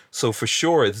 right? So for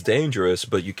sure it's dangerous,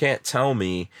 but you can't tell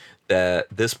me that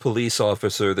this police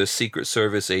officer, this Secret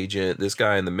Service agent, this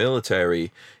guy in the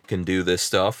military can do this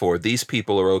stuff, or these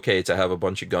people are okay to have a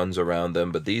bunch of guns around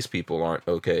them, but these people aren't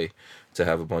okay to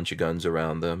have a bunch of guns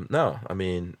around them. No, I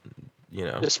mean,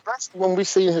 especially when we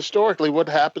see historically what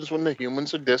happens when the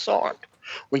humans are disarmed.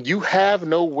 When you have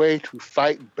no way to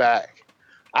fight back.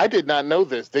 I did not know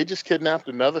this. They just kidnapped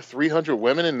another 300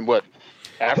 women in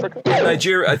Africa?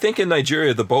 Nigeria. I think in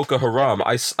Nigeria, the Boko Haram.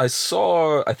 I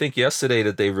saw. I think yesterday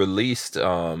that they released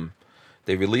some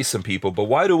people. But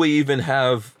why do we even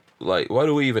have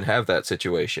that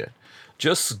situation?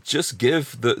 Just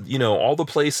give the all the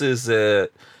places that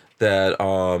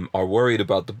are worried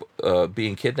about the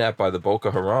being kidnapped by the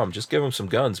Boko Haram. Just give them some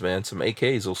guns, man. Some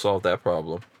AKs will solve that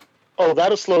problem. Oh,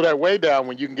 that'll slow that way down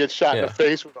when you can get shot in the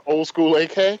face with an old school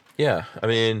AK. Yeah, I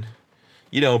mean.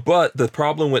 But the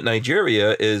problem with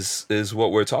Nigeria is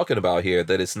what we're talking about here,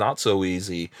 that it's not so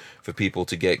easy for people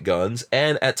to get guns.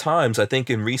 And at times, I think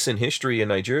in recent history in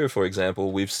Nigeria, for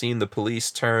example, we've seen the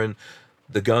police turn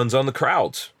the guns on the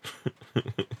crowds.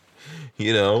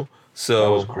 So that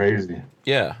was crazy.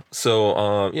 Yeah.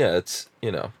 So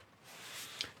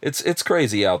it's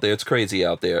crazy out there. It's crazy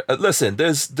out there. Listen,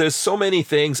 there's so many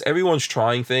things. Everyone's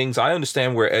trying things. I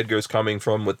understand where Edgar's coming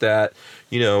from with that.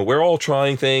 We're all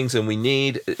trying things, and we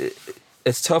need,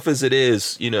 as tough as it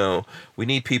is, we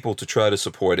need people to try to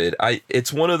support it.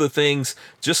 It's one of the things,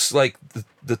 just like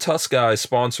the Tusk guys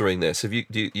sponsoring this. Have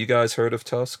you guys heard of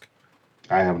Tusk?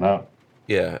 I have not.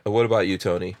 Yeah. What about you,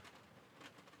 Tony?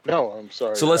 No, I'm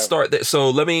sorry. So let's start there. So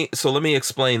let me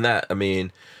explain that. I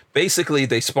mean, basically,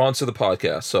 they sponsor the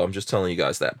podcast, so I'm just telling you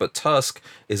guys that. But Tusk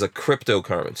is a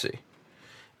cryptocurrency,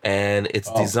 and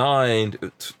it's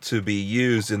designed to be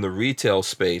used in the retail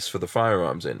space for the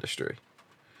firearms industry.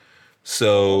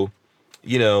 So,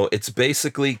 it's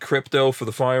basically crypto for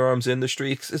the firearms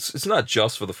industry. It's not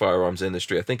just for the firearms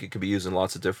industry. I think it could be used in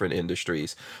lots of different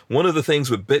industries. One of the things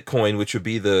with Bitcoin, which would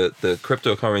be the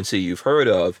cryptocurrency you've heard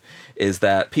of, is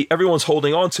that everyone's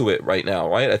holding on to it right now,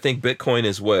 right? I think Bitcoin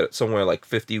is somewhere like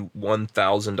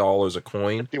 $51,000 a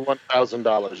coin.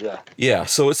 $51,000, yeah. Yeah,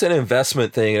 so it's an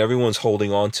investment thing, and everyone's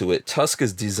holding on to it. Tusk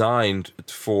is designed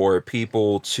for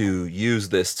people to use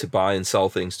this to buy and sell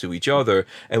things to each other.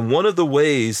 And one of the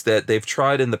ways that they've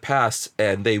tried in the past,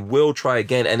 and they will try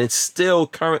again, and it's still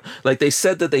current. Like they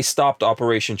said that they stopped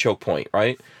Operation Choke Point,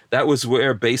 right? That was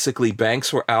where basically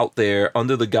banks were out there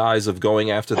under the guise of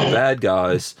going after the bad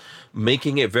guys,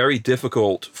 making it very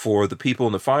difficult for the people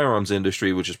in the firearms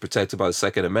industry, which is protected by the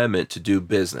Second Amendment, to do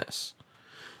business.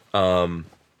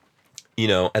 You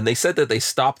know, and they said that they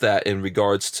stopped that in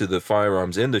regards to the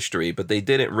firearms industry, but they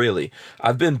didn't really.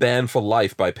 I've been banned for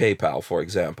life by PayPal, for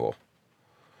example.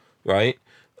 Right?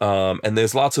 And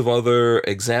there's lots of other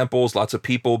examples, lots of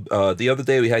people. The other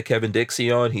day we had Kevin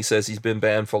Dixie on. He says he's been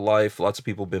banned for life. Lots of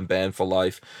people have been banned for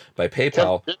life by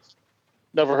PayPal.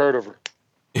 Never heard of her.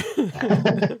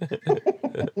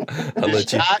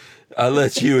 I'll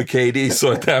let you and KD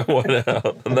sort that one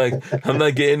out. I'm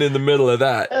not getting in the middle of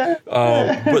that.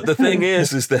 But the thing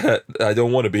is that I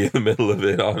don't want to be in the middle of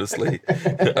it, honestly.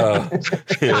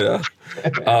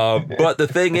 But the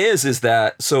thing is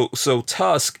that so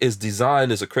Tusk is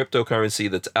designed as a cryptocurrency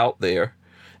that's out there.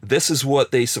 This is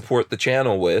what they support the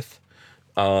channel with.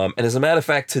 And as a matter of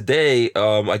fact, today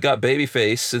I got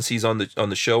Babyface, since he's on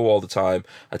the show all the time.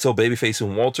 I told Babyface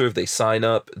and Walter if they sign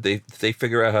up, they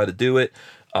figure out how to do it.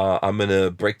 I'm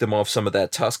gonna break them off some of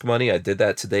that Tusk money. I did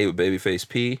that today with Babyface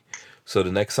P. So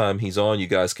the next time he's on, you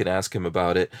guys can ask him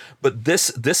about it. But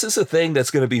this is a thing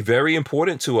that's going to be very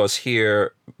important to us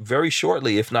here very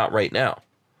shortly, if not right now.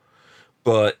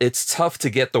 But it's tough to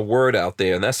get the word out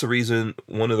there, and that's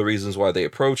one of the reasons why they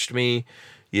approached me.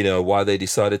 You know, why they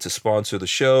decided to sponsor the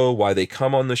show, why they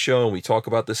come on the show and we talk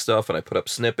about this stuff and I put up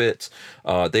snippets.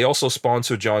 They also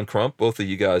sponsor John Crump. Both of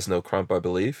you guys know Crump, I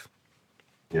believe.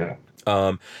 Yeah.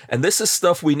 And this is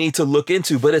stuff we need to look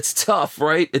into, but it's tough,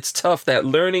 right? It's tough, that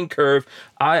learning curve.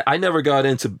 I never got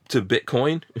into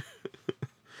Bitcoin.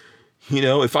 You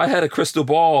know, if I had a crystal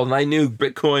ball and I knew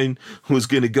Bitcoin was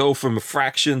going to go from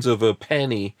fractions of a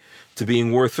penny to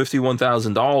being worth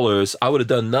 $51,000, I would have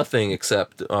done nothing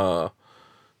except...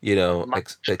 except buy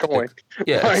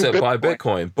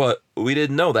Bitcoin. But we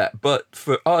didn't know that. But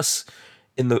for us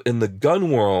in the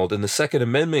gun world, in the Second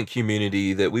Amendment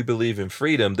community that we believe in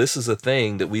freedom, this is a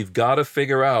thing that we've got to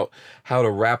figure out how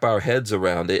to wrap our heads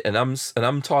around it. And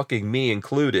I'm talking me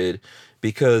included,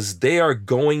 because they are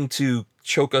going to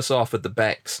choke us off at the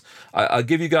banks. I'll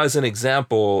give you guys an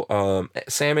example.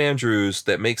 Sam Andrews,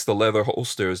 that makes the leather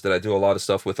holsters that I do a lot of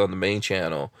stuff with on the main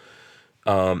channel.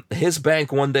 His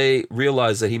bank one day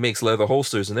realized that he makes leather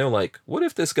holsters, and they're like, what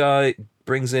if this guy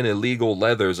brings in illegal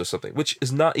leathers or something, which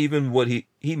is not even what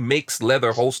he makes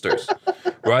leather holsters,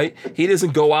 right? He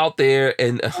doesn't go out there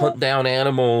and hunt down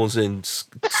animals and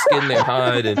skin their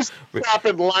hide and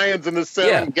stopping lions in the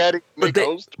Serengeti.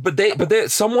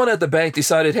 But someone at the bank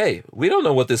decided, hey, we don't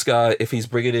know what this guy, if he's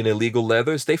bringing in illegal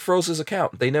leathers. They froze his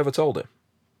account. They never told him.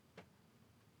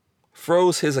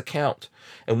 Froze his account.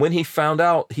 And when he found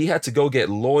out, he had to go get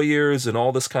lawyers and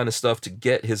all this kind of stuff to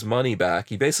get his money back.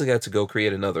 He basically had to go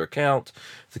create another account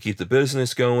to keep the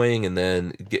business going, and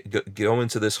then go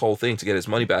into this whole thing to get his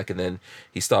money back. And then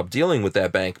he stopped dealing with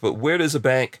that bank. But where does a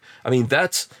bank? I mean,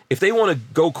 that's, if they want to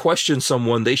go question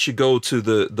someone, they should go to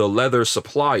the leather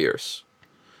suppliers,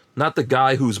 not the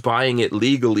guy who's buying it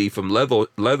legally from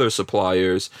leather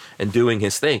suppliers and doing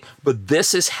his thing. But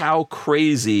this is how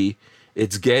crazy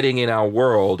it's getting in our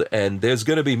world, and there's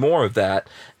going to be more of that.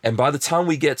 And by the time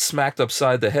we get smacked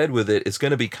upside the head with it, it's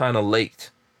going to be kind of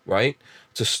late, right?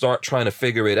 To start trying to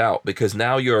figure it out, because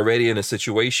now you're already in a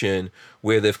situation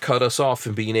where they've cut us off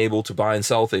from being able to buy and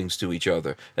sell things to each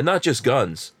other, and not just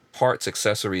guns, parts,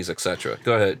 accessories, etc.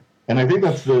 Go ahead. And I think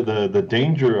that's the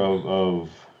danger of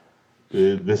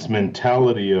this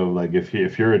mentality of, like, if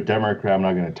you're a Democrat, I'm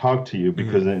not going to talk to you,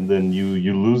 because then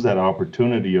you lose that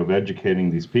opportunity of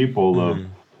educating these people. Of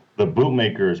the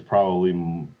bootmaker is probably,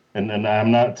 and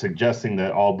I'm not suggesting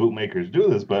that all bootmakers do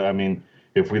this, but I mean,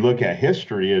 if we look at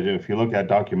history, if you look at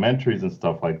documentaries and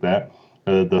stuff like that,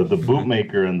 the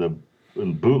bootmaker and the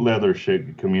boot leather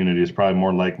shit community is probably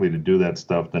more likely to do that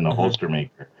stuff than the holster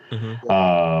maker.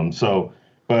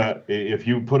 But if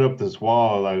you put up this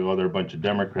wall, like, oh, they're a bunch of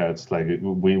Democrats, like,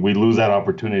 we lose that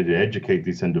opportunity to educate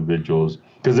these individuals,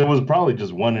 because it was probably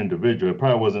just one individual. It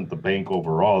probably wasn't the bank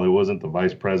overall. It wasn't the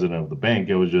vice president of the bank.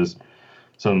 It was just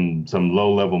some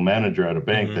low-level manager at a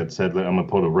bank that said, I'm going to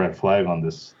put a red flag on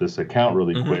this account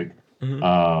really quick.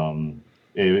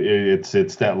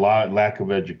 It's that lack of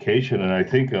education. And I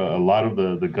think a lot of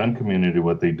the gun community,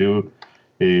 what they do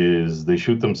is they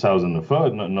shoot themselves in the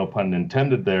foot, no pun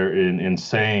intended there, in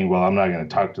saying, well, I'm not going to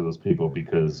talk to those people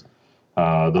because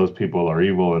those people are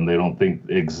evil and they don't think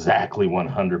exactly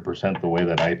 100% the way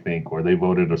that I think, or they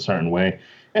voted a certain way.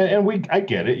 And I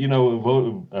get it,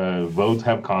 votes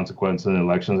have consequences and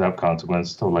elections have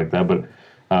consequences, stuff like that. But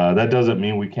that doesn't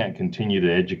mean we can't continue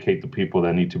to educate the people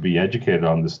that need to be educated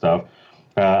on this stuff.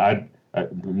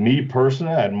 me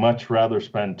personally, I'd much rather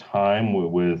spend time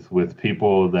with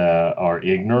people that are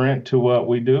ignorant to what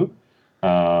we do,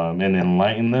 and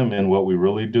enlighten them in what we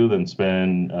really do than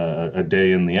spend a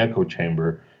day in the echo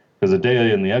chamber. Because a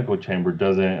day in the echo chamber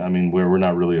doesn't, I mean, we're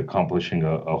not really accomplishing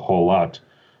a whole lot.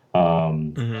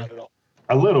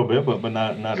 A little bit, but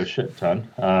not a shit ton.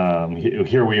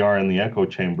 Here we are in the echo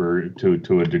chamber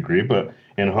to a degree, but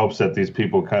in hopes that these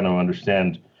people kind of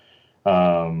understand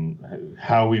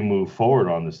how we move forward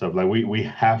on this stuff. Like we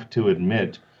have to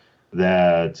admit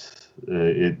that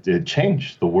it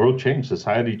changed. The world changed.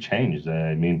 Society changed.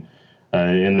 I mean,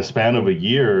 in the span of a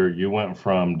year, you went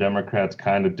from Democrats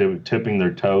kind of tipping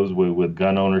their toes with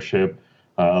gun ownership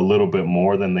a little bit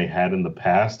more than they had in the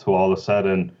past to all of a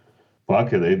sudden,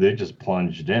 fuck it, they just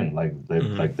plunged in. Like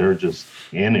they're just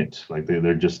in it. Like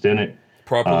they're just in it.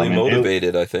 Properly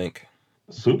motivated, I think.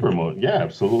 Super mode, yeah,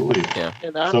 absolutely. Yeah.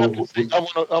 And I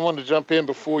want to jump in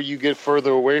before you get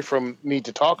further away from need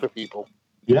to talk to people.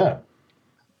 Yeah.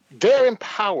 They're in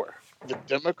power. The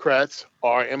Democrats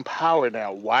are in power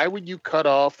now. Why would you cut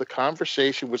off the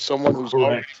conversation with someone who's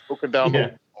already broken down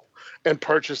the wall and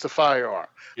purchased a firearm?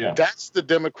 Yeah. That's the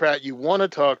Democrat you want to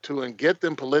talk to and get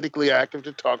them politically active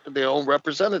to talk to their own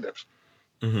representatives.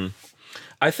 Mm-hmm.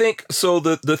 I think so.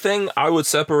 The thing I would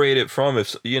separate it from,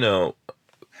 if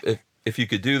you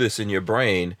could do this in your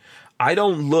brain, I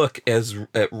don't look at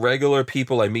regular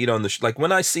people I meet on the like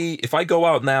when if I go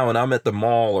out now and I'm at the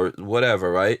mall or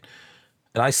whatever, right,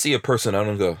 and I see a person, I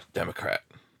don't go Democrat,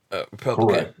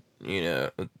 Republican,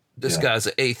 this guy's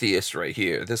an atheist right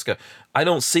here. This guy, I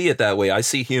don't see it that way. I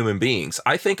see human beings.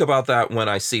 I think about that when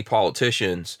I see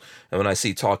politicians and when I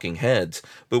see talking heads.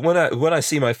 But when I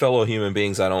see my fellow human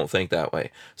beings, I don't think that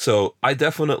way. So I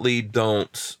definitely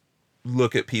don't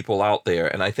look at people out there.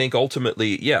 And I think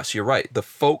ultimately, yes, you're right. The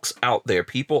folks out there,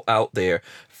 people out there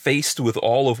faced with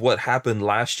all of what happened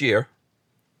last year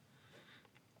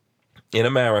in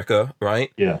America,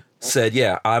 right? Yeah. Said,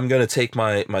 yeah, I'm going to take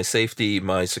my safety,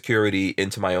 my security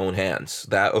into my own hands.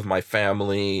 That of my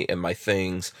family and my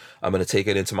things, I'm going to take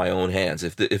it into my own hands.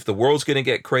 If the world's going to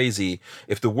get crazy,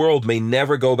 if the world may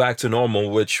never go back to normal,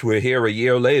 which we're here a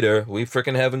year later, we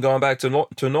freaking haven't gone back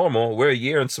to normal. We're a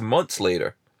year and some months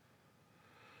later.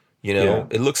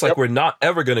 It looks like we're not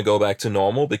ever going to go back to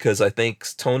normal because I think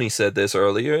Tony said this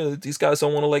earlier. These guys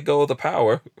don't want to let go of the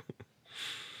power.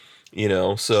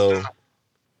 So...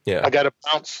 Yeah, I got to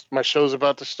bounce. My show's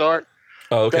about to start.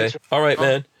 Oh, okay. All right,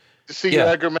 man. To see you,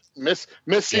 Edgar, man. Miss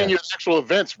seeing your actual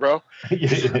events, bro.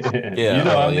 Yeah.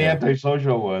 I'm the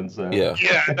antisocial one. So. Yeah.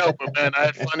 Yeah, I know, but man, I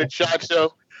had fun at SHOT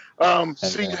Show.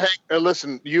 See, Hank,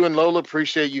 listen, you and Lola,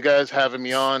 appreciate you guys having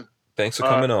me on. Thanks for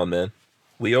coming on, man.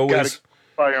 We always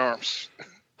firearms.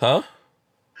 Huh?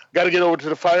 Got to get over to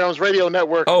the Firearms Radio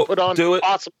Network. Oh, put on do it.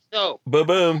 Awesome show.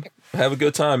 Boom. Have a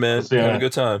good time, man. Have a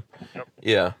good time. Yep.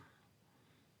 Yeah.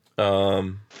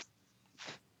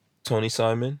 Tony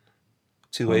Simon,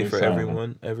 2A for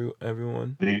Simon.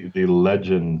 everyone. The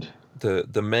legend.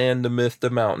 The man, the myth, the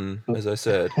mountain, as I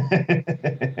said.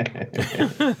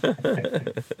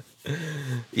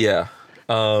 Yeah.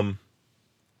 Lola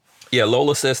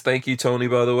says thank you, Tony,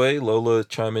 by the way. Lola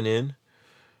chiming in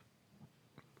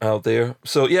out there.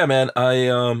 So yeah, man, I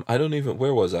don't even,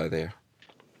 where was I there?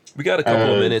 We got a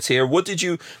couple of minutes here. What did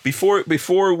you,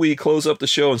 before we close up the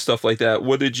show and stuff like that,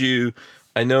 what did you,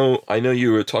 I know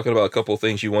you were talking about a couple of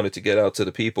things you wanted to get out to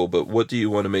the people, but what do you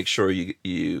want to make sure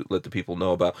you let the people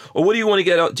know about? Or what do you want to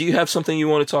get out? Do you have something you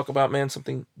want to talk about, man?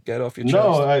 Something get off your chest?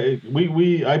 No, I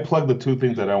plugged the two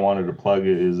things that I wanted to plug.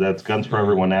 That's Guns for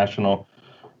Everyone National.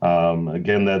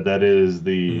 Again, that is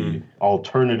the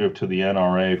alternative to the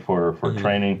NRA for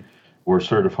training. We're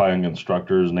certifying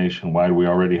instructors nationwide. We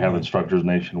already have instructors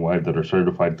nationwide that are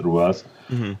certified through us.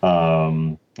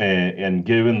 And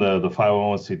given the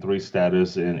 501c3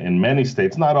 status in many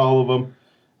states, not all of them,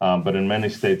 but in many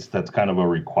states, that's kind of a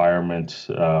requirement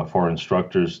for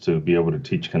instructors to be able to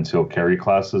teach concealed carry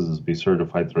classes, is be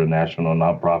certified through a national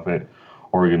nonprofit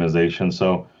organization.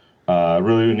 So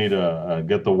really we need to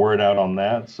get the word out on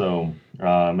that. So,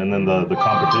 and then the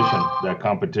competition. That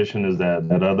competition is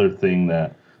that other thing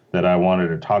that I wanted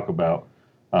to talk about,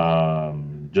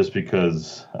 just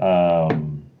because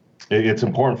it's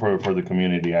important for the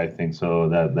community, I think, so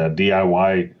that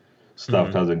DIY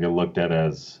stuff doesn't get looked at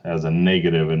as a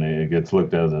negative, and it gets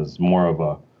looked at as more of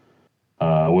a,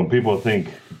 when people think,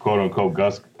 quote unquote,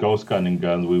 ghost gunning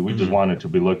guns, we just want it to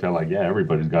be looked at like, yeah,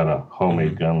 everybody's got a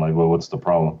homemade gun. Like, well, what's the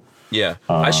problem? Yeah,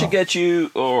 I should get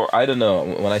you, or I don't know.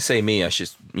 When I say me, I should,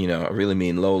 I really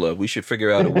mean Lola. We should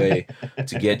figure out a way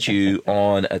to get you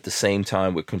on at the same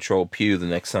time with Control Pew the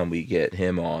next time we get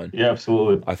him on. Yeah,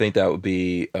 absolutely. I think that would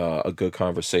be a good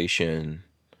conversation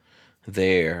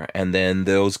there. And then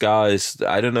those guys,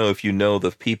 I don't know if you know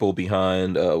the people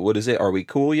behind, what is it? Are We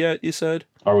Cool Yet, you said?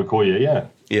 Are We Cool Yet? Yeah.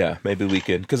 Yeah, maybe we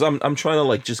can, because I'm trying to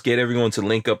like just get everyone to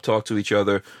link up, talk to each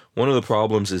other. One of the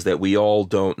problems is that we all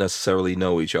don't necessarily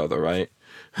know each other, right?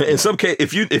 In some case,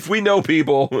 if we know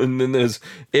people and then there's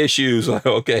issues, like,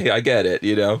 okay, I get it,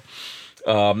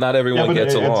 not everyone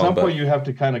gets along. At some point, you have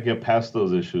to kind of get past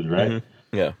those issues, right?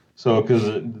 Mm-hmm. Yeah. So,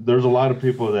 because there's a lot of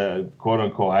people that, quote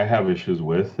unquote, I have issues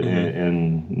with,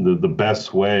 and the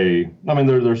best way. I mean,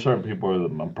 there's certain people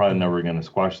that I'm probably never going to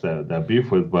squash that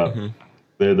beef with, but.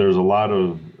 There's a lot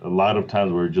of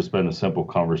times where it's just been a simple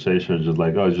conversation. It's just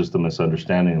like, oh, it's just a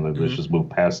misunderstanding. Like, let's just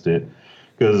move past it.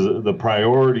 Because the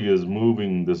priority is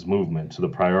moving this movement. So the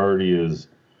priority is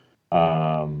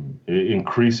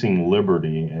increasing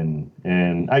liberty.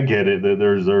 And I get it.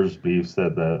 There's beefs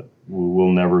that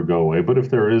will never go away. But if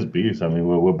there is beefs, I mean,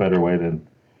 what better way than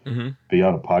be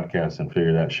on a podcast and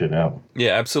figure that shit out?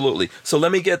 Yeah, absolutely. So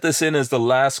let me get this in as the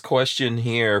last question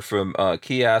here from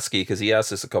Kiaski, because he asked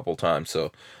this a couple times.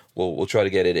 So we'll try to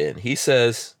get it in. He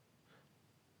says,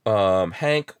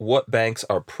 Hank, what banks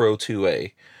are Pro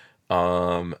 2A?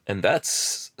 And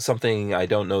that's something I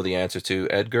don't know the answer to.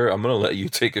 Edgar, I'm going to let you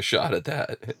take a shot at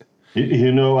that.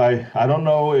 I don't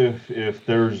know if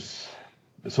there's.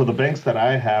 So the banks that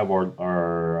I have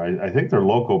are I think they're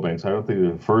local banks. I don't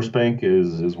think the First Bank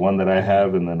is one that I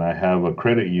have, and then I have a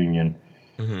credit union.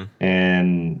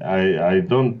 And I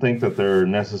don't think that they're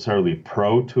necessarily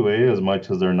pro 2A as much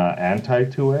as they're not anti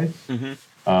 2A.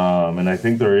 And I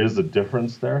think there is a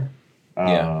difference there.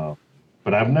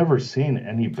 But I've never seen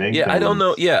any bank. Yeah, I don't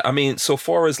know. Yeah, I mean, so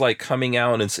far as like coming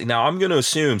out and now I'm going to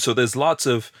assume, so there's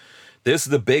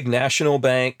the big national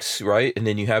banks, right? And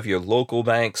then you have your local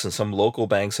banks, and some local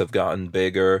banks have gotten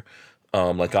bigger.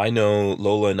 Like I know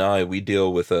Lola and we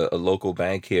deal with a local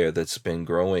bank here that's been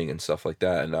growing and stuff like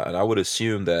that. And I would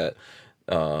assume that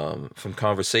from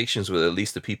conversations with at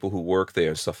least the people who work there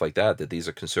and stuff like that these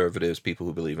are conservatives, people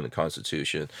who believe in the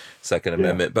Constitution, Second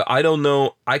Amendment. But I don't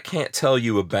know. I can't tell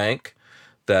you a bank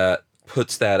that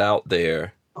puts that out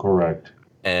there. Correct.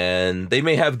 And they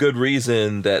may have good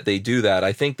reason that they do that.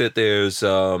 I think that there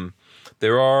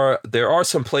are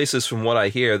some places from what I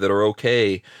hear that are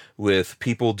okay with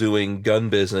people doing gun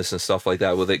business and stuff like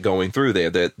that with it going through there,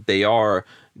 that they are,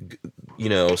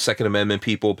 Second Amendment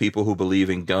people who believe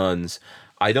in guns.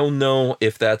 I don't know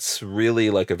if that's really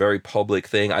like a very public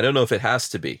thing. I don't know if it has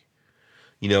to be.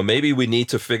 Maybe we need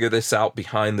to figure this out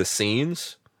behind the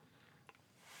scenes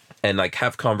and like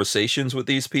have conversations with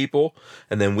these people,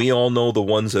 and then we all know the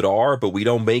ones that are, but we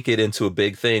don't make it into a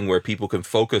big thing where people can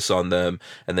focus on them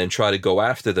and then try to go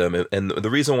after them. And the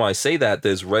reason why I say that,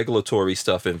 there's regulatory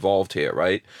stuff involved here,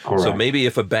 right? Correct. So maybe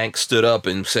if a bank stood up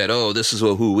and said, oh, this is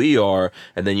who we are,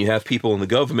 and then you have people in the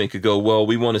government could go, well,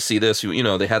 we want to see this. They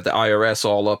have the IRS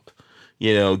all up,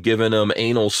 giving them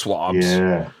anal swabs.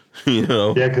 Yeah.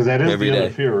 Yeah, because that is the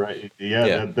other fear, right?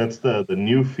 Yeah. That's the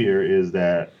new fear is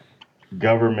that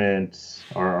governments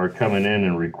are coming in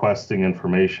and requesting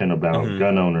information about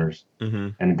gun owners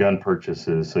and gun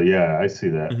purchases. So yeah, I see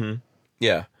that.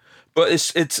 Yeah, but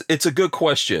it's a good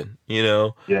question, Yeah.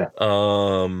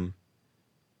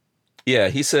 Yeah,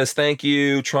 he says thank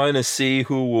you. Trying to see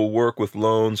who will work with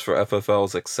loans for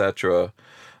FFLs, etc.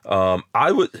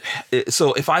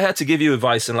 So if I had to give you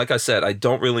advice, and like I said, I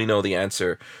don't really know the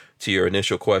answer to your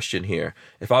initial question here.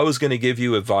 If I was going to give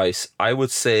you advice, I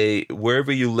would say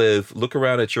wherever you live, look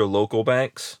around at your local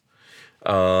banks,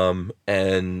 and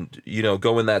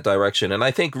go in that direction. And I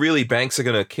think really banks are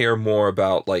going to care more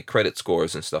about like credit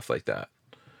scores and stuff like that.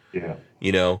 Yeah.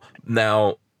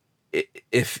 Now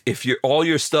if you're all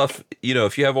your stuff,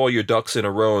 if you have all your ducks in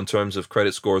a row in terms of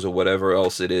credit scores or whatever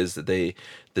else it is that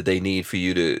they need for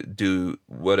you to do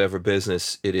whatever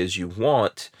business it is you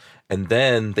want, and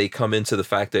then they come into the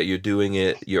fact that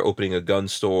you're opening a gun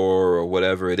store or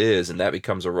whatever it is, and that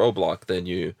becomes a roadblock, then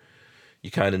you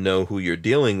kind of know who you're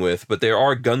dealing with. But there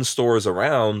are gun stores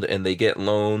around, and they get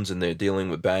loans, and they're dealing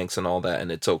with banks and all that,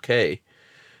 and it's okay.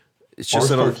 It's just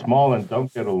start small and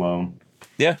don't get a loan.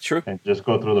 Yeah, true. And just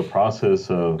go through the process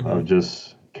of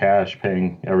just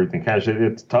paying everything cash.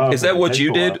 It's tough. Is that what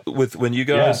you did with when you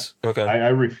guys? Yeah. Okay. I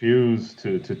refuse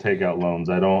to take out loans.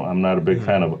 I'm not a big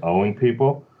fan of owing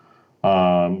people.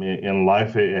 In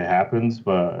life it happens,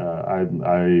 but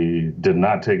I did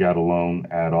not take out a loan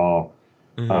at all.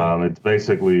 It's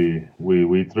basically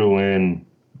we threw in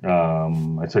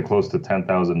I'd say close to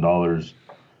 $10,000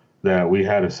 that we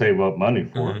had to save up money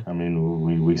for. I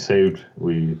mean, we saved,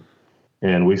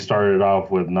 and we started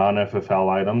off with non-FFL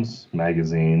items,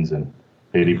 magazines, and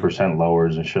 80%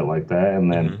 lowers and shit like that.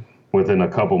 And then within a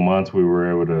couple months, we were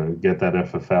able to get that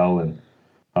FFL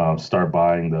and start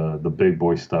buying the big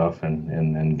boy stuff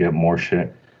and get more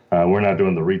shit. We're not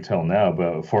doing the retail now,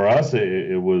 but for us,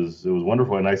 it was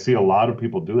wonderful. And I see a lot of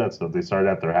people do that stuff. They start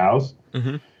at their house.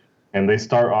 And they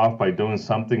start off by doing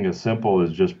something as simple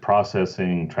as just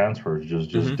processing transfers,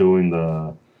 just doing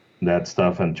that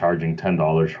stuff and charging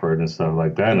 $10 for it and stuff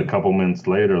like that. And a couple minutes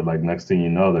later, like next thing you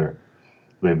know,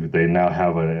 they now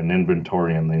have an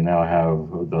inventory and they now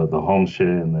have the home shit.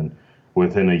 And then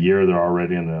within a year, they're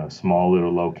already in a small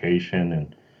little location.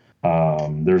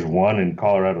 And there's one in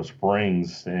Colorado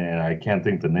Springs, and I can't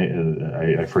think the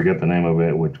name. I forget the name of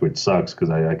it, which sucks because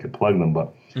I could plug them,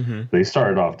 but. They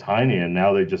started off tiny, and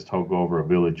now they just took over a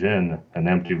Village Inn, an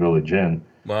empty Village Inn.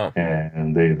 Wow!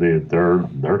 And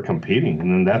they're competing, and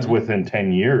then that's within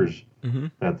 10 years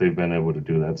that they've been able to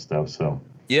do that stuff. So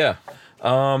yeah,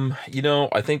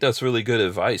 I think that's really good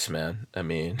advice, man. I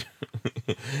mean,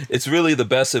 it's really the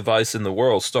best advice in the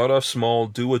world. Start off small,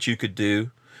 do what you could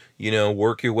do.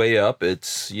 Work your way up.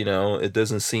 It's it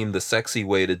doesn't seem the sexy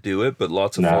way to do it, but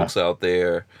lots of folks out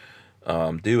there.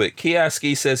 Do it.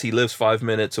 Kiaski says he lives 5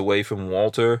 minutes away from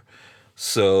Walter,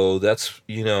 so that's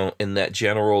in that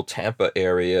general Tampa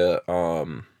area.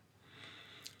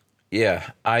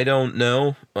 Yeah, I don't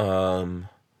know.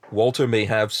 Walter may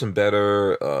have some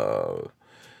better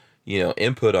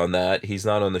input on that. He's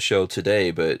not on the show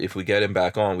today, but if we get him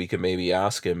back on, we can maybe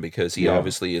ask him because he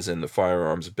obviously is in the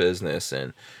firearms business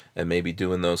and maybe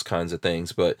doing those kinds of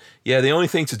things. But yeah, the only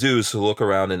thing to do is to look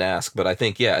around and ask. But I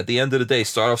think, at the end of the day,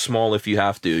 start off small if you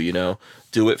have to,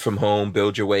 do it from home,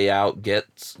 build your way out,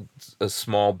 get a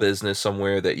small business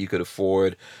somewhere that you could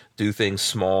afford, do things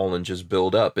small and just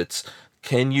build up. It's,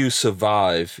 can you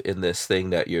survive in this thing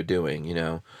that you're doing,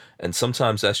 And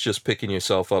sometimes that's just picking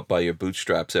yourself up by your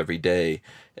bootstraps every day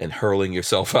and hurling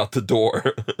yourself out the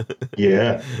door.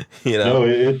 Yeah. No,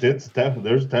 it's definitely,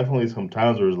 there's definitely some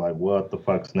times where it's like, what the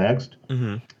fuck's next?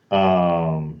 And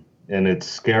it's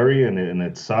scary and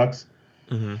it sucks.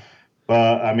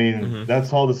 But I mean,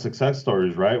 that's all the success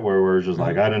stories, right? Where we're just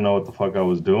like, I didn't know what the fuck I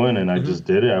was doing and I just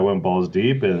did it. I went balls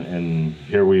deep and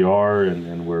here we are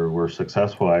and we're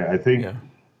successful. I think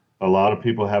a lot of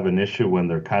people have an issue when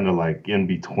they're kind of like in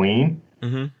between.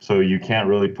 So you can't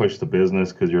really push the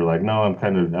business because you're like, no,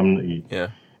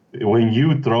 when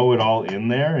you throw it all in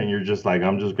there and you're just like,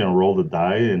 I'm just going to roll the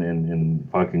die and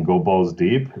fucking go balls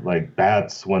deep. Like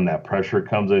that's when that pressure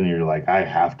comes in and you're like, I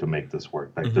have to make this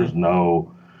work. Like there's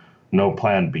no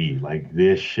plan B. Like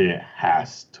this shit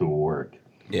has to work.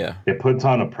 Yeah. It puts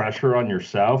on a pressure on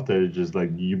yourself that is just like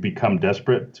you become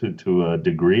desperate to a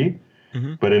degree.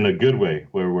 But in a good way,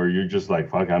 where you're just like,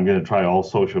 fuck, I'm going to try all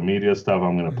social media stuff.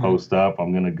 I'm going to post up.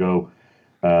 I'm going to go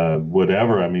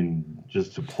whatever. I mean,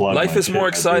 just to plug. Life is more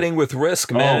exciting with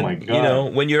risk, man. Oh, my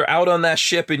God. When you're out on that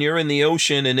ship and you're in the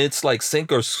ocean and it's like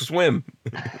sink or swim.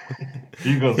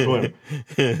 You go swim.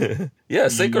 Yeah,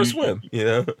 sink or swim,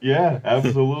 Yeah,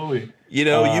 absolutely.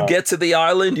 You get to the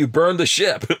island, you burn the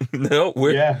ship.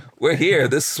 We're here.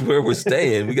 This is where we're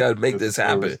staying. We got to make this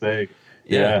happen.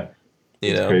 Yeah.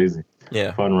 It's crazy.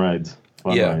 Yeah. Fun rides.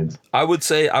 Rides. I would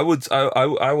say I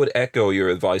would echo your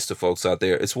advice to folks out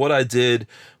there. It's what I did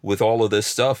with all of this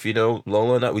stuff.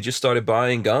 Lola and I, we just started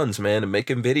buying guns, man, and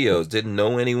making videos. Didn't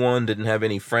know anyone, didn't have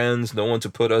any friends, no one to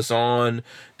put us on,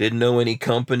 didn't know any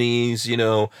companies,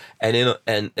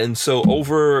 and so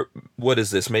over, what is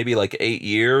this, maybe like 8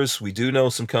 years, we do know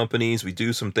some companies, we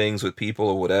do some things with people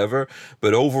or whatever,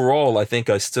 but overall, I think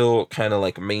I still kind of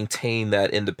like maintain that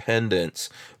independence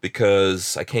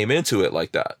because I came into it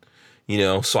like that.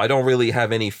 So I don't really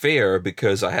have any fear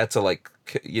because I had to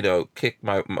kick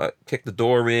the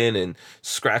door in and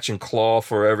scratch and claw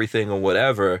for everything or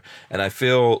whatever. And I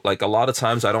feel like a lot of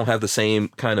times I don't have the same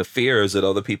kind of fears that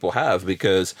other people have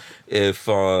because if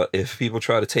people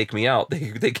try to take me out,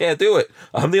 they can't do it.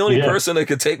 I'm the only person that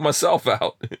could take myself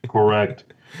out. Correct.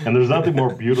 And there's nothing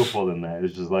more beautiful than that.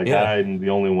 It's just like I'm the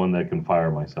only one that can fire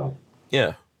myself.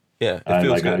 Yeah. Yeah. It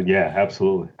feels good. Yeah,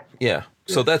 absolutely. Yeah.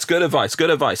 So that's good advice. Good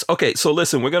advice. Okay, so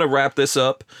listen, we're going to wrap this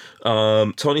up.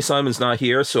 Tony Simon's not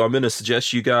here, so I'm going to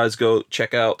suggest you guys go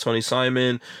check out Tony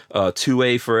Simon,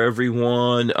 2A for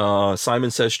everyone,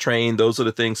 Simon Says Train. Those are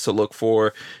the things to look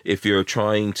for if you're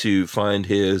trying to find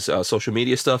his social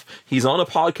media stuff. He's on a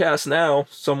podcast now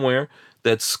somewhere.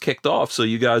 that's kicked off. So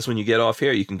you guys, when you get off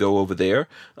here, you can go over there.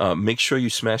 Make sure you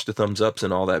smash the thumbs ups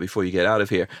and all that before you get out of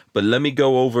here. But let me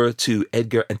go over to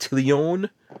Edgar Antillon,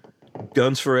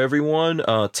 Guns for Everyone.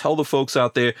 Tell the folks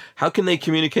out there, how can they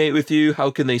communicate with you?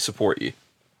 How can they support you?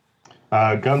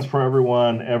 Guns for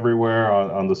Everyone everywhere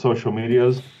on the social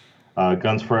medias.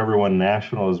 Guns for Everyone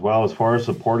National as well. As far as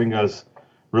supporting us,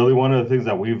 really one of the things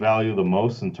that we value the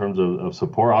most in terms of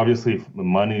support, obviously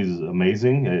money is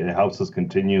amazing. It helps us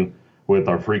continue with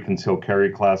our free concealed carry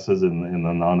classes and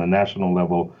on a national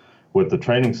level with the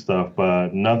training stuff,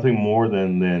 but nothing more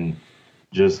than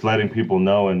just letting people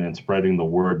know and spreading the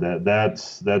word. That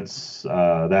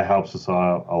helps us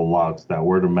out a lot, that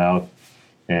word of mouth,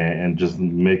 and just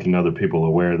making other people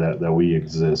aware that we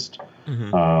exist.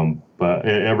 Mm-hmm. But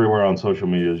everywhere on social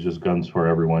media is just Guns for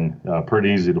Everyone.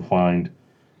 Pretty easy to find,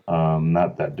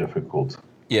 not that difficult.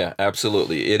 Yeah,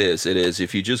 absolutely. It is.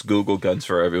 If you just Google Guns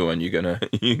for Everyone, you're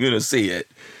gonna see it.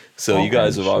 So all you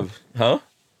guys have,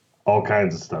 all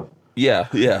kinds of stuff. Yeah.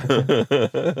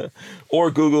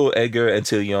 Or Google Edgar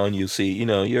Antillon. You see,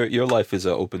 your life is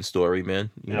an open story, man.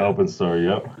 Open story.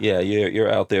 Yep. Yeah,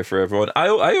 you're out there for everyone. I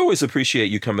always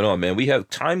appreciate you coming on, man.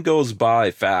 Time goes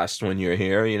by fast when you're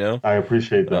here. I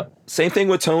appreciate that. Same thing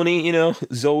with Tony.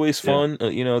 It's always fun.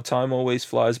 Yeah. Time always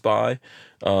flies by.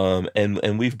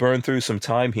 And we've burned through some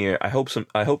time here. I hope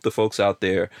the folks out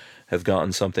there have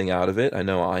gotten something out of it. I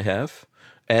know I have.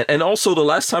 And also, the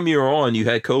last time you were on, you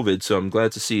had COVID, so I'm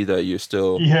glad to see that you're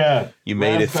still... Yeah. You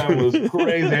made it. Last time was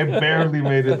crazy. I barely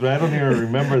made it. I don't even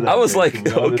remember that. I was like,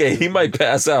 okay, he might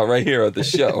pass out right here at the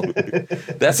show.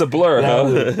 That's a blur,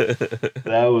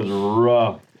 That was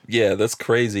rough. Yeah, that's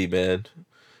crazy, man.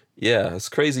 Yeah, it's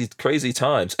crazy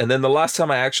times. And then the last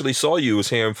time I actually saw you was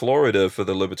here in Florida for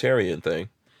the Libertarian thing.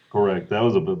 Correct. That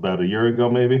was about a year ago,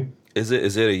 maybe. Is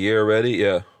it a year already?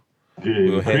 Yeah.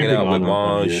 We were hanging out with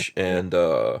Maj and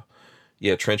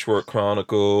Trenchwork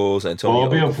Chronicles. Antonio. Well, I'll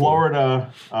be in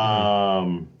Florida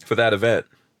for that event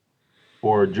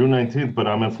for June 19th, but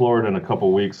I'm in Florida in a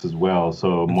couple weeks as well.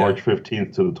 So okay. March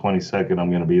 15th to the 22nd, I'm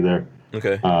going to be there.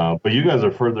 Okay. But you guys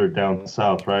are further down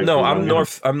south, right? No, I'm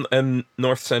north. I'm in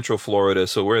north central Florida,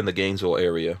 so we're in the Gainesville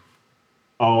area.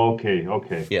 Oh, okay.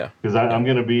 Yeah. Because I'm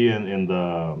going to be in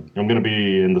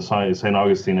the St.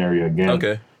 Augustine area again.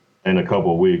 Okay. In a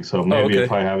couple of weeks, so maybe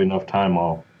if I have enough time,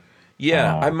 I'll.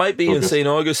 Yeah, I might be in St.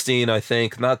 Augustine. I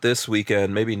think not this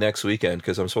weekend, maybe next weekend,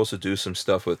 because I'm supposed to do some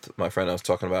stuff with my friend I was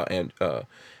talking about, and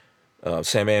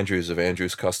Sam Andrews of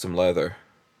Andrews Custom Leather.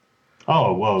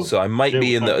 Oh well. So I might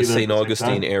be in the St.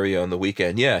 Augustine area on the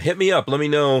weekend. Yeah, hit me up. Let me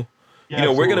know.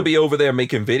 Yeah, we're gonna be over there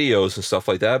making videos and stuff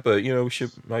like that, but we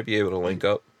might be able to link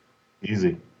up.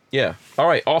 Easy. Yeah. All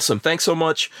right. Awesome. Thanks so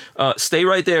much. Stay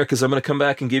right there because I'm going to come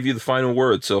back and give you the final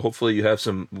word. So hopefully you have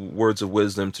some words of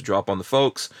wisdom to drop on the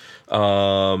folks.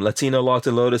 Latino Locked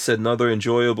and Loaded said another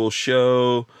enjoyable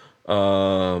show.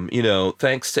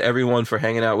 Thanks to everyone for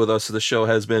hanging out with us. The show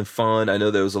has been fun. I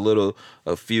know there was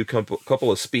a few couple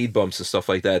of speed bumps and stuff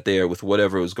like that there with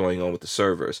whatever was going on with the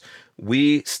servers.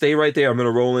 We stay right there. I'm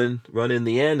going to run in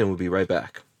the end, and we'll be right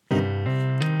back.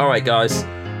 All right, guys.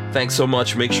 Thanks so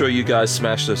much. Make sure you guys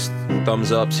smash those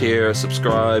thumbs ups here,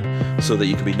 subscribe so that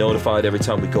you can be notified every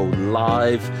time we go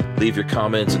live. Leave your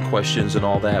comments and questions and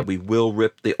all that. We will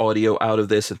rip the audio out of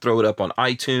this and throw it up on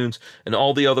iTunes and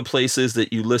all the other places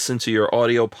that you listen to your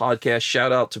audio podcast.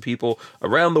 Shout out to people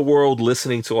around the world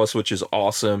listening to us, which is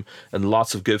awesome, and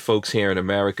lots of good folks here in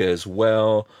America as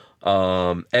well.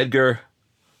 Edgar,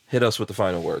 hit us with the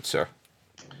final word, sir.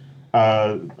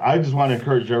 I just want to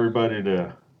encourage everybody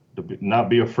to not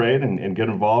be afraid and get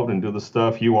involved and do the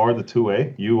stuff. You are the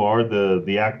 2A. You are the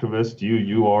activist.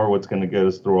 You are what's going to get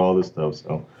us through all this stuff.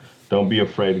 So don't be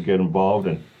afraid to get involved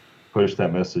and push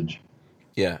that message.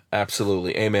 Yeah,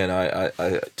 absolutely. Amen.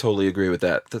 I totally agree with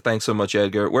that. Thanks so much,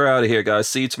 Edgar. We're out of here, guys.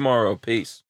 See you tomorrow. Peace.